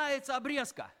начинается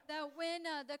обрезка, that when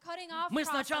the cutting off мы process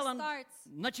сначала starts,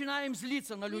 начинаем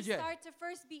злиться на we людей. start to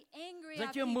first be angry at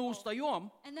Затем мы people,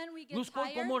 устаем. and then we get Ну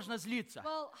сколько tired. можно злиться?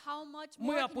 Well, how much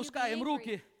Мы more can you be опускаем angry?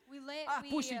 руки. We lay, А,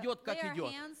 пусть идет, как lay our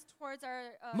идет. hands towards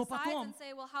our Но sides потом, and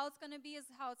say, well, how it's going to be is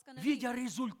how it's going to be. видя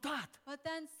результат, But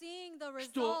then seeing the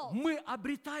что result, мы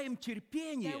обретаем that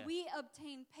терпение. we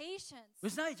obtain patience. Вы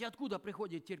знаете, откуда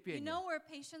приходит You терпение? know where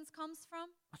patience comes from?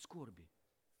 От скорби.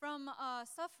 From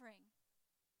suffering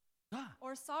Да.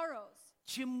 or sorrows.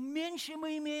 Чем меньше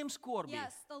мы имеем скорби,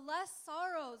 Yes, the less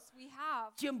sorrows we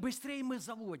have, тем быстрее мы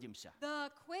заводимся.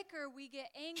 the quicker we get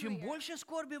Чем angrier. больше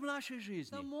скорби в нашей The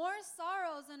жизни, more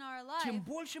sorrows in our тем life,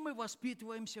 больше мы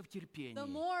воспитываемся в the терпении.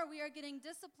 more we are getting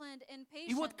disciplined in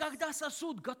И вот patience. когда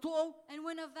сосуд готов, And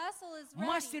when a vessel is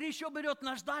мастер ready, еще берет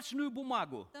наждачную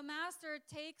бумагу. the master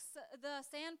takes the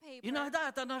sandpaper. Иногда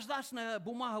это наждачная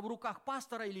бумага в руках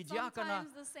пастора или диакона,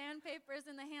 Sometimes the sandpaper is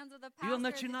in the hands of the и он pastor or the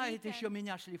начинает еще deacon,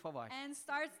 меня шлифовать. and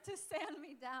starts to sand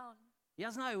me down. Я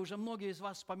знаю, уже многие из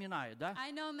вас вспоминают, да,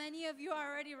 I know many of you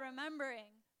are already remembering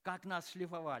как нас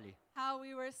шлифовали, how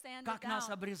we were sanded как нас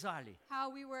down, обрезали. how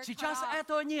we were cut Сейчас off.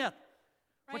 этого нет.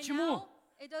 Right Почему? now,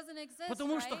 it doesn't exist,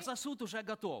 Потому что right? сосуд уже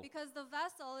готов. Because the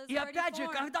vessel is И already опять же,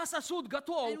 formed. когда сосуд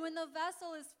готов, And when the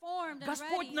vessel is formed and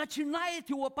Господь ready, начинает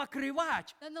его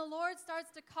покрывать then the Lord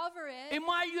starts to cover it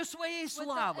эмалью своей with the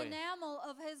славы, enamel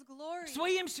of His glory,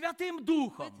 своим Святым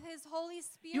Духом. with His Holy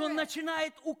И Он Spirit,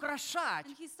 начинает украшать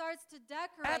and He starts to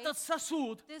decorate этот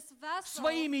сосуд this vessel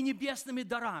своими небесными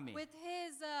дарами. with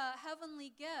His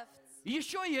heavenly gifts.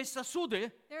 Еще есть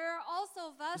сосуды There are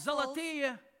also vessels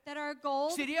золотые, that are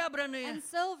gold серебряные, and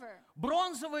silver,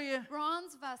 бронзовые,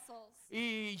 bronze vessels,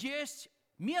 и есть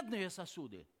медные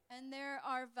сосуды. and there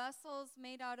are vessels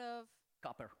made out of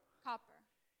Copper. copper.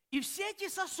 И все эти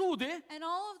сосуды, And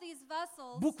all of these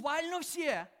vessels, буквально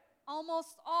все,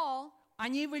 almost all,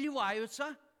 они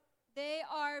выливаются they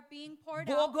are being poured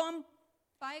out Богом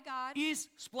by God из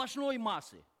сплошной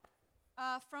массы.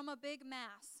 from a big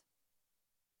mass.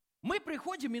 Мы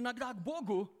приходим иногда к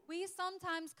Богу, We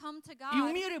sometimes come to и в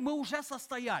God, мире мы уже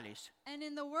состоялись. and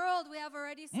in the world we have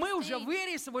already Мы уже sustained.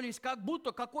 вырисовались как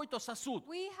будто какой-то сосуд.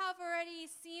 We have already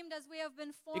seemed as we have been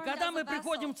И formed когда as мы a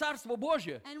приходим vessel. в Царство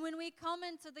Божье, And when we come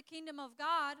into the kingdom of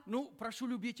God, ну, прошу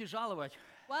любить и жаловать.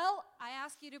 well, I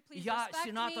ask you to please Я respect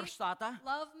сенатор me, штата,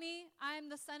 love me. I'm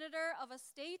the senator of a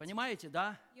state. понимаете,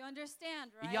 да? You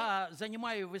understand, right? Я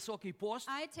занимаю высокий пост,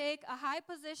 I take a high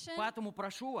position, поэтому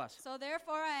прошу вас, so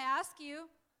therefore I ask you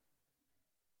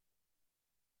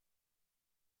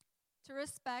to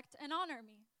respect and honor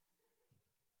me.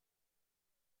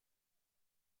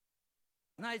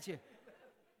 Знаете,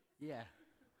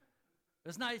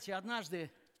 вы знаете,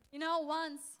 однажды, You know,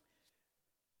 once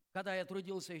когда я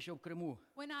трудился еще в Крыму,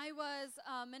 when I was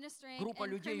ministering группа in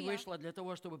людей Crimea, вышла для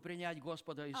того, чтобы принять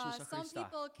Господа Иисуса some Христа.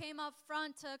 people came up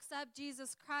front to accept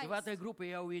Jesus И в Christ. этой группе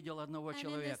я увидел одного And in this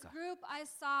человека. group, I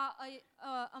saw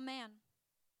a man.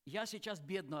 Я сейчас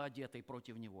бедно одетый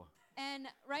против него. And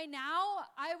right now,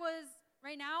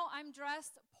 I'm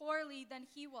dressed poorly than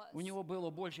he was. У него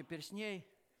было больше перстней,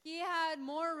 He had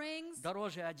more rings,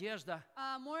 дороже одежда.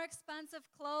 more expensive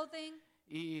clothing.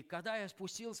 И когда я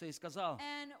спустился и сказал,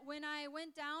 And when I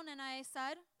went down and I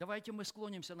said, давайте мы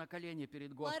склонимся на колени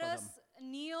перед let Господом. us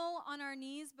kneel on our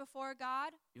knees before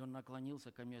God, И он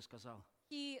наклонился ко мне и сказал,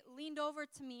 he leaned over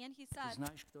to me and he ты said,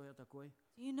 знаешь, кто я такой?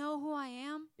 do you know who I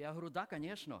am? Я говорю, да,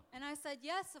 конечно. And I said,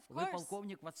 yes, of Вы course.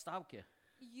 полковник в отставке,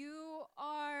 You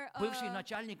are бывший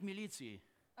начальник милиции.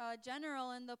 a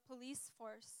general in the police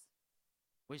force.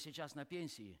 Вы сейчас на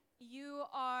пенсии. You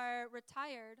are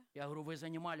retired Я говорю, вы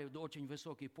занимали очень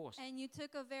высокий пост. and you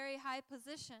took a very high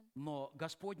position. Но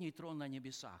Господний трон на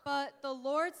небесах. But the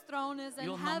Lord's throne is И in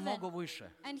он намного heaven.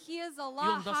 выше. And he is a И он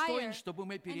lot достоин, higher. чтобы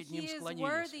мы And перед he ним is склонились.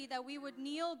 worthy that we would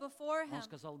kneel before Он him.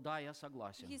 сказал, да, я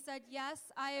согласен. He said, yes,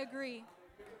 I agree.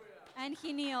 And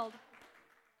he kneeled.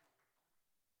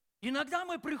 Иногда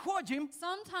мы приходим,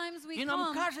 Sometimes we и нам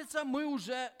come кажется, мы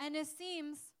уже... and it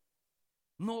seems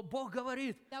Но Бог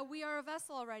говорит, that we are a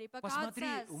vessel already. But God посмотри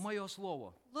says, в мое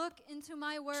слово. look into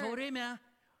my В свое word. время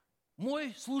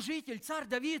мой служитель, царь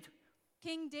Давид,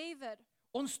 King David,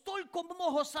 он столько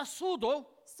много сосудов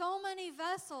so many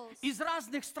vessels из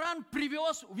разных стран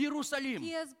привез в Иерусалим.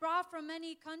 he has brought from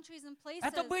many countries and places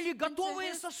Это были into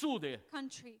готовые his сосуды.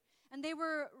 country. And they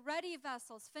were ready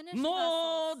vessels, finished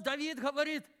Но vessels. Давид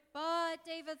говорит, But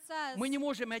David says, мы не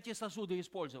можем эти сосуды we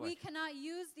использовать. cannot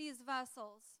use these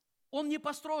vessels. Он не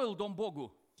построил дом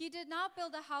Богу. He did not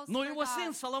build a house Но for его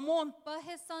сын God, Соломон, but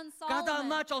his son когда Solomon,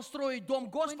 начал строить дом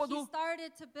when he Господу,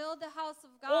 started to build the house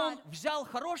of он God, взял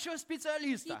хорошего he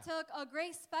специалиста, took a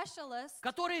great specialist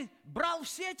который брал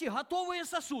все эти готовые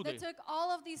сосуды, that took all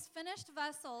of these finished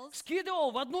vessels,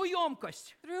 скидывал в одну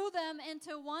емкость, threw them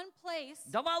into one place,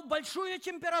 давал большую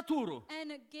температуру.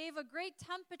 and gave a great И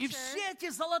temperature, все эти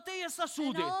золотые and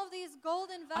сосуды, all of these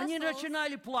golden они vessels,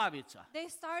 начинали плавиться. they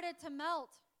started to melt.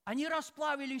 Они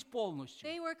расплавились полностью.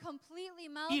 They were completely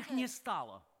Их не melted,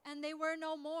 стало. and they were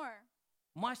no more.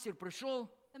 Мастер пришел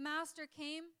The master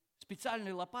came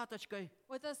специальной лопаточкой,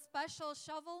 with a special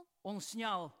shovel. он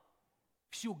снял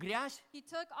всю грязь, He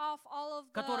took off all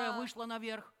of которая the вышла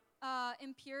наверх.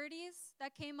 impurities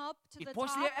that came up to И the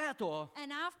после top. этого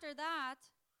And after that,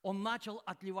 он начал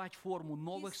отливать форму he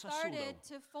новых started сосудов.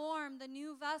 to form the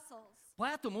new vessels.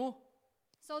 Поэтому,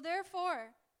 So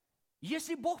therefore,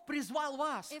 если Бог призвал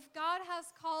вас if God has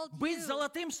called быть you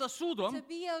золотым сосудом, to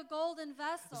be a golden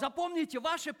vessel, запомните,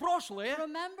 ваше прошлое,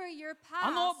 remember your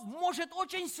оно past. может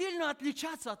очень сильно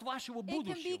отличаться от вашего It can be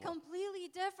будущего. completely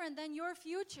different than your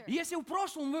future. Если в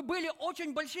прошлом вы были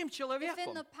очень большим If in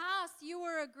человеком, the past you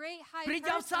were a great high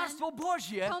придя в person, Царство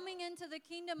Божье, coming into the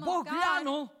kingdom Бог of God,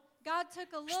 глянул, God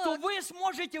took a что look вы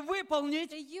сможете выполнить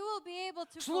that you will be able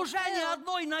to служение fulfill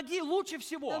одной ноги лучше the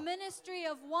всего. ministry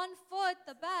of one foot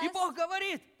the И best. Бог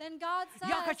говорит, Then God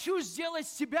я says, хочу сделать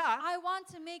с тебя I want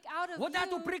to make out of вот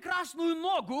эту you прекрасную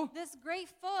ногу, this great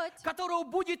foot которая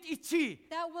будет идти,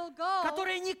 that will go,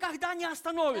 которая никогда не that will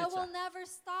остановится. never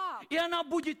stop, И она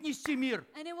будет нести мир.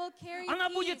 and it will carry Она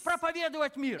peace. будет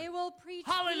проповедовать мир. It will preach peace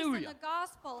in Hallelujah. the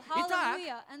gospel. Итак,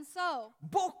 Hallelujah. And so,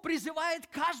 Бог призывает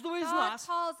каждого из God нас.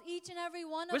 calls each and every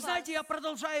one Вы of знаете, us. я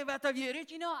продолжаю в это верить,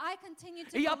 You know, I continue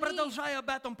to и я believe, продолжаю об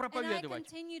этом and I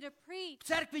проповедовать. continue to preach В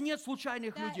церкви нет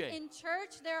случайных that людей. in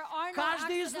church there are no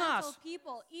Каждый из accidental нас,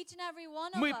 people. Each and every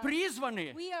one of мы us,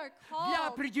 призваны we are для called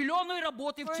определенной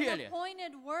работы в for an теле.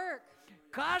 appointed work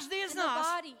Каждый из in the нас,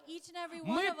 body. Each and every one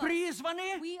мы of us,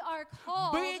 призваны we are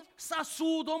called быть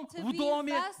сосудом to в be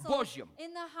Доме vessels Божьем.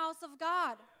 in the house of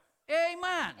God.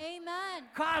 Amen. Amen.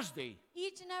 Каждый.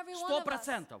 Each and every one of us.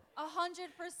 100%.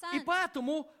 100%. И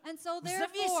поэтому, And so в therefore,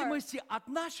 зависимости от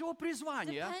нашего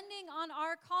призвания, depending on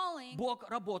our calling, Бог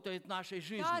работает в нашей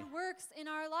жизни. God works in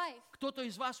our life. Кто-то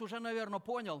из вас уже, наверное,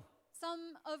 понял.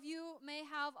 Some of you may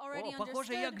have already О,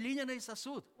 похоже, я understood. глиняный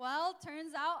сосуд. Well,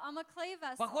 turns out I'm a clay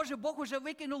vessel. Похоже, Бог уже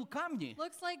выкинул камни.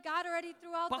 Looks like God already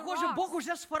threw out Похоже, the rocks. Бог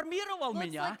уже сформировал Looks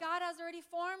меня. like God has already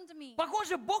formed me.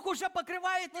 Похоже, Бог уже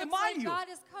покрывает Looks like эмалью. God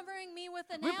is covering me with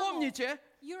Вы enamel. помните,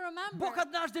 You remember, Бог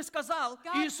однажды сказал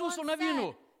God Иисусу once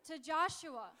Навину, said to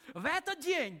Joshua в этот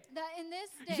день that in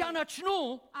this day я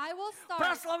начну I will start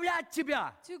прославлять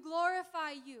тебя. to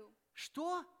glorify you.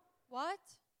 Что? What?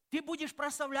 Ты будешь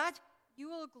прославлять? You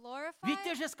will glorify. Ведь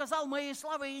ты же сказал, моей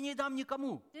славы я не дам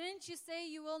никому. Didn't you say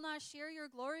you will not share your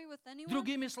glory with anyone?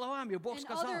 Другими словами, Бог In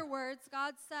сказал, other words,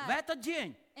 God said, в этот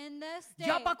день in this day,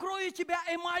 я покрою тебя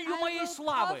эмалью I моей will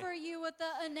славы. cover you with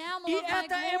the enamel И of my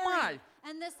эта glory. эмаль,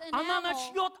 And this она enamel,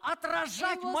 начнет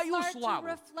отражать it will мою start to славу.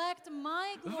 reflect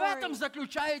my В glory. этом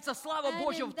заключается слава And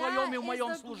Божья in в твоем и that в моем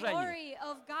is the служении. glory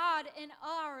of God in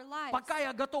our lives. Пока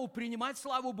я готов принимать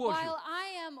славу Божью. While I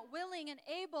am willing and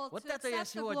able Вот to это я accept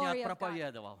the сегодня glory of God.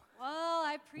 отпроповедовал. Well,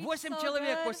 I preached 8 so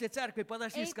человек good. после церкви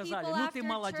подошли и 8 сказали, people ну ты after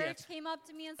молодец. church came up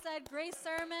to me and said, "Great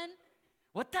sermon."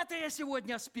 Вот это я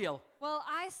сегодня спел. Well,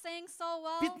 I sang so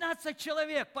well. 15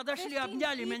 человек подошли, 15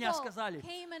 обняли меня, people сказали,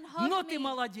 came and hugged ну ты me.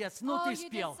 молодец, ну Oh, ты you did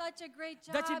спел. such a great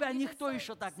До job. тебя You никто just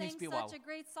еще так не sang спевал. such a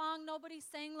great song. Nobody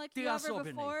sang like Ты you ever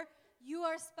особенный. before. You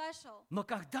are special. Но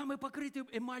когда мы покрыты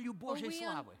эмалью But Божьей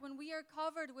славы, when we are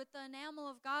covered with the enamel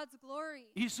of God's glory,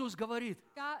 Иисус говорит,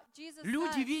 Jesus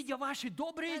люди, says видя ваши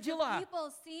добрые that the дела,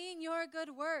 people seeing your good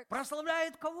works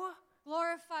прославляют кого?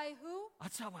 glorify who?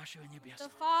 Отца вашего The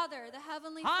Небесного. Father, the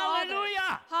Heavenly Father.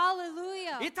 Аллилуйя!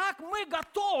 Hallelujah. Итак, мы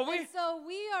готовы And so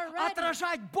we are ready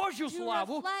отражать Божью to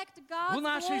славу reflect God's в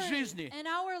нашей glory жизни. in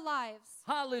our lives.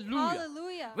 Аллилуйя!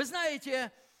 Hallelujah. Вы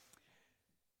знаете,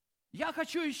 я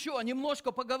хочу еще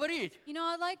немножко поговорить, You know,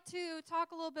 I'd like to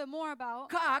talk a little bit more about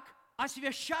как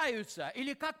освящаются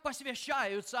или как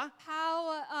посвящаются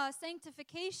how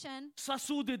sanctification,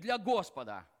 сосуды для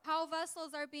Господа. how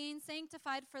vessels are being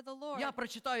sanctified for the Lord. Я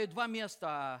прочитаю два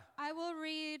места. I will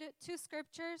read two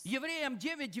scriptures. Евреям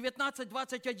 9, 19,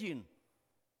 21.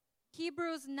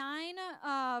 Hebrews 9,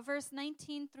 verse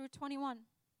 19 through 21.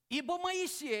 «Ибо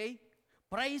Моисей,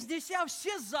 произнеся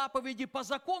все заповеди по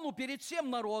закону перед всем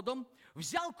народом,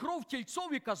 взял кровь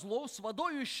тельцов и козлов с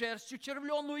водою и шерстью,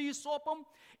 червленую и исопом,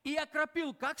 и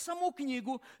окропил как саму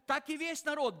книгу, так и весь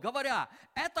народ, говоря,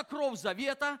 это кровь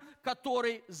завета,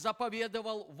 который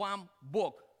заповедовал вам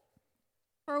Бог».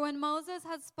 For when Moses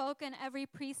had spoken every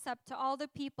precept to all the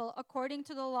people according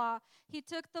to the law, he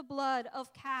took the blood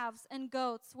of calves and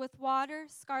goats with water,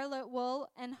 scarlet wool,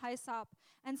 and hyssop,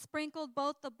 and sprinkled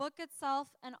both the book itself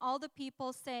and all the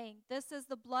people, saying, "This is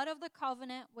the blood of the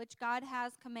covenant which God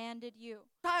has commanded you."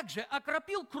 Также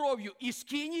окропил кровью и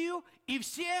скинию, и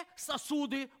все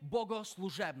сосуды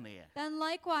богослужебные. Then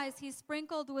likewise he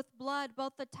sprinkled with blood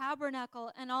both the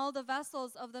tabernacle and all the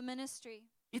vessels of the ministry.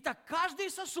 Итак, каждый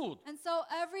сосуд, And so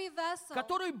every vessel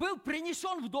который был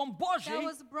принесен в Дом Божий, that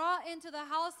was brought into the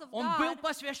house of он был God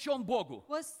посвящен Богу.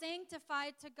 was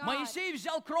sanctified to God. Моисей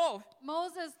взял кровь,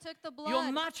 Moses took the и он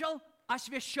blood начал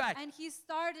освящать. and he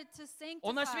started to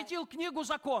Он sanctify. осветил книгу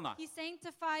закона. He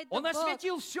sanctified the Он book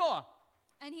осветил все.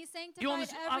 and he И он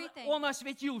sanctified everything.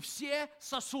 осветил все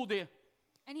сосуды.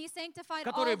 And he sanctified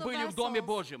all которые the были в Доме vessels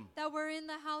Божьем. that were in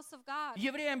the house of God.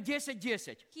 Евреям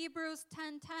 10:10. Hebrews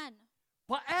 10:10.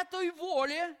 По этой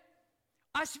воле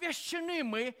освящены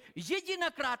мы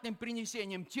единократным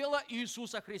принесением тела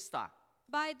Иисуса Христа.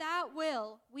 By that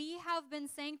will, we have been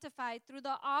sanctified through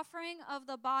the offering of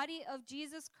the body of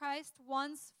Jesus Christ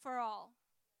once for all.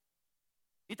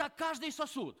 Итак, каждый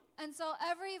сосуд, And so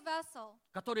every vessel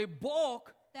который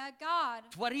Бог that God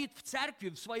творит в церкви,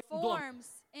 в своем доме, forms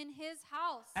in his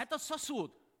house, этот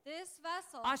сосуд this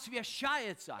vessel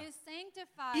освящается is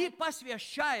и sanctified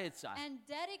посвящается and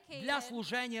dedicated для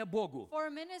служения Богу. for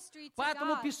ministry to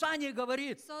Поэтому God. Писание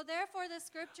говорит, So therefore the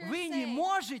scriptures вы не say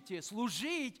можете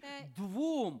служить that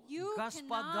двум you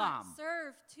господам. cannot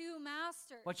serve two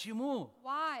masters. Почему?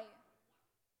 Why?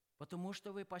 Потому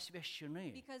что вы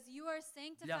посвящены Because you are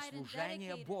для sanctified and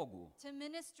служения dedicated Богу. to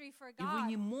ministry for И вы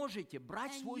не God. можете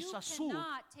брать And свой you сосуд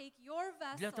cannot take your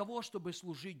для vessel того, чтобы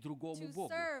служить другому to Богу.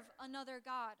 serve another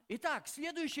God. Итак,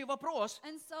 следующий вопрос.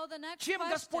 And so the next Чем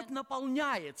Господь question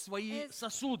наполняет свои is,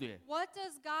 сосуды? what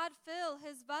does God fill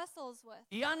his vessels with?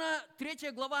 Иоанна 3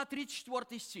 глава,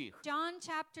 34 стих. John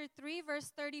chapter 3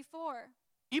 verse 34.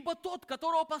 «Ибо тот,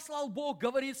 которого послал Бог,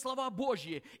 говорит слова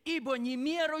Божьи, ибо не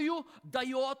мерою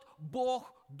дает Бог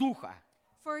Духа».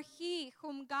 For he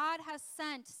whom God has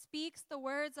sent speaks the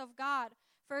words of God,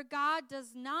 for God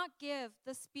does not give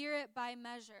the Spirit by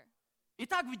measure.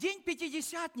 Итак, в день And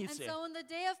Пятидесятницы, so on the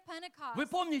day of Pentecost, вы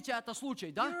помните это случай,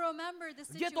 you да? remember the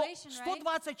Где-то situation, right?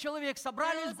 120 человек There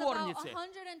собрались was в about горнице,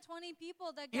 120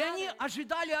 people that и они gathered,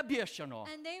 ожидали обещанного.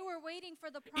 and they were waiting for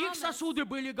the Их promise. сосуды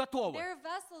были готовы. Their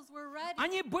vessels were ready.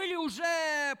 Они были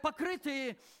уже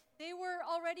покрыты They were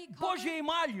already Божьей covered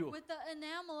эмалью, with the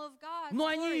enamel of God, но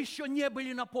они еще не были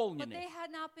but they наполнены.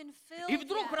 had not been filled И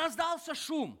вдруг yet. раздался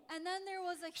шум, And then there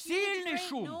was a сильный huge great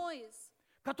шум. noise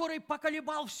который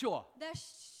поколебал все. that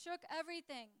shook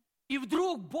everything. И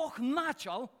вдруг Бог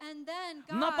начал And then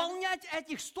God наполнять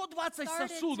этих 120 started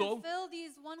сосудов to fill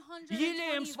these 120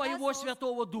 елеем своего vessels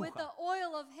Святого with Духа. the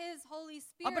oil of His Holy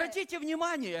Spirit. Обратите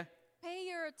внимание, Pay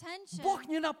your attention. Бог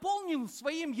не наполнил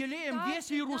своим елеем God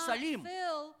весь did not Иерусалим.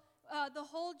 fill, the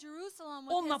whole Jerusalem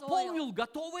with Он His наполнил oil.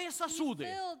 готовые He сосуды.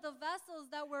 filled the vessels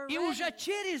that were И ready. уже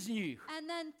через них And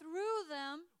then through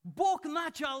them, Бог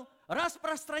начал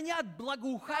распространять God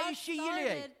благоухающий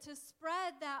елей. started to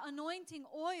spread that anointing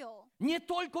oil. Не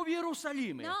только в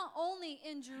Иерусалиме, Not only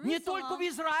in не только в Jerusalem,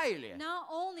 Израиле, not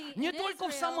only не in только в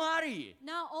Israel, Самарии,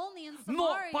 not only in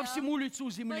но Samaria, по всему лицу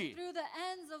but земли. through the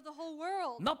ends of the whole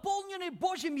world. Наполненные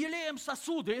Божьим елеем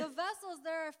сосуды, The vessels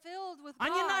that are filled with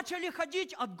они God, начали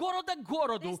ходить от города к they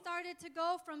городу, started to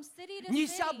go from city to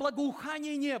неся city,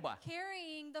 благоухание неба,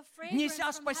 carrying the fragrance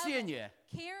неся from heaven, спасение.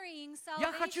 carrying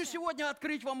Я хочу salvation. сегодня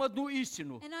открыть вам одну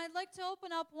истину. And I'd like to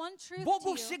open up one truth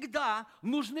Богу to you. всегда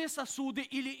нужны сосуды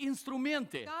или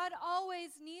инструменты. God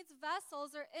always needs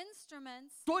vessels or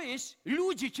instruments, То есть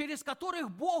люди, через которых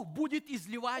Бог будет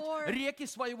изливать Or реки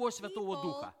своего Святого people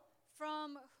Духа.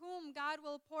 from whom God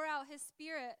will pour out His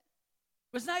Spirit.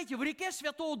 Вы знаете, в реке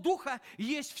Святого Духа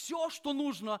есть все, что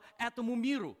нужно этому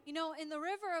миру. You know, in the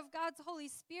river of God's Holy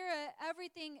Spirit,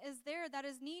 everything is there that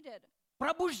is needed.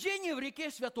 Пробуждение в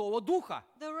реке Святого Духа.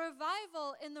 The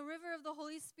revival in the river of the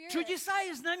Holy Spirit. Чудеса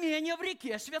и знамения в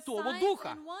реке Святого Signs Духа.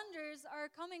 and wonders are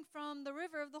coming from the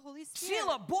river of the Holy Spirit.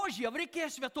 Сила Божья в реке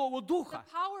Святого The Духа.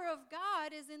 power of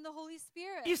God is in the Holy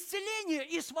Spirit. Исцеление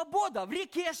и свобода в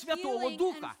реке Святого Healing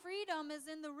Духа. and freedom is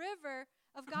in the river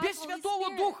of God's Без Holy Святого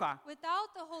Spirit. Духа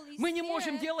Without the Holy мы не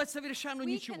можем Spirit, делать совершенно we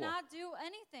ничего. cannot do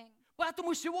anything.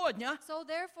 Поэтому сегодня So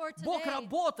therefore Бог today,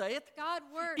 работает God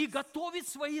works и готовит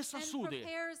свои and сосуды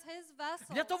prepares His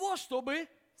vessels для того, чтобы,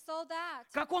 so that,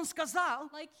 как Он сказал,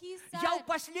 like He я said, в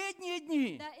последние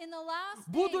дни that in the last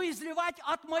буду days, изливать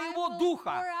от I моего will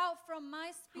Духа. pour out from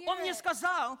my Spirit. Он мне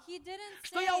сказал, He didn't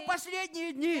что say я в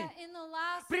последние дни that in the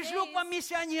last пришлю к вам days,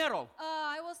 миссионеров.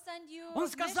 I will send you Он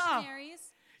сказал, missionaries.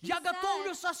 He я said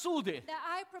готовлю сосуды, that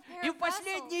I prepare и в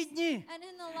последние vessels, дни and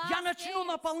in the я last начну days,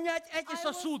 наполнять эти I will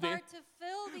сосуды start to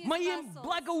fill these моим vessels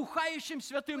благоухающим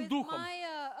Святым with Духом.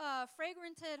 my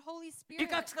fragranted Holy И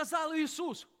как Spirit. сказал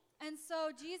Иисус, And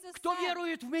so Jesus кто said,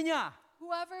 верует в Меня,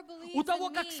 whoever believes у того,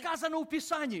 in как me, сказано в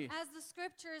Писании, as the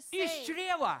scriptures из say,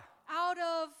 чрева out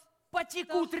of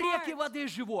потекут the реки heart воды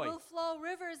живой. will flow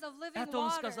rivers of living Это Он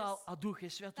waters. сказал о Духе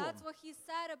Святом. That's what he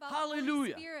said about the Holy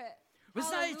Аллилуйя. Spirit. Вы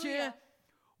знаете,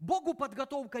 Богу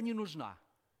подготовка не нужна.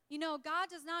 You know, God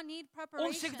does not need Он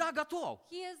preparation. всегда готов.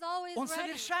 He is always Он ready.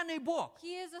 совершенный Бог.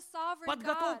 He is a sovereign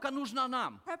Подготовка God. нужна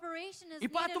нам. Preparation is И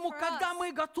needed поэтому, for когда us.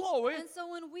 мы готовы, And so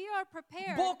when we are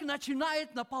prepared, Бог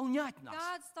начинает наполнять нас.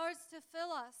 God starts to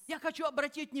fill us. Я хочу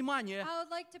обратить внимание I would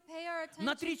like to pay our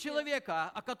на attention 3 to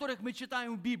человека, о которых мы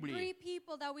читаем в 3 Библии.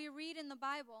 people that we read in the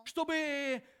Bible.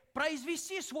 Чтобы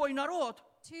произвести свой народ,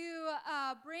 To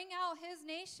bring out his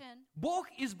nation, Бог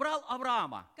избрал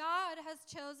Авраама. God has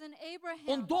chosen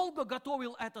Он Abraham. долго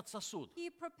готовил этот сосуд.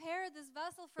 He prepared this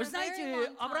vessel for Вы a very знаете, long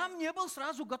time. Авраам не был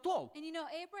сразу готов. And you know,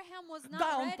 Abraham was not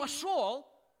Да, он ready. пошел,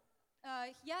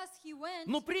 Yes, he went,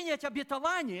 но принять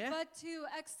обетование, but to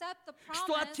accept the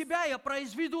что от promise тебя я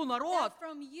произведу народ, that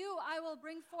from you I will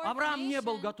bring forth Авраам a не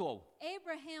был nation, готов.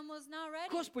 Abraham was not ready.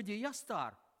 Господи, я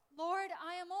стар. Lord,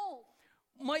 I am old.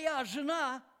 Моя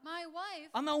жена, My wife,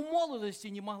 она в молодости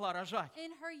не могла рожать.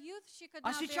 in her youth, she could А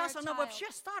not bear сейчас a она child.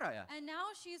 вообще старая. And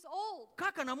now she's old.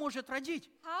 Как она может родить?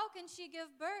 How can she give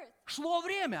birth? Шло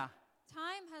время,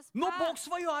 Time has но Бог passed.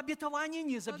 свое обетование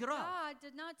не But забирал. God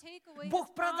did not take away Бог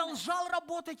his promise. продолжал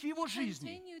работать в его He жизни.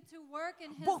 continued to work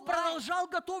in his Бог life. продолжал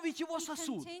готовить его He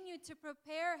сосуд. continued to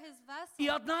prepare his vessel. И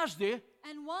однажды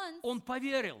And once он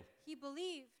поверил. he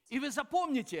believed. И вы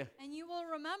запомните, And you will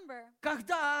remember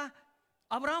когда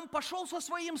Авраам пошел со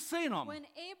своим сыном, when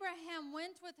Abraham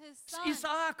went with his с son,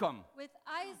 Исааком, with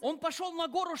Isaac, он пошел на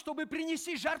гору, чтобы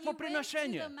принести he went to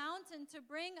жертвоприношение. the mountain to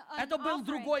bring an Это был offering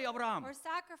другой Авраам. or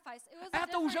sacrifice. It was a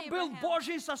Это уже different был Abraham.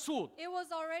 Божий сосуд, It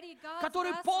was already God's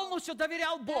который vessel полностью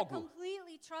доверял that Богу.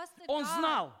 completely trusted Он God.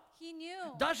 знал, He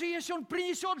knew даже если он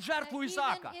принесет that жертву even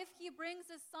Исаака, if he brings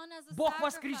his son as a Бог sacrifice,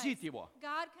 воскресит его.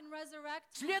 God can resurrect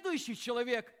him. Следующий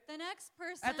человек The next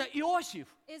person – это Иосиф.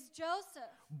 is Joseph.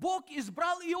 Бог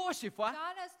избрал Иосифа,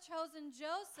 God has chosen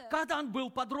Joseph когда он был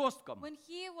подростком. when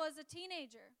he was a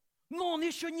teenager, Но он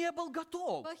еще не был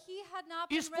готов but he had not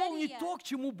been ready исполнить yet то, к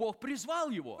чему Бог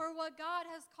призвал его. for what God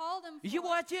has called him Его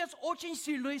for. отец очень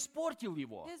сильно испортил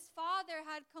его. His father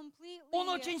had completely Он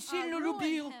очень сильно ruined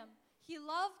любил him. He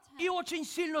loved и him очень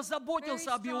сильно very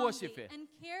заботился об strongly Иосифе. and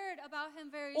cared about him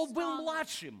very Он был strongly.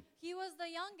 младшим, He was the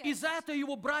youngest. и за это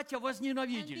его братья And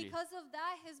возненавидели. because of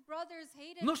that, his brothers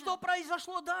hated Но him. что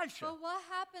произошло дальше? But what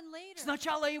happened later?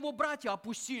 Сначала его братья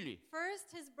опустили.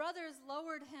 First, his brothers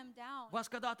lowered him down. Вас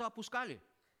когда-то опускали?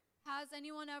 Has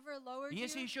anyone ever lowered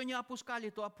Если you еще не опускали,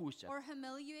 то опустят. or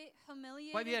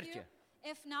humiliated Поверьте.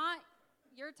 you? If not,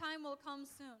 your time will come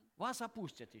soon. Вас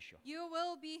опустят еще. You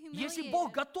will be Если humiliated.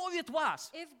 Бог готовит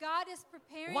вас, If God is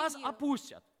preparing вас you,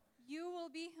 опустят. you will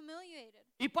be humiliated.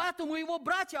 И поэтому его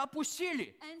братья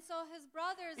опустили. And so his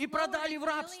brothers И lowered продали and в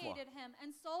рабство. humiliated him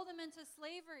and sold him into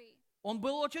slavery. Он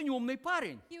был очень умный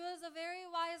парень. He was a very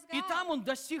wise guy. И там он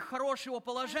достиг хорошего And then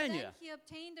положения. he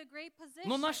obtained a great position.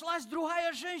 Но нашлась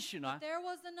другая женщина, There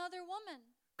was another woman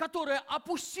которая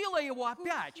опустила его who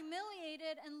опять.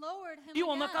 humiliated and lowered him И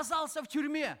он again. оказался в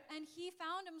тюрьме And he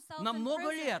found himself на in много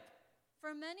prison лет.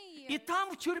 for many years. И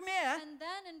там в тюрьме And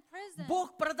then in prison,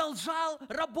 Бог продолжал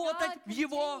работать God в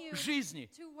его continued жизни.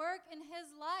 to work in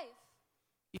his life.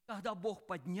 И когда Бог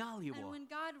поднял And его, when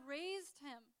God raised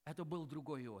him, это был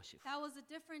другой Иосиф. that was a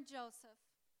different Joseph.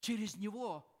 Через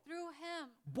него Through him,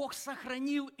 Бог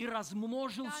сохранил и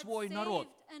размножил God свой saved народ.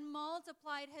 and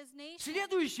multiplied his nation.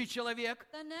 Следующий человек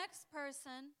The next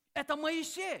person, – это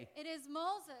Моисей. it is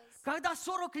Moses. Когда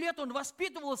 40 лет он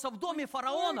воспитывался в доме 40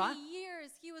 фараона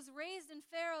years he was raised in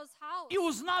Pharaoh's house. и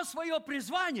узнал свое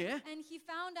призвание, And he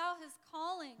found out his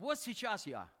calling. вот сейчас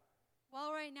я.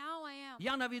 Well, right now I am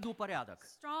Я наведу порядок.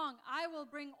 strong. I will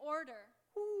bring order.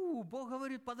 Бог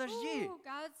говорит, подожди, Ooh,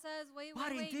 God says, wait,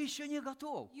 парень, ты wait. еще не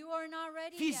готов. You are not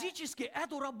ready yet. Физически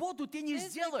эту работу ты не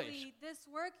сделаешь. Physically, this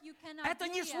work you cannot Это do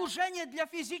не yet. служение для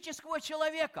физического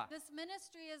человека. This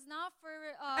ministry is not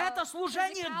for Это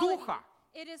служение physicality. духа.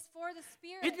 It is for the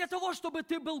spirit. И для того, чтобы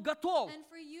ты был готов, And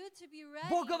for you to be ready.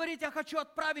 Бог говорит, я хочу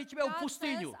отправить тебя в God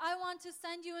пустыню says, I want to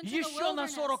send you into the еще на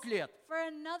wilderness 40 лет. for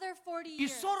another 40 И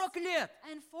years. 40 лет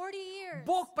And 40 years,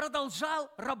 Бог продолжал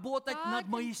работать God над continued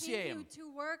Моисеем. to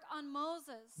work on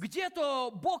Moses.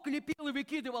 Где-то Бог лепил и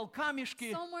выкидывал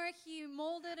камешки, Somewhere he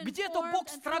molded and где-то formed Бог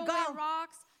and threw away строгал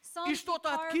rocks. Some и he что-то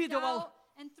carved откидывал. out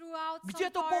and threw out some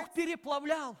где-то Бог parts.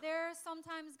 переплавлял. There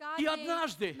sometimes God И may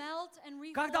однажды, melt and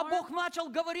reform. когда Бог начал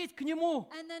говорить к нему,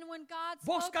 And then when God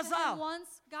Бог spoke to сказал, him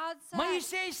once, God said,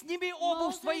 Моисей, сними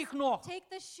обувь с Moses, твоих ног, take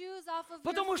the shoes off of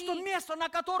потому your что feet, место, на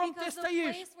котором ты because the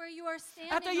стоишь, place where you are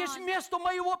standing это есть on, место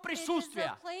моего it is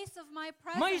присутствия. the place of my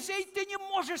presence. Моисей, ты не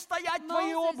можешь стоять в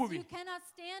твоей Moses, you обуви. cannot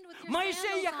stand with your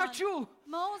Моисей, я sandals on. хочу,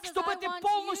 Moses, чтобы I ты want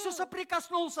полностью you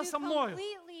соприкоснулся to со мною,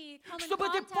 completely come in чтобы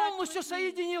ты contact полностью with me,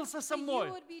 соединился со that you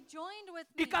мной. would be joined with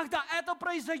И me. когда это And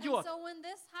произойдет, so when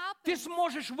this ты happens,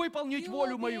 сможешь выполнить you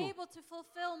волю will be мою. able to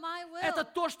fulfill my will. Это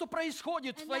то, что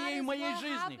происходит в And твоей и that is моей what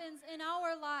жизни. happens in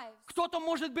our lives. Кто-то,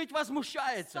 может быть,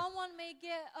 возмущается. Someone may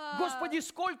get Господи,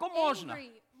 сколько можно?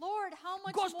 angry. Lord, how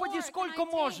much Господи, more сколько can I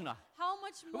take? можно? How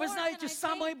much more Вы знаете, can I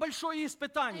самое take? большое And you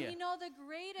испытание know the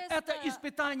greatest – это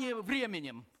испытание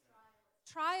временем.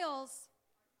 trials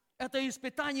Это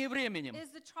испытание временем.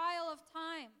 is the trial of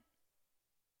time.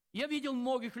 Я видел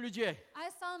многих людей, I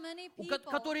saw many у people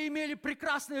которые имели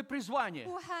прекрасное призвание,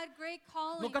 who had great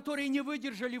но callings, которые не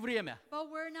выдержали время. but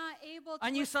were not able to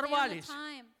Они withstand the сорвались.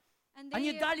 time. And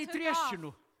Они they дали took трещину.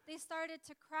 off. They started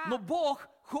to crack. Но Бог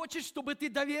хочет, чтобы ты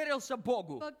доверился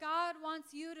Богу. But God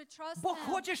wants you to trust Бог Him.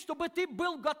 хочет, чтобы ты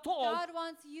был готов God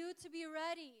wants you to be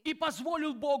ready и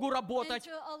позволил Богу and работать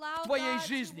to allow в твоей God to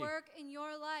жизни. work in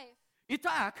your life.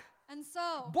 Итак, And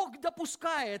so, Бог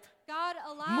допускает God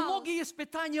allows многие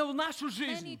испытания в нашу many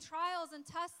жизнь, trials and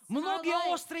tests in our многие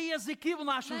life, острые языки в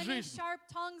нашу many жизнь. sharp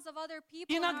tongues of other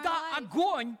people in our Иногда life,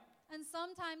 огонь and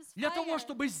sometimes для fire того,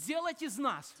 чтобы сделать из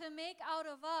нас to make out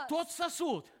of us тот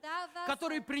сосуд, that vessel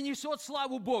который принесет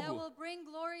славу that Богу. will bring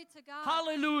glory to God.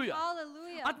 Аллилуйя!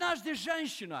 Hallelujah. Однажды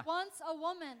женщина, Once a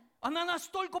woman, она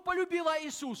настолько полюбила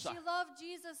Иисуса, she loved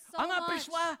Jesus so она much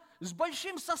пришла с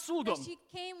большим сосудом. that she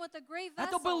came with a great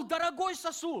Это был vessel. дорогой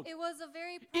сосуд. It was a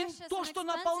very И precious то, and что expensive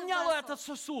наполняло vessel. этот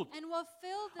сосуд, And what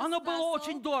filled this оно было vessel,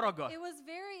 очень дорого. it was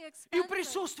very И в expensive.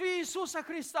 присутствии Иисуса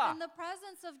Христа In the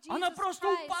presence of она Jesus просто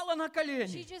Christ, упала на she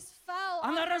колени. just fell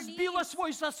Она on her разбила knees.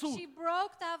 свой сосуд. She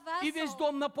broke that vessel. И весь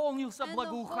дом наполнился And the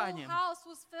whole благоуханием. house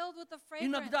was filled with the fragrance.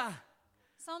 Иногда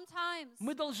Sometimes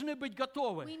мы должны быть we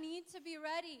готовы need to be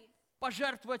ready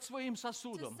пожертвовать своим to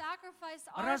сосудом, sacrifice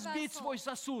our разбить vessel, свой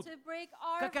сосуд, to break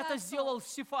our как это vessel, сделал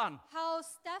Стефан. how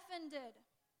Stephen did.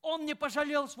 Он не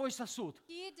пожалел свой сосуд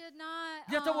He did not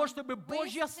для того, чтобы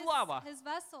Божья waste слава his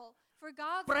vessel For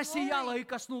God's просияла glory и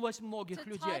коснулась многих to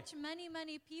людей. touch many,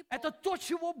 many people. Это то,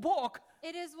 чего Бог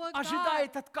It is what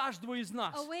ожидает God от каждого из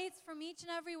нас. awaits from each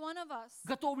and every one of us.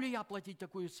 Готов ли я платить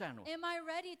такую цену? Am I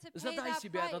ready to pay Задай that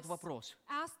себе этот price? вопрос.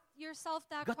 Ask yourself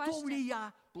that Готов ли question. я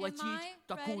Am платить I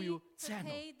такую ready to цену?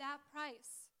 pay that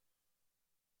price?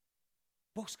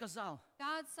 Бог сказал,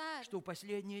 God said что в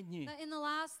последние дни that in the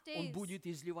last Он days будет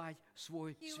изливать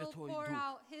свой He will Святой pour Дух.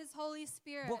 out His Holy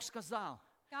Spirit. Бог сказал,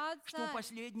 God что в said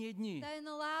последние дни that in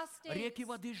the last days реки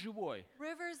воды живой,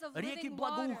 rivers of реки living water,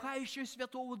 благоухающие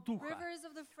Святого Духа, rivers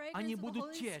of the они fragrance of the будут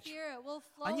Holy течь. Spirit will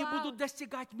flow Они будут out.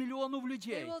 достигать миллионов They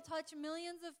людей. will touch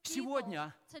millions of people.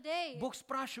 Сегодня Today, Бог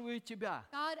спрашивает тебя,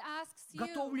 God asks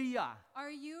готов you, ли я, are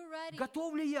you ready?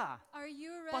 готов ли я Are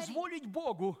you ready позволить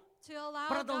Богу to allow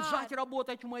продолжать God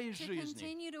работать в моей to жизни?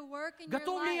 continue to work in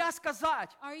Готов your ли я life? сказать,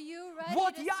 Are you ready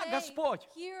вот to я, say, Господь,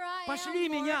 Here I пошли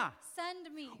am, Lord, меня. send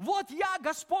me. Вот я,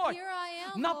 Господь, Here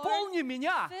I am, наполни Lord,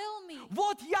 меня. fill me.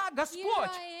 Вот я,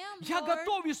 Господь, I am, я Lord,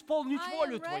 готов исполнить I am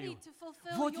волю ready Твою. to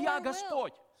fulfill Вот your я, will.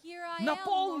 Господь, Here I am,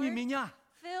 наполни Lord, меня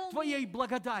fill Твоей me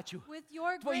благодатью, with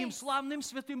your Твоим grace, славным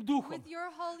Святым Духом, with your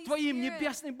Holy Твоим Spirit,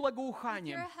 небесным with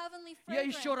благоуханием. your heavenly Я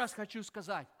еще fragrance. раз хочу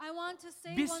сказать, I want to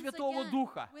say без once Святого again,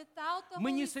 Духа without the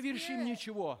мы не Holy совершим Spirit,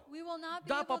 ничего. we will not be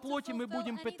Да, able по to плоти мы fulfill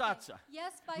будем anything. пытаться,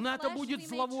 Yes, by но это flesh будет we may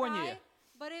зловоние, try,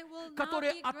 but it will not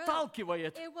которое be good.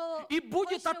 отталкивает It will и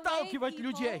будет push away отталкивать people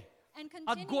людей and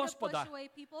от continue to Господа push away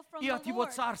people from и the от Его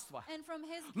Lord Царства. and from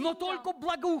His Но kingdom. только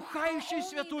благоухающий Only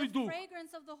Святой the Дух,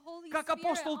 fragrance of the Holy как Spirit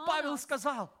апостол on Павел us,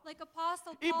 сказал, like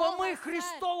Apostle ибо Paul мы has said,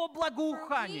 Христово for we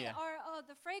благоухание. are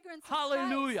the fragrance of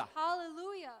Аллилуйя. Christ.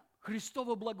 Hallelujah.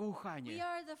 Христово We благоухание,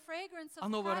 are the fragrance of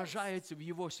оно Christ, выражается в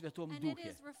Его Святом and it Духе.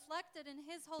 is reflected in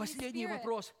His Holy Последний Spirit.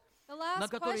 вопрос, The last на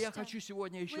который я question, хочу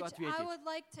сегодня еще which I ответить. would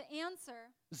like to answer,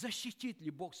 Защитит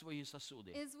ли Бог свои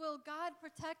сосуды? is will God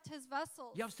protect His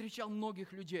vessels? Я встречал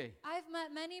многих людей, I've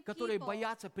met many которые people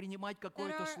боятся принимать that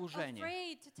какое-то are служение,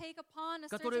 afraid to take upon a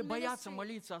которые certain боятся ministry,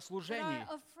 молиться о that служении,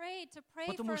 are afraid to pray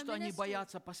потому for a что они ministry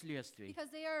боятся последствий. because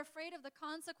they are afraid of the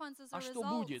consequences or А что results.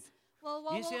 будет, Well,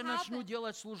 what если will я начну happen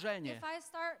делать служение? if I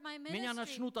start my Меня ministry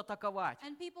начнут атаковать,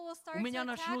 and people will start у меня to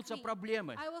attack начнутся me?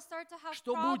 проблемы. I will start to have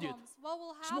Что будет? problems. What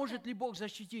will happen? Сможет ли Бог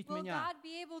защитить Will меня? God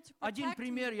be able to Один protect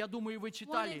пример, me? я думаю, вы One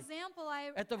читали. example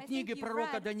Это в I think книге you've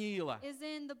пророка read Даниила. is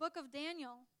in the book of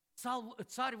Daniel.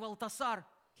 Царь Валтасар,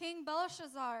 King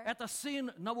Belshazzar это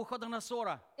сын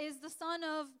Навуходоносора, is the son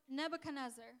of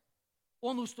Nebuchadnezzar.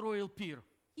 он устроил пир.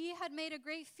 He had made a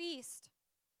great feast.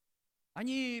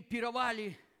 Они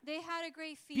пировали, They had a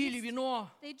great пили feast. вино,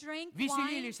 They drank wine.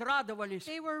 веселились, радовались.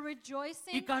 They were И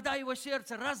rejoicing. когда его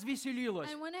сердце развеселилось,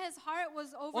 And when his heart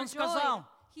was он overjoyed, сказал,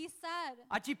 he said,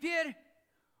 а теперь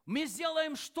мы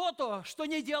сделаем что-то, что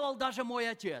не делал даже мой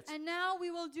отец. and now we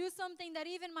will do something that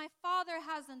even my father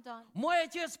hasn't done. Мой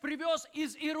отец привез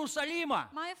из Иерусалима,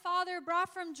 My father brought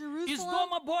from из Jerusalem,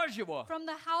 Дома Божьего, from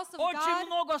the house of очень God,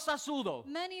 много сосудов.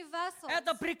 many vessels.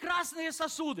 Это прекрасные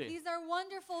сосуды. These are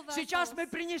wonderful vessels. Сейчас мы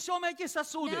принесем эти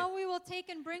сосуды, Now we will take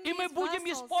and bring и мы these будем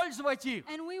vessels, использовать их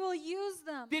and we will use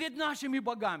them перед нашими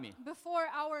богами. before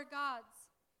our gods.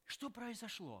 Что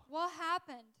произошло? What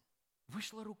happened?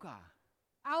 Вышла рука,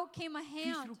 Out came a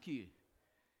кисть hand, руки,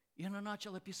 и она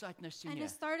начала писать на and стене. it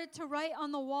started to write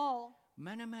on the wall,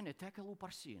 Мене, текел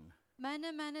упарсин.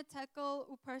 Mene, mene, tekel,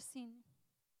 uparsin.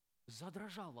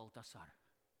 Задрожал Валтасар.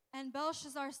 And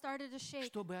Belshazzar started to shake.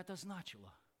 Что бы это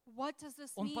значило? What does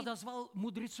this Он mean? подозвал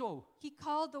мудрецов. He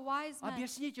called the wise men.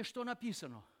 Объясните, что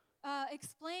написано.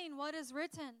 Explain what is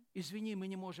written. Извини, мы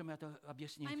не можем это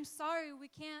объяснить. I'm sorry, we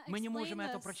can't Мы не explain можем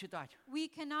это this. прочитать. We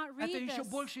cannot Это read еще this.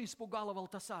 больше испугало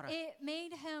Валтасара. It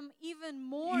made him even И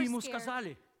more ему scared.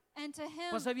 сказали, And to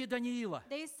him, позови Даниила.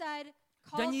 they said,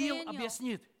 call Даниил Daniel.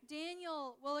 объяснит.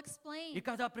 Daniel will explain. И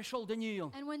когда пришел Даниил,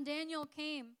 And when Daniel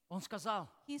came, он сказал,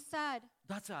 he said,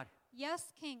 да, царь,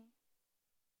 yes, king,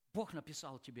 Бог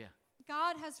написал тебе.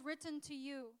 God has written to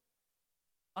you.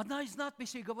 Одна из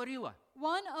надписей говорила,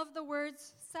 One of the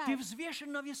words ты said,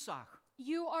 взвешен на весах,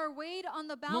 you are weighed on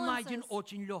the но найден balances,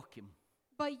 очень легким.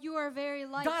 but you are very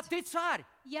light. Да, ты царь.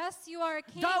 Yes, you are a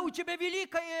king. Да, у тебя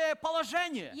великое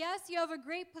положение. Yes, you have a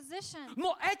great position.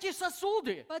 Но эти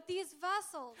сосуды, But these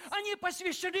vessels, они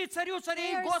посвящены царю they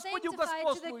царей, are Господу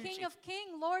sanctified to the King господствующих. of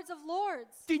Kings, Lords of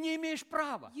Lords. Ты не имеешь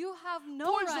права You have no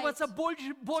right пользоваться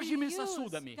to Божьими use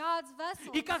сосудами. God's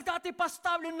vessels. И когда ты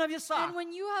поставлен на весах, And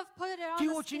when you have put it on ты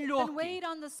the очень scale and легкий. weighed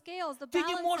on the scales, the ты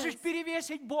не можешь balances,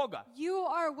 перевесить Бога. you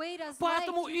are weighed as light.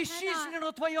 Поэтому You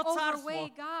исчислено cannot твое царство. overweigh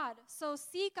God. So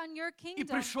seek on your И kingdom,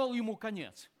 пришел ему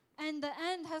конец. and the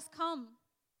end has come.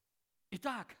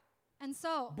 Итак, And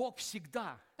so, Бог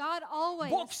всегда, God always,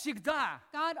 Бог всегда,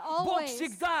 God Бог always,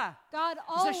 всегда God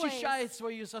always защищает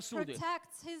свои сосуды.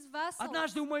 protects His vessels.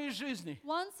 Однажды в моей жизни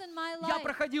Once in my я life,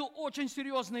 проходил очень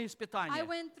серьезные I испытания.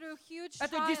 went through huge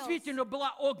Это trials. действительно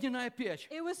была огненная печь.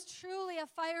 It was truly a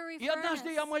fiery И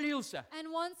однажды я furnace. молился,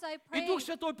 And once I и prayed, Дух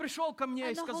Святой пришел ко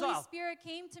мне и and the Holy сказал: Spirit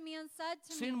came to me and said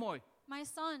to сын me, мой, my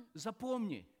son,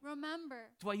 запомни, remember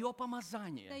твое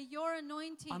помазание, that your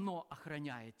anointing, оно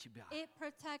охраняет тебя. it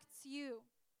protects you.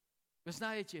 Вы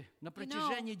знаете, на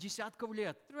протяжении десятков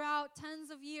лет Throughout tens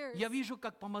of years, я вижу,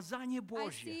 как помазание I see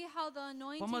Божье, how the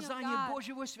anointing помазание of God,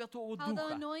 Божьего Святого how the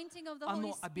Духа, anointing of the Holy оно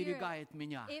Spirit, оберегает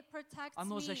меня, it protects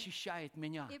оно me, защищает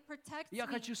меня. it protects Я me.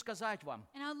 хочу сказать вам,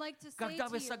 And I'd like to say когда to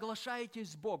вы you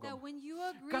соглашаетесь с that Богом, when you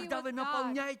agree когда вы with God,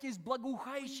 наполняетесь when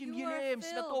благоухающим you are елеем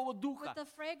Святого filled Духа, with the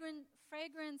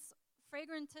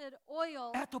fragranted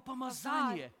oil это of God,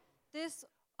 помазание, this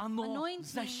оно anointing,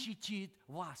 защитит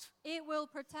вас. it will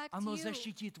protect Оно you.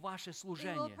 защитит ваше It will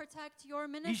служение. protect your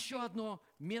ministry. Еще одно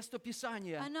место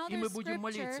Писания, и Another мы будем scripture,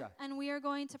 молиться. and we are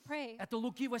going to pray. Это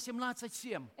Луки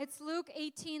 18:7. It's Luke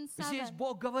Здесь 18:7.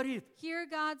 Бог говорит, Here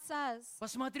God says,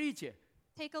 посмотрите,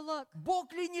 take a look.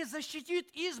 Бог ли не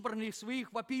защитит избранных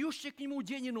своих, вопиющих к Нему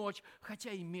день и ночь, хотя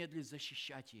и медлит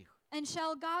защищать их? And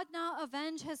shall God not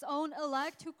avenge his own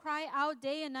elect who cry out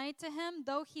day and night to him,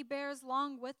 though he bears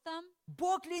long with them?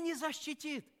 Бог ли не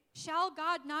защитит? Shall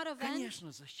God not avenge?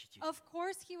 Конечно, защитит. Of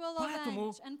course he will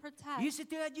Поэтому, avenge and protect. если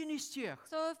ты один из тех,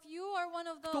 So if you are one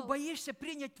of кто those боишься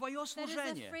принять твое that is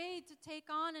служение, afraid to take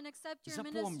on and accept your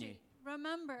запомни, ministry,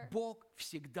 remember Бог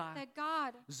всегда that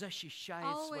God защищает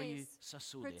свои always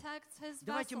сосуды. protects his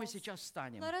Давайте мы vessels. сейчас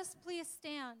встанем. Let us please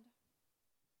stand.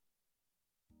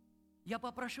 Я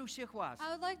попрошу всех вас, I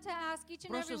would like to ask each and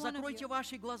просто every one of закройте you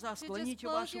ваши глаза, to just склоните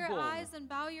close вашу your голову eyes and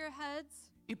bow your heads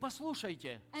и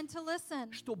послушайте, and to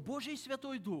listen что Божий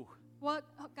Святой Дух what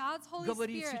God's Holy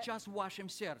говорит Spirit сейчас в вашем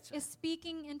сердце. is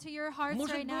speaking into your hearts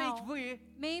Может right now. быть, вы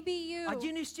Maybe you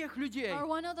один из тех людей, are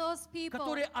one of those people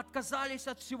которые отказались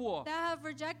от всего. that have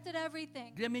rejected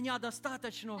everything, Для меня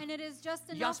достаточно, and it is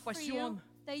just я enough for you спасен,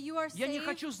 that you are я не saved,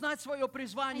 хочу знать свое and you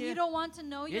призвание, don't want to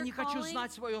know я your не хочу calling,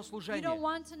 знать свое you don't служение.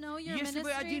 want to know your Если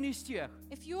вы один ministry. из тех,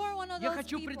 If you are one of я those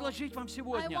хочу people, предложить вам I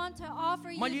сегодня want to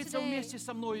offer you молиться today вместе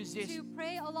со мною здесь. to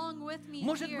pray along with me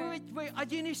Может here. быть, вы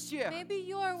один из тех, Maybe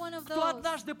you are one of кто those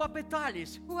однажды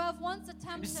попытались who have once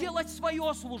attempted сделать свое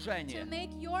to служение.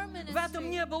 make your В этом ministry,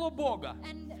 не было Бога.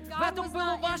 and В God этом was было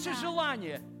not in ваше that,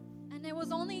 желание. and it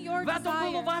was only your В этом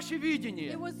было desire. ваше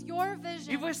видение. It was your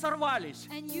И vision, вы сорвались.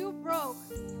 and you broke,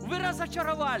 Вы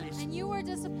разочаровались. and you were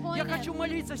Я disappointed. хочу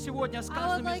молиться сегодня с I would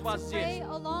каждым like из вас to pray здесь.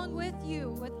 along with you,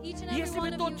 with each and every Если one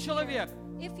вы of тот you человек, here.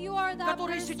 If you are that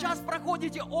который person сейчас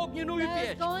проходите огненную that is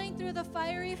печь, going through the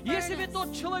fiery если вы furnace,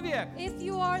 тот человек, if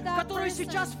you are that который person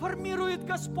сейчас формирует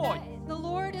Господь, that the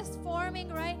Lord is forming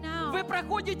right now, вы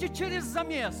проходите через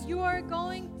замес, you are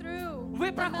going through вы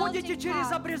the проходите melting через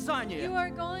pot. обрезание. You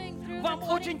are going through Вам the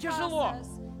очень cutting тяжело. process,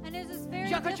 and it is very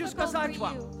Я хочу difficult сказать for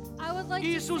вам, you. I would like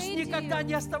Иисус to say никогда to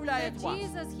не you оставляет that вас.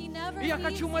 Jesus, He never И я leaves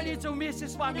хочу you. молиться вместе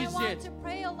с And вами I want здесь. to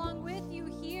pray along with you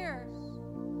here.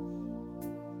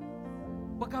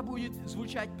 Пока будет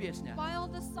звучать песня, While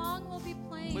the song will be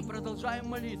мы playing, продолжаем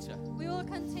молиться. we will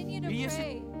continue to И если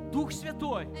pray. Дух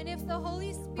Святой And if the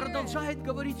Holy Spirit продолжает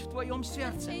говорить в твоем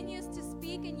сердце, continues to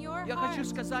speak in your я heart, хочу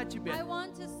сказать тебе, I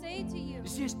want to say to you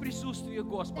здесь присутствие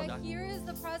Господа. that here is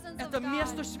the presence of Это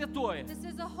место God. святое. This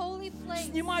is a holy place.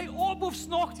 Снимай обувь с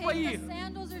ног Take твоих. the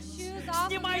sandals or shoes off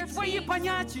of Снимай your твои feet.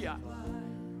 понятия.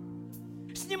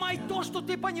 Снимай то, что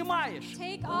ты понимаешь.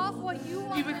 Take off what you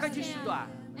И выходи understand сюда.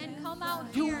 and come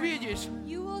out Ты here. увидишь,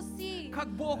 You will see как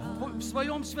Бог в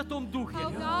своем Святом Духе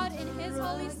how God in His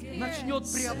Holy Spirit начнет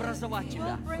преобразовать will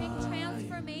тебя. bring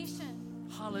transformation.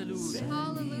 Аллилуйя.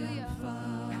 Hallelujah.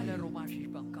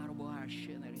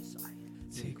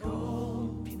 Take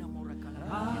hold.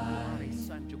 I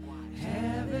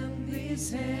have in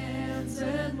these hands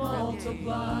and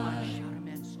multiply,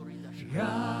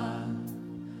 God,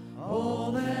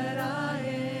 all that I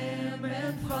am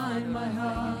and find my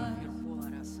heart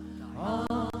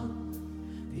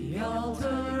on the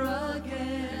altar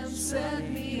again.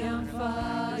 Set me on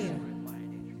fire,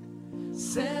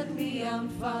 set me on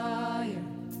fire.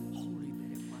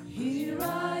 Here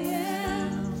I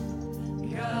am,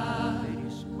 God,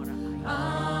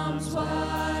 arms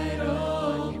wide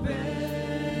open,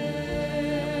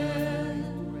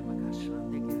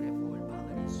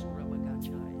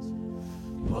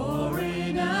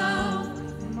 pouring out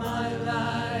my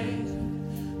life,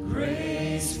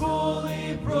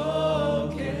 gracefully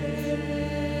broken.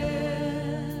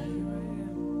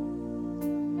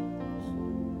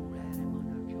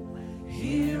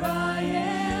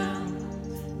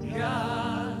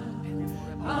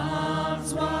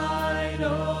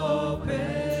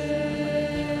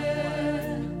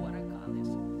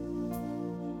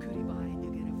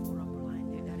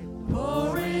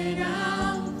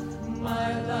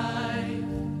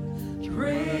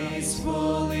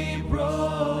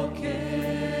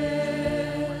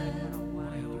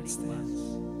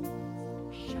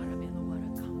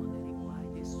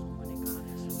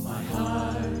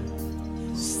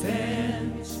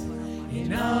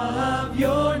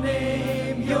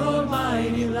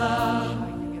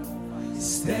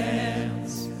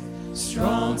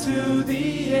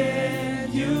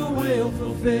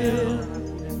 fulfill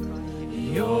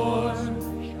your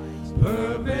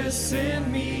purpose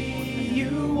in me.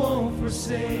 You won't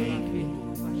forsake me.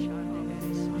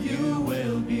 You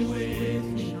will be with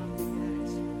me.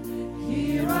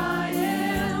 Here I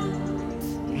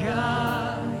am,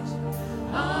 God,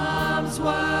 arms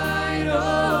wide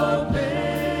open.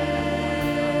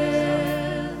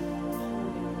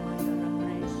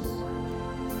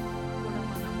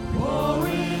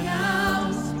 Pouring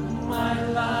out my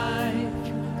life,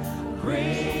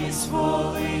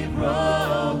 gracefully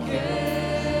broken.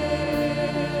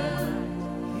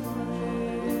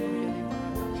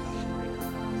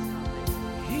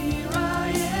 Here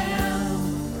I am,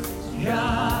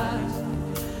 God,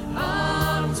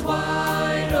 arms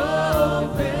wide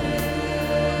open.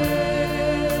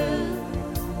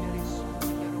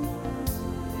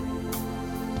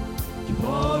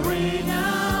 Pouring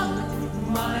out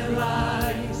my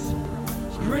life,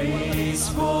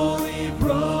 gracefully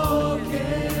broken.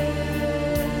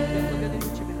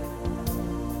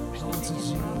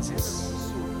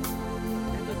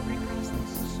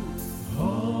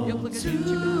 Oh,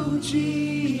 to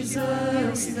Jesus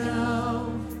now.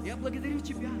 Я благодарю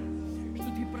Тебя, что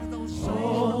Ты продолжаешь.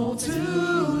 Oh,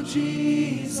 to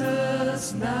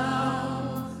Jesus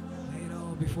now. Lay it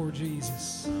all before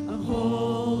Jesus. I'm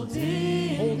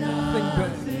holding Hold nothing back.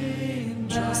 nothing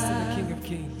Trust in the back. King of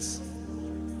Kings.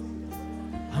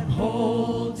 I'm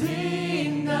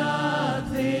holding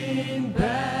nothing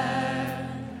back.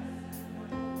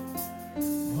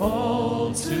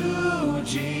 All to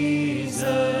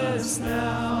Jesus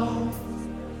now.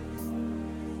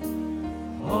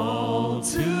 All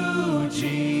to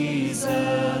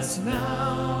Jesus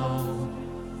now.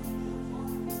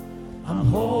 I'm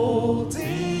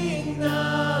holding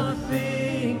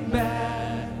nothing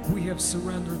back. We have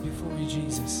surrendered before you,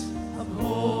 Jesus. I'm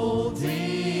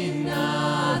holding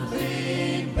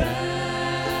nothing back.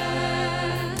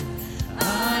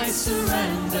 I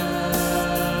surrender.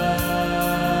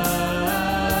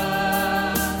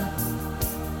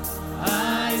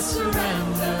 I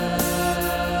surrender.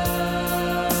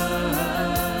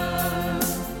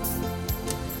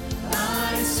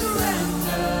 I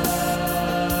surrender.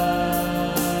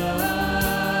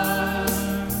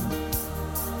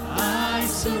 I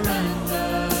surrender.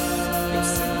 You're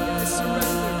saying, I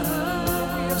surrender.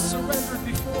 We have surrendered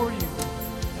before you.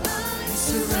 I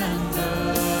surrender.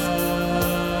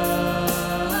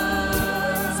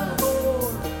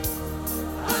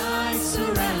 I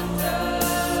surrender.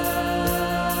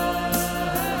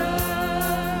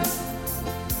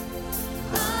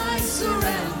 I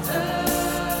surrender.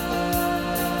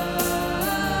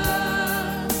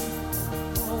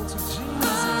 All to Jesus.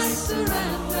 I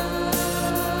surrender.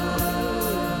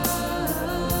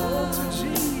 All to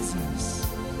Jesus.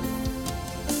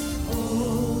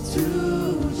 Oh, to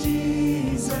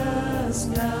Jesus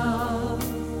now.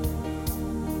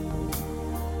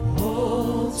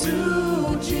 Oh, to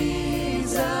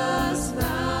Jesus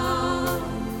now.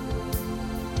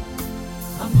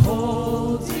 I'm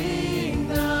holding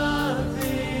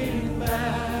nothing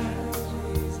back.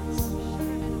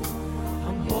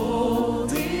 I'm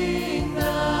holding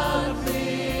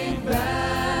nothing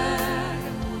back.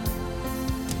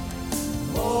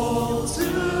 Oh, to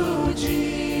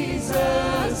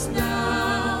Jesus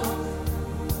now.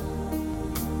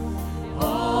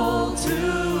 All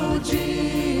to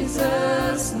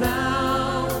Jesus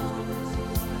now.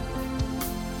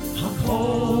 I'm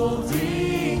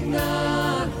holding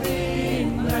nothing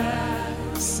back.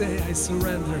 Say, I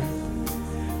surrender.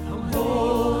 I'm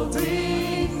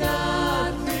holding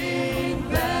nothing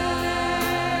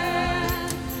back.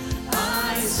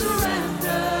 I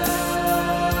surrender.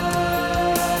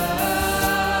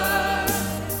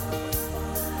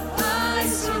 I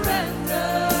surrender.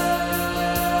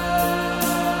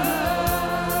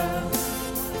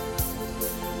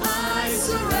 I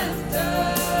surrender.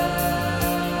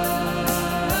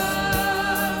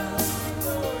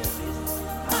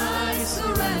 I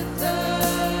surrender.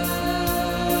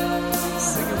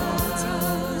 Sing it one more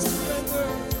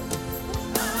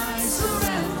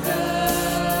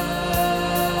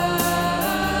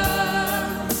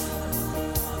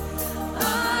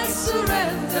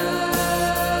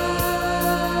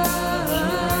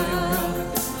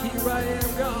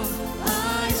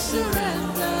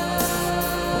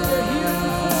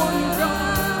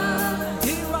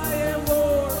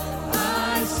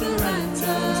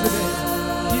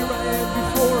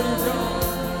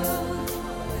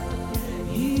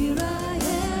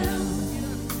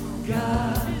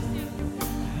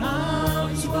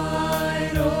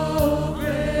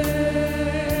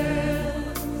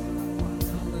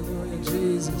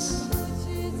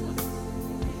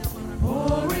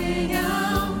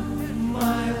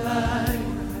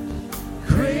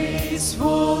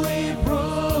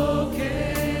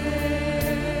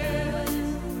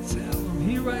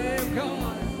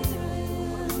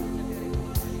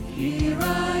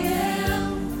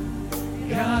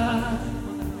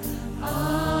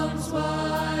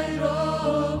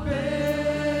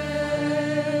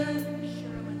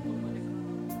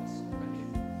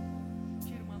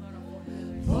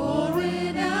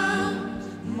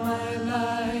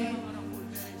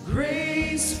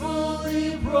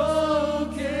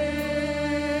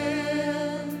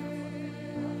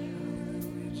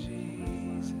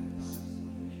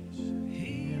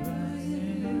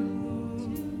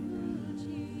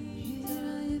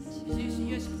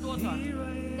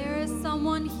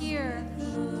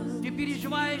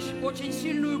очень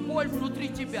сильную боль внутри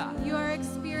тебя. You are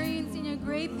experiencing a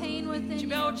great pain within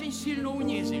Тебя you. очень сильно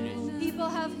унизили. People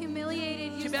have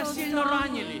humiliated you Тебя so сильно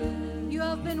strongly. ранили. You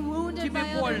have been wounded Тебе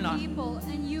by больно. other people,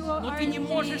 and you Но are ты не in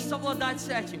можешь pain. совладать с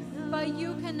этим. But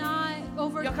you cannot Я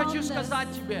overcome хочу this. сказать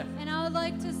тебе, And I would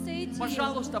like to say to you,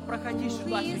 пожалуйста, проходи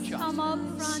сюда please сейчас. come up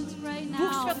front right Дух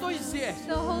now. Святой здесь,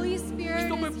 The Holy Spirit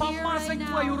чтобы is here right помазать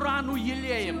твою now рану to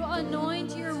елеем.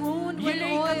 anoint your wound with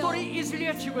Елей, oil. который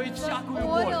излечивает The всякую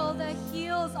боль. oil that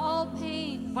heals all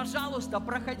pain. Пожалуйста,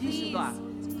 проходи Please сюда.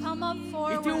 come up И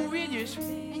forward, ты увидишь,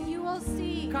 and you will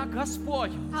see как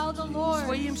Господь how the Lord,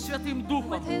 своим Святым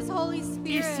Духом with His Holy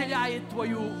Spirit, исцеляет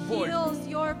твою боль. heals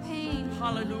your pain.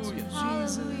 Аллилуйя.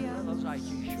 Hallelujah.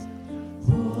 Продолжайте еще.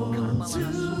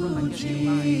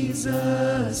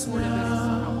 Jesus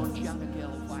now.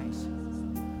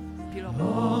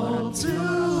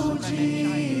 To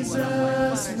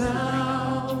Jesus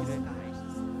now.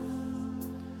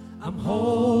 I'm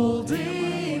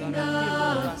holding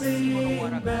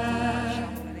nothing back.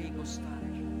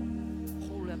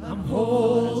 I'm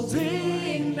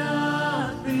holding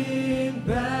nothing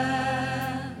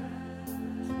back.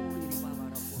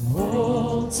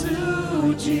 Hold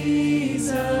to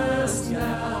Jesus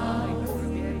now.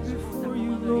 Before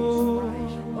you go,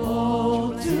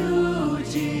 hold to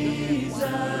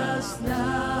Jesus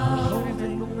now.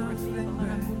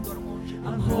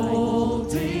 I'm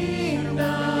holding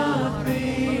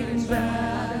nothing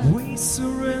back. We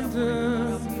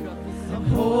surrender. I'm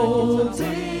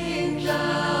holding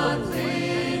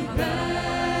nothing back.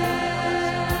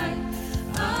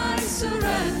 I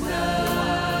surrender.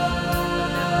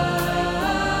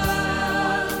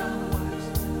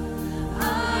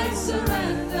 I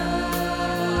surrender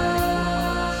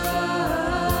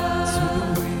to the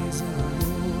ways of the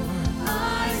Lord.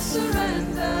 I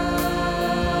surrender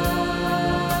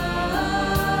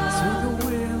to the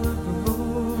will of the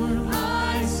Lord.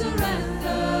 I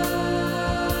surrender.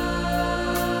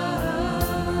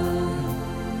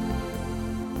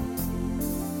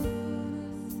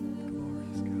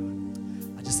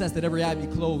 I just ask that every eye be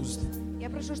closed. Я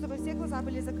прошу, чтобы все глаза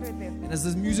были закрыты. And as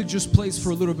the music just plays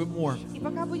for a little bit more, И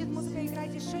пока будет музыка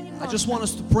играть еще I just want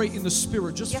us немножко, to pray in the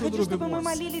Spirit just я for a хочу, little bit чтобы мы more.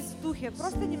 молились в духе,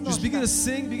 просто Just begin to немножко.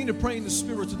 sing, begin to pray in the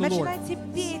Spirit to the Lord. Начинайте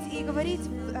петь и говорить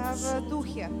в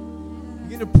духе.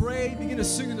 Begin to pray, begin to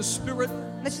sing in the Spirit.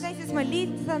 Начинайте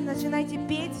молиться, начинайте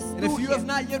петь And в if you have духе.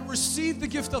 not yet received the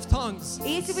gift of tongues, И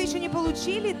если вы еще не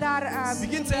получили дар,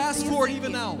 begin to ask for it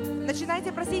even now.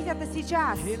 начинайте просить это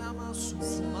сейчас.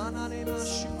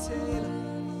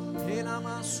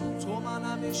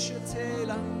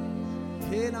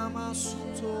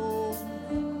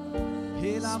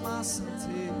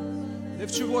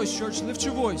 Lift your voice, church. Lift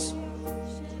your voice.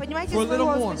 Поднимайте For a свой little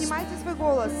голос, more. поднимайте свой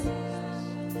голос.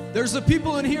 There's a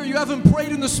people in here, you haven't prayed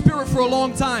in the Spirit for a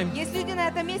long time. Есть люди на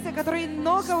этом месте, которые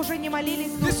много уже не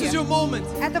молились в This is your духе. moment.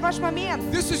 Это ваш момент.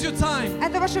 This is your time.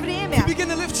 Это ваше время. To begin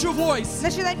to lift your voice.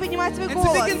 Начинать поднимать свой And to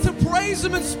голос. begin to praise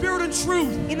Him in spirit and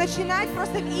truth. И начинать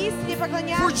просто в истине For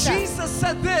поклоняться. Jesus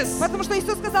said this. Потому что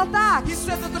Иисус сказал так. He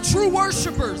said that the true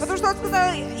worshipers, Потому что Он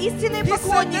сказал, истинные He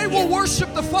said they will поклонники,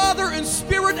 worship the Father in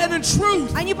spirit and in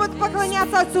truth. они будут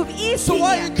поклоняться Отцу в So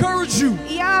I истине. encourage you,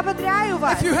 И я ободряю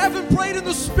вас. if you haven't prayed in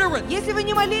the Spirit, Если вы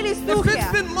не молились в if духе,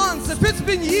 it's been months, if it's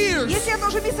been years, если это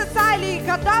уже месяца или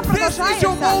года This is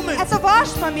your продолжается, moment. это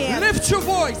ваш момент. lift your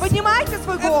voice Поднимайте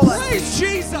свой and голос praise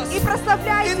Jesus и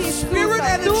прославляйте in spirit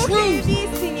Иисуса and в in духе и в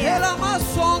truth. истине.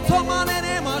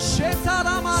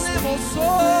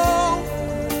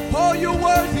 Oh, you're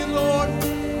worthy, Lord.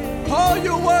 Oh,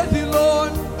 you're worthy,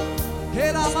 Lord.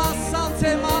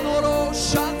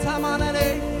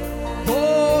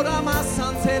 Oh,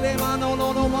 Ramasante le mano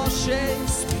no no moshe.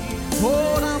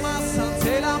 Oh,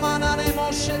 Ramasante la manane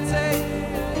moshete.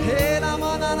 Hey, la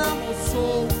manana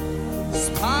moso.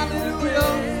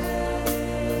 Hallelujah.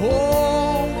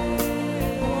 Oh,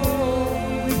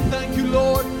 we thank you,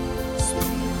 Lord.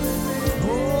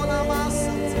 Oh,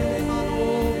 Ramasante le mano.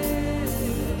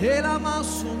 Hey, la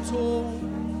masunto.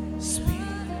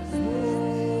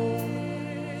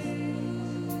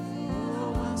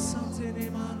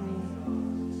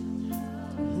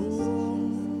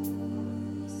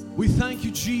 We thank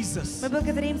you, Jesus. Мы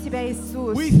благодарим Тебя,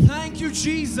 Иисус. We thank you,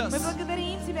 Jesus. Мы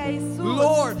благодарим Тебя, Иисус.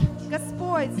 Lord,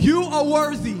 Господь, you are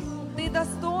worthy Ты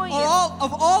достоин.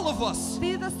 of all of us.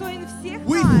 Ты достоин всех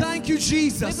We нас. thank you, Мы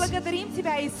Jesus, благодарим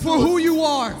Тебя, Иисус, for who you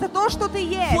are, за то, что Ты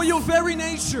есть, for your very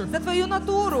nature. за Твою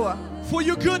натуру. for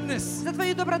your goodness. за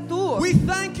Твою доброту. We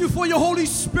thank you for your Holy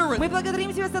Spirit. Мы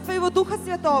благодарим Тебя за Твоего Духа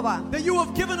Святого, That you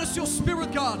have given us your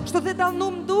Spirit, God. что Ты дал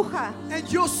нам Духа, And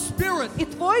your Spirit и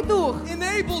Твой Дух,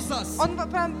 enables us Он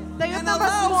дает and нам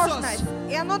allows возможность,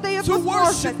 и оно дает to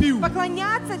возможность worship you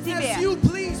поклоняться as Тебе, you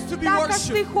please to be так, как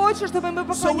Ты worshipped. хочешь, чтобы мы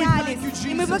So we поклонялись. thank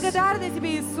you, И мы Jesus. благодарны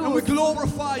Тебе, And we Иисус.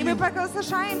 glorify И мы you.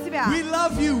 прославляем Тебя. We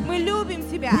love you. Мы любим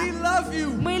Тебя. We love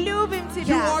you. Мы любим You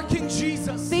Тебя. are King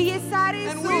Jesus. Ты есть Царь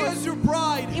And we as Иисус. your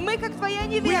bride, И мы, как Твоя we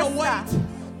невеста, await.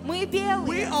 мы We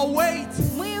белые, await.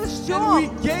 мы And we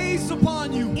ждем, gaze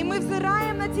upon you. и мы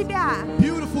взираем на Тебя.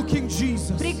 Beautiful King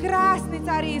Jesus. Прекрасный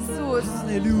Царь Иисус.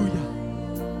 Hallelujah.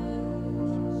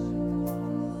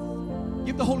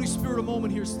 Give the Holy Spirit a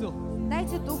moment here still.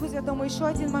 Дайте Духу Святому еще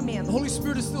один момент. The Holy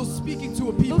Spirit is still speaking to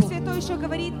a Дух people. Святой еще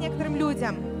говорит некоторым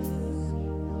людям.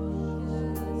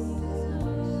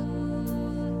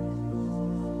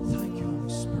 Thank you, Holy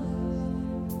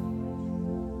Spirit.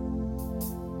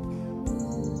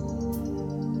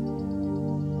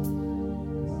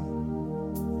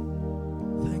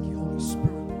 Thank you, Holy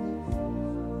Spirit.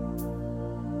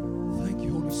 Thank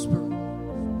you, Holy Spirit.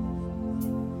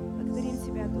 Благодарим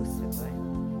Тебя, Дух Святой.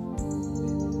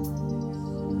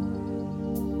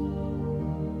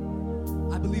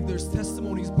 I believe there's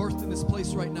testimonies birthed in this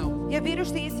place right now. Я верю,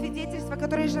 что есть свидетельства,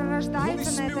 которые же The Holy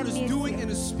рождаются на Spirit этом is doing месте.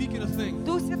 and is speaking a thing.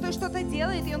 Дух Святой что-то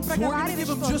делает, и Он So we're going to проговаривает give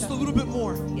him just a что-то. little bit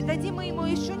more. И дадим мы Ему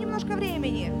еще немножко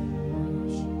времени.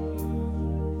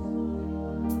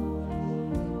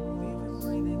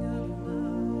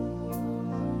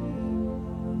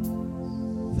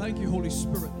 Thank you, Holy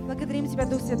Spirit, Благодарим Тебя,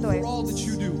 Дух Святой, for all that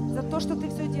you do, за то, что Ты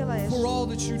все делаешь, for all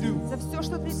that you do, за все,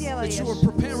 что Ты that делаешь, you are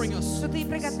preparing us что Ты as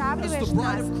приготавливаешь the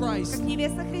bride нас, of Christ. как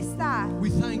невеста Христа. We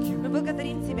thank you. Мы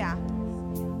благодарим Тебя.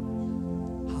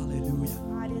 Hallelujah.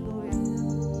 Аллилуйя.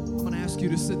 I'm going to ask you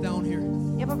to sit down here.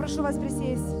 Я попрошу вас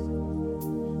присесть.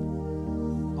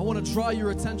 I want to draw your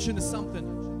attention to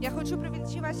something. Я хочу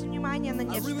привлечь ваше внимание на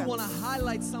I really want нечто. to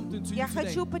highlight something to you Я today.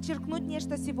 хочу подчеркнуть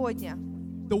нечто сегодня.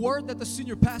 The word that the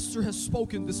senior pastor has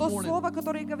spoken this То morning. слово,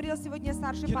 которое говорил сегодня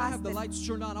старший Can I have the пастырь. lights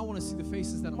turned on? I want to see the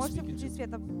faces that I'm Можете speaking включить to. свет,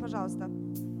 пожалуйста?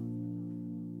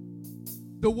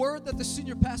 The word that the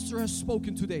senior pastor has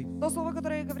spoken today. То слово,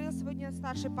 которое говорил сегодня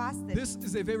старший пастырь, This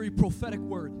is a very prophetic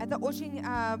word. это очень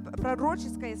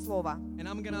пророческое слово. And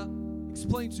I'm going to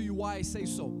explain to you why I say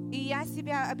so. И я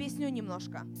себя объясню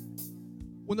немножко.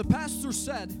 When the pastor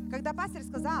said Когда пастырь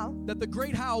сказал, that the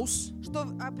great house что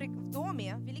в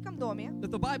доме, в великом доме, that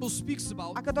the Bible speaks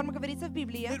about, о котором говорится в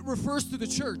Библии, it refers to the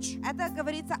church. это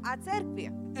говорится о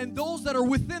церкви. And those that are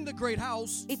within the great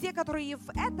house И те, которые в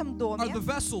этом are доме, the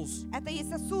vessels это есть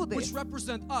сосуды. which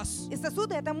represent us. И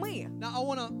сосуды это мы. Now I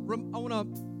want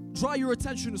to draw your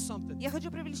attention to something. Я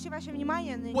хочу привлечь ваше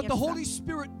внимание на What the нечто. Holy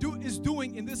Spirit is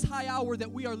doing in this high hour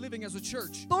that we are living as a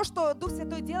church То, что Дух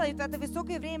Святой делает в это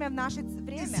высокое время, в наше is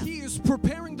время, He is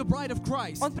preparing the bride of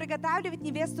Christ Он приготавливает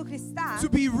невесту Христа, to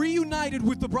be reunited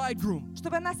with the bridegroom.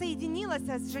 чтобы она соединилась с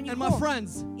And my женихом.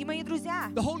 friends, И мои друзья,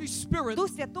 the Holy Spirit Дух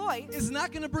Святой, is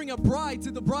not going to bring a bride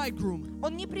to the bridegroom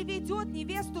Он не приведет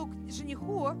невесту к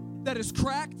жениху, that is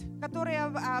cracked, которая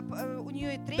у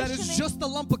нее that is трещины, just a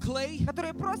lump of clay,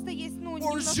 которая просто есть, ну,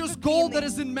 or is немножко just gold that глины,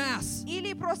 is in mass.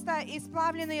 или просто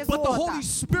исправленное But the золото. Holy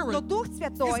Spirit Но Дух is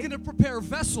Святой, going to prepare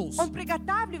vessels, Он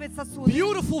приготавливает сосуды,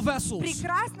 beautiful vessels,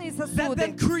 прекрасные that сосуды,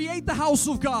 then create the house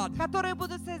of God которые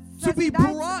будут to be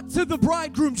созидать, brought to the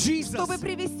bridegroom Jesus. чтобы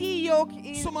привести ее к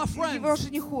So, my friends, его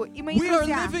жениху. И мои We are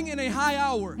друзья, living in a high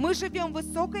hour мы живем в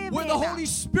высокое where the время, Holy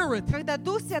Spirit когда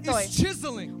Дух Святой, is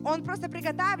chiseling, Он просто where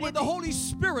приготавливает, the Holy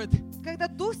Spirit когда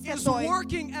Дух is Святой,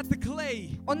 working at the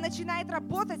clay Он начинает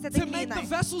работать с to этой make the глиной,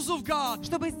 vessels of God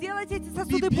чтобы сделать эти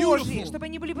сосуды beautiful, Божьи, чтобы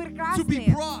они были to be прекрасные,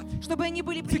 brought, чтобы они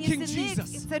были to King принесены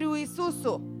Jesus. к Царю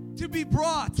Иисусу, to be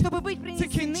brought. чтобы быть to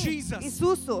King принесены Jesus.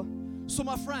 Иисусу. So,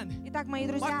 my friend, Итак, мои my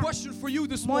друзья, question for you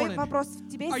this мой morning, вопрос к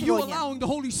тебе are you сегодня. allowing the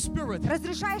Holy Spirit?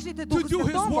 Разрешаешь ли ты to Духу do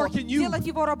His Святому work in you? делать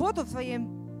Его работу в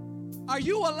своем? Are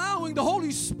you allowing the Holy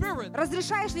Spirit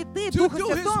Разрешаешь ли ты to Духу do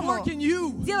His Святому work in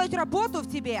you? делать работу в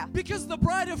тебе? Because the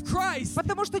bride of Christ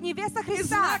Потому что невеста is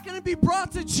Христа, not going to be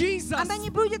brought to Jesus она не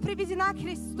будет приведена к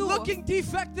Христу, looking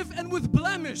defective and with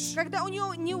blemish. когда у нее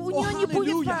не Oh, будет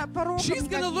hallelujah. пороков She's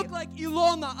going to look никаких. like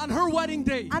Ilona on her wedding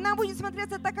day. Она будет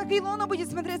смотреться так, как Илона будет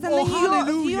смотреться Oh, на нее в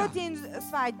hallelujah. ее день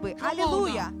свадьбы. Come on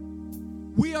Аллилуйя!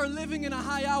 We are living in a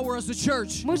high hour as a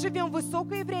church Мы живем в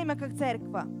высокое время, как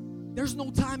церковь. There's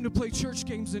no time to play church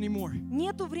games anymore.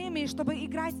 Нету времени, чтобы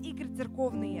играть игры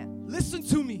церковные. Listen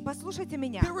to me. Послушайте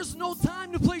меня. There is no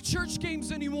time to play church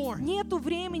games anymore. Нету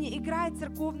времени играть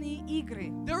церковные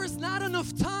игры. There is not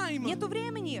enough time Нету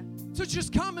времени, to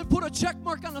just come and put a check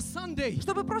mark on a Sunday.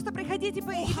 чтобы просто приходить и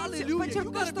Hallelujah. You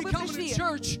подчеркнуть, got to что be вы coming to пришли.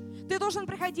 church. Ты должен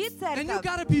приходить в And you церковь.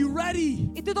 got to be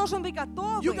ready. И ты должен быть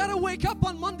готовый. You got to wake up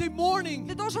on Monday morning.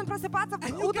 Ты должен просыпаться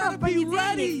And you утром gotta в be понедельник.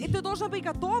 ready. И ты должен быть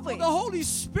готовый. The Holy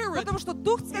Spirit Потому что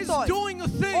Дух is Святой, doing a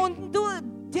thing Он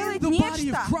in делает the body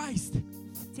нечто of Christ.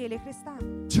 в теле Христа.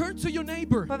 Turn to your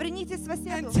neighbor Повернитесь к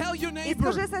соседу and tell your и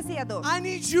neighbor, скажи соседу, I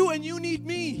need you and you need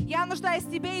me. я нуждаюсь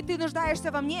в тебе, и ты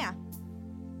нуждаешься во мне.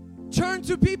 Turn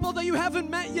to people that you haven't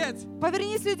met yet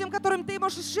Повернись к людям, которым ты,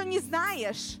 может, еще не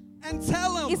знаешь, and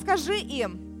tell и them скажи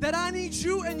им, that I need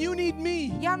you and you need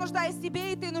me. я нуждаюсь в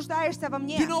тебе, и ты нуждаешься во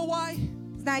мне. You know why?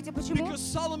 Знаете почему? Because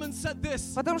Solomon said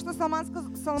this. Потому что Соломон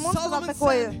сказал Solomon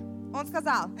такое. said, Он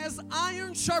сказал, As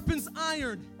iron sharpens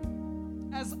iron,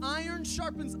 as iron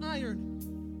sharpens iron.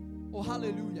 Oh,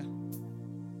 hallelujah.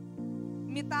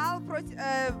 металл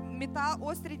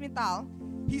острит металл.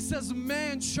 He says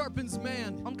man sharpens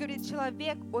man. Он говорит,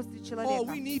 человек острит Oh,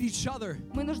 человека. we need each other.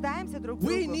 Мы нуждаемся друг в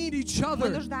We другу. need each Мы other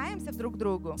нуждаемся друг в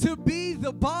другу. to be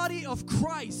the body of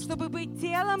Christ, Чтобы быть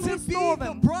телом to be the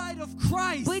Христовым, bride of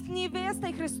Christ, быть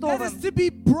невестой that Христовым, is to be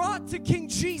brought to King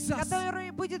Jesus.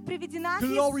 которая будет приведена к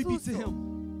Glory be to Иисусу.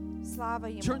 Him. Слава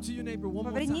Ему. Turn to your neighbor one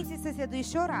more time Повернитесь к соседу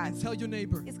еще раз and tell your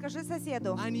neighbor, и скажи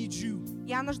соседу, I need you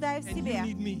я нуждаюсь в and you тебе,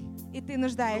 need me. и ты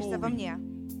нуждаешься во Glory. мне.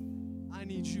 I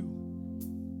need you.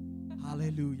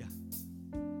 Hallelujah.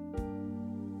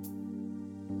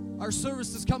 Our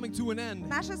service is coming to an end.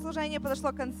 Наше служение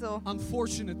подошло к концу,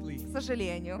 Unfortunately, к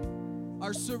сожалению.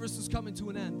 our service is coming to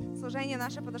an end. Служение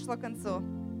наше подошло к концу.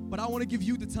 But I want to give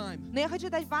you the time Но я хочу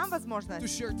дать вам to возможность,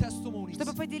 share testimonies.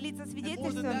 чтобы поделиться And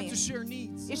more than that, свидетельствами. to share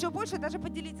needs. Еще больше даже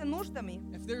поделиться нуждами.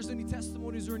 If there's any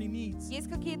testimonies or any needs, Есть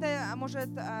какие-то, может,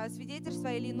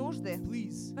 свидетельства или нужды?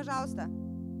 please. Пожалуйста.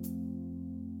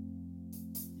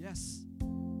 Yes.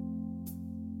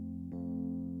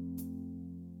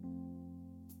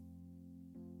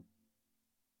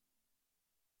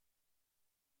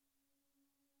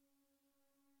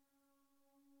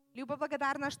 Люба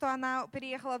благодарна, что она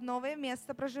переехала в новое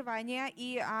место проживания,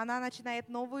 и она начинает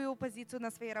новую позицию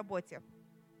на своей работе.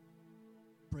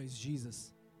 Praise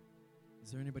Jesus.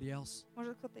 Is there anybody else?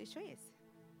 Может, кто-то еще есть?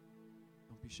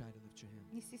 Don't be shy to lift your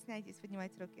hand. Не стесняйтесь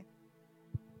поднимать руки.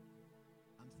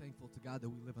 I'm thankful to God that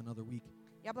we live another week.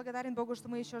 Я благодарен Богу, что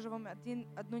мы еще живем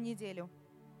одну неделю.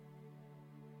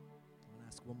 I want to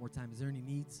ask one more time, is there any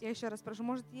needs? Я еще раз прошу,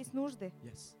 может, есть нужды?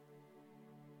 Yes.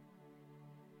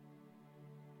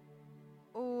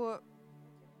 У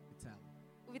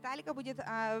Vitaly. Виталика будет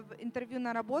интервью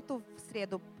на работу в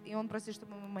среду, и он просит,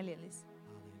 чтобы мы молились.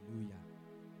 Hallelujah.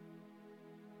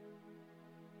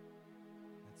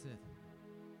 That's it.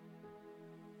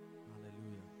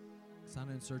 Hallelujah.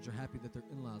 Sana and Serge are happy that their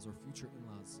in-laws or future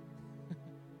in-laws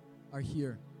are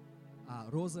here.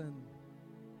 Rosa and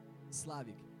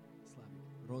Slavik.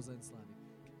 Rosa and Slavik.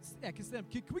 Yeah, can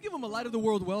we give them a light of the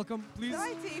world welcome, please?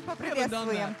 Давайте их We haven't done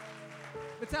поприветствуем. that.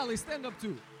 Vitaly, stand up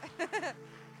too.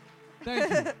 Thank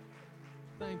you.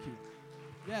 Thank you.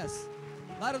 Yes.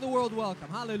 Light of the world welcome.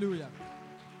 Hallelujah.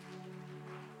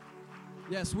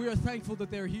 Yes, we are thankful that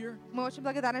they're here. Мы очень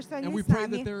благодарны, что And они we с pray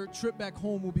that нами. their trip back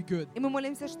home will be good. И мы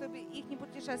молимся, чтобы их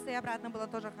путешествие обратно было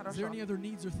тоже Is there хорошо. any other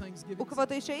needs or thanksgiving? У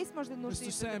кого-то еще есть, может, нужды Mr.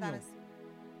 и Samuel. благодарность?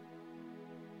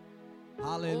 У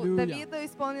Hallelujah. Давида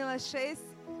исполнилось 6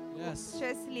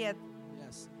 Yes. лет.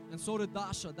 Yes. And so did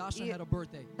Dasha. Dasha И had a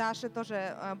birthday. Даше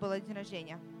тоже было день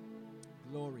рождения.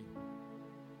 Glory.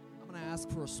 I'm going to ask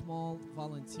for a small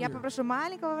volunteer. Я попрошу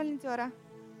маленького волонтера.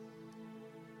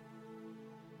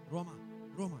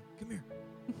 Roma, come here.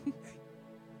 Hey.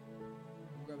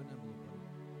 Grab an envelope, buddy.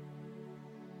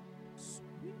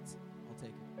 Sweet. I'll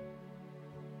take it.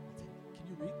 Can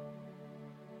you read?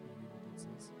 Can you read what that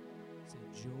says? Say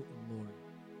Joe and Lori.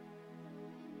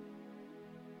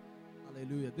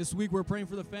 Hallelujah. This week we're praying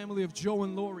for the family of Joe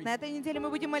and Lori. На этой неделе мы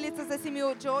будем молиться за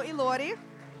семью Джо и Лори.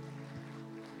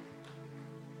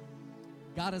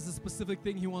 God has a specific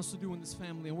thing He wants to do in this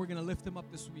family, and we're going to lift them up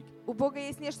this week. У Бога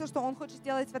есть нечто, что Он хочет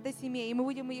сделать в этой семье, и мы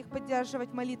будем их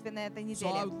поддерживать в молитве на этой So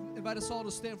I неделе. invite us all to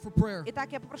stand for prayer,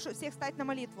 Итак, я попрошу всех встать на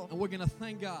молитву. and we're going to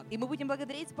thank God. И мы будем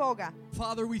благодарить Бога.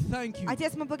 Father, we thank you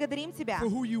Отец, мы благодарим Тебя for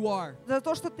who you are. за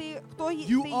то, что Ты, кто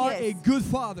You Ты are a есть. good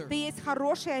Father, Ты есть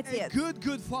хороший a Отец.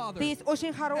 good Father. Ты есть очень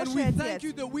And хороший we thank Отец.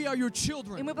 you that we are your И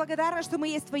children. мы благодарны, что мы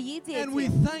есть Твои And we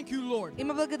дети. thank you, Lord, И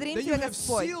мы благодарим that you Тебя, have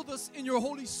Господь, sealed us in your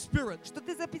Holy Spirit, что Ты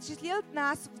Ты запечатлел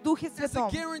нас в Духе as a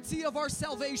Святом. guarantee of our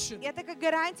salvation. Это как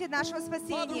гарантия нашего Father, we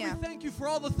спасения. thank you for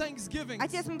all the thanksgivings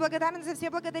Отец, мы благодарны за все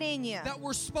благодарения, that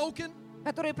were spoken,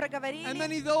 которые and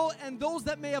проговорили, those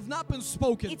that may have not been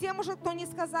spoken. и тем уже, кто не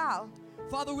сказал.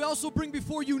 Father, we also bring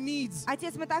before you needs.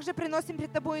 Отец, мы также приносим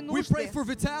пред Тобой We pray нужды. for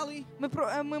Vitaly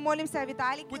Мы молимся о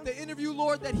Виталике, with the interview,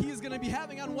 Lord, that he is going to be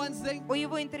having on Wednesday. о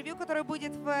его интервью, которое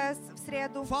будет в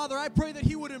среду. Father, I pray that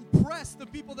he would impress the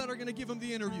people that are going to give him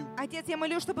the interview. Отец, я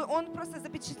молю, чтобы он просто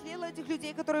запечатлел этих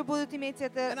людей, которые будут иметь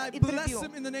это And I bless интервью.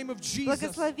 him in the name of Jesus.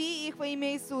 Благослови их во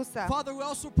имя Иисуса. Father, we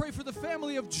also pray for the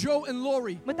family of Joe and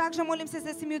Lori. Мы также молимся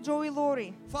за семью Джо и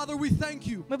Лори. Father, we thank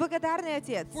you Мы благодарны,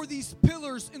 Отец, for these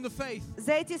pillars in the faith.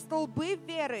 за эти столбы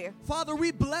веры. Father,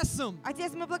 we bless them.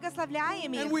 Отец, мы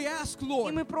благословляем And их. we ask, И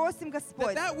Lord, мы просим,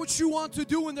 Господь, that which you want to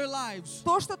do in their lives,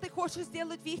 то, что Ты хочешь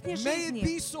сделать в их may it жизни,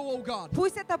 be so, O God.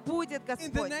 пусть это будет, In the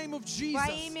Господь, name of во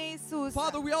Jesus. имя Иисуса.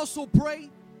 Father, we also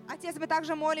pray Отец, мы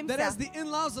также that молимся, as the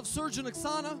in-laws of Surgeon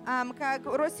Oksana, как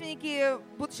родственники,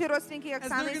 будущие родственники as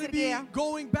Оксаны they're и going to be Сергея,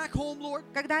 going back home, Lord,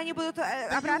 когда они будут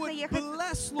that you обратно would ехать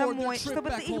bless, Lord, домой, their trip чтобы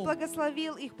back Ты их home.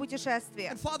 благословил, их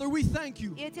путешествие. And Father, we thank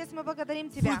you И, Отец, мы благодарим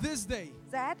for Тебя this day.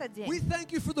 за этот We день.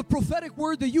 thank you for the prophetic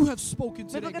word that you have spoken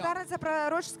Мы today, God, благодарны за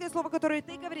пророческое слово, которое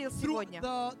Ты говорил through сегодня,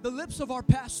 the lips of our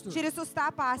pastor. через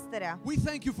уста пастыря. We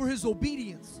thank you for his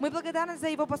obedience, Мы благодарны за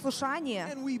его послушание,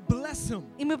 and we bless him.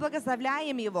 и мы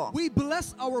благословляем его. We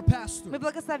bless our pastor. Мы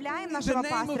благословляем нашего name of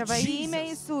пастора во имя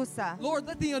Jesus. Иисуса. Lord,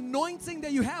 let the anointing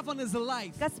that you have on his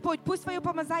life, Господь, пусть Твое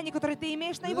помазание, которое Ты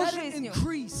имеешь на его let it жизнь,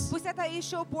 increase, пусть это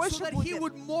еще so больше that he будет,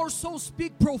 would more so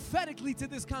speak prophetically to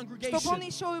this чтобы он congregation.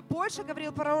 еще и больше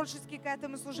говорил пророчески к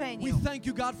этому We служению. thank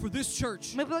you, God, for this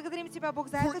church, Мы благодарим Тебя, Бог,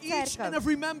 за for эту each and церковь,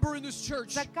 every member in this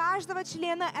church. за каждого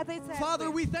члена этой Father,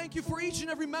 церкви. we thank you for each and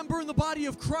every member in the body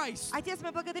of Christ. Отец,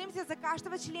 мы благодарим Тебя за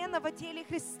каждого члена во теле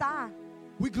Христа.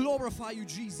 We glorify you, Мы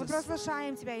Jesus.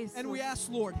 прославляем Тебя, And we Иисус. ask,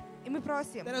 Lord, И мы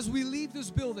просим, that as we leave this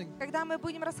building, когда мы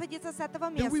будем расходиться с этого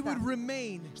that we would места,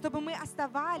 remain чтобы мы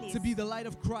оставались to be the light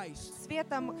of Christ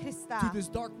светом Христа to this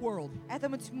dark world.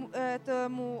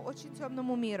 этому очень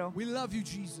темному миру. We love you,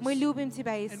 Jesus. Мы любим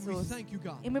Тебя, And we Иисус. thank you,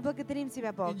 God. И мы благодарим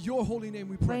Тебя, Бог. In your holy name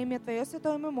we Во pray. имя Твое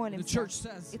святое мы The молимся. church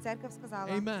says, И церковь сказала,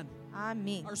 Amen.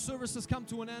 Аминь. Our service has come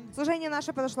to an end. Служение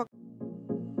наше подошло к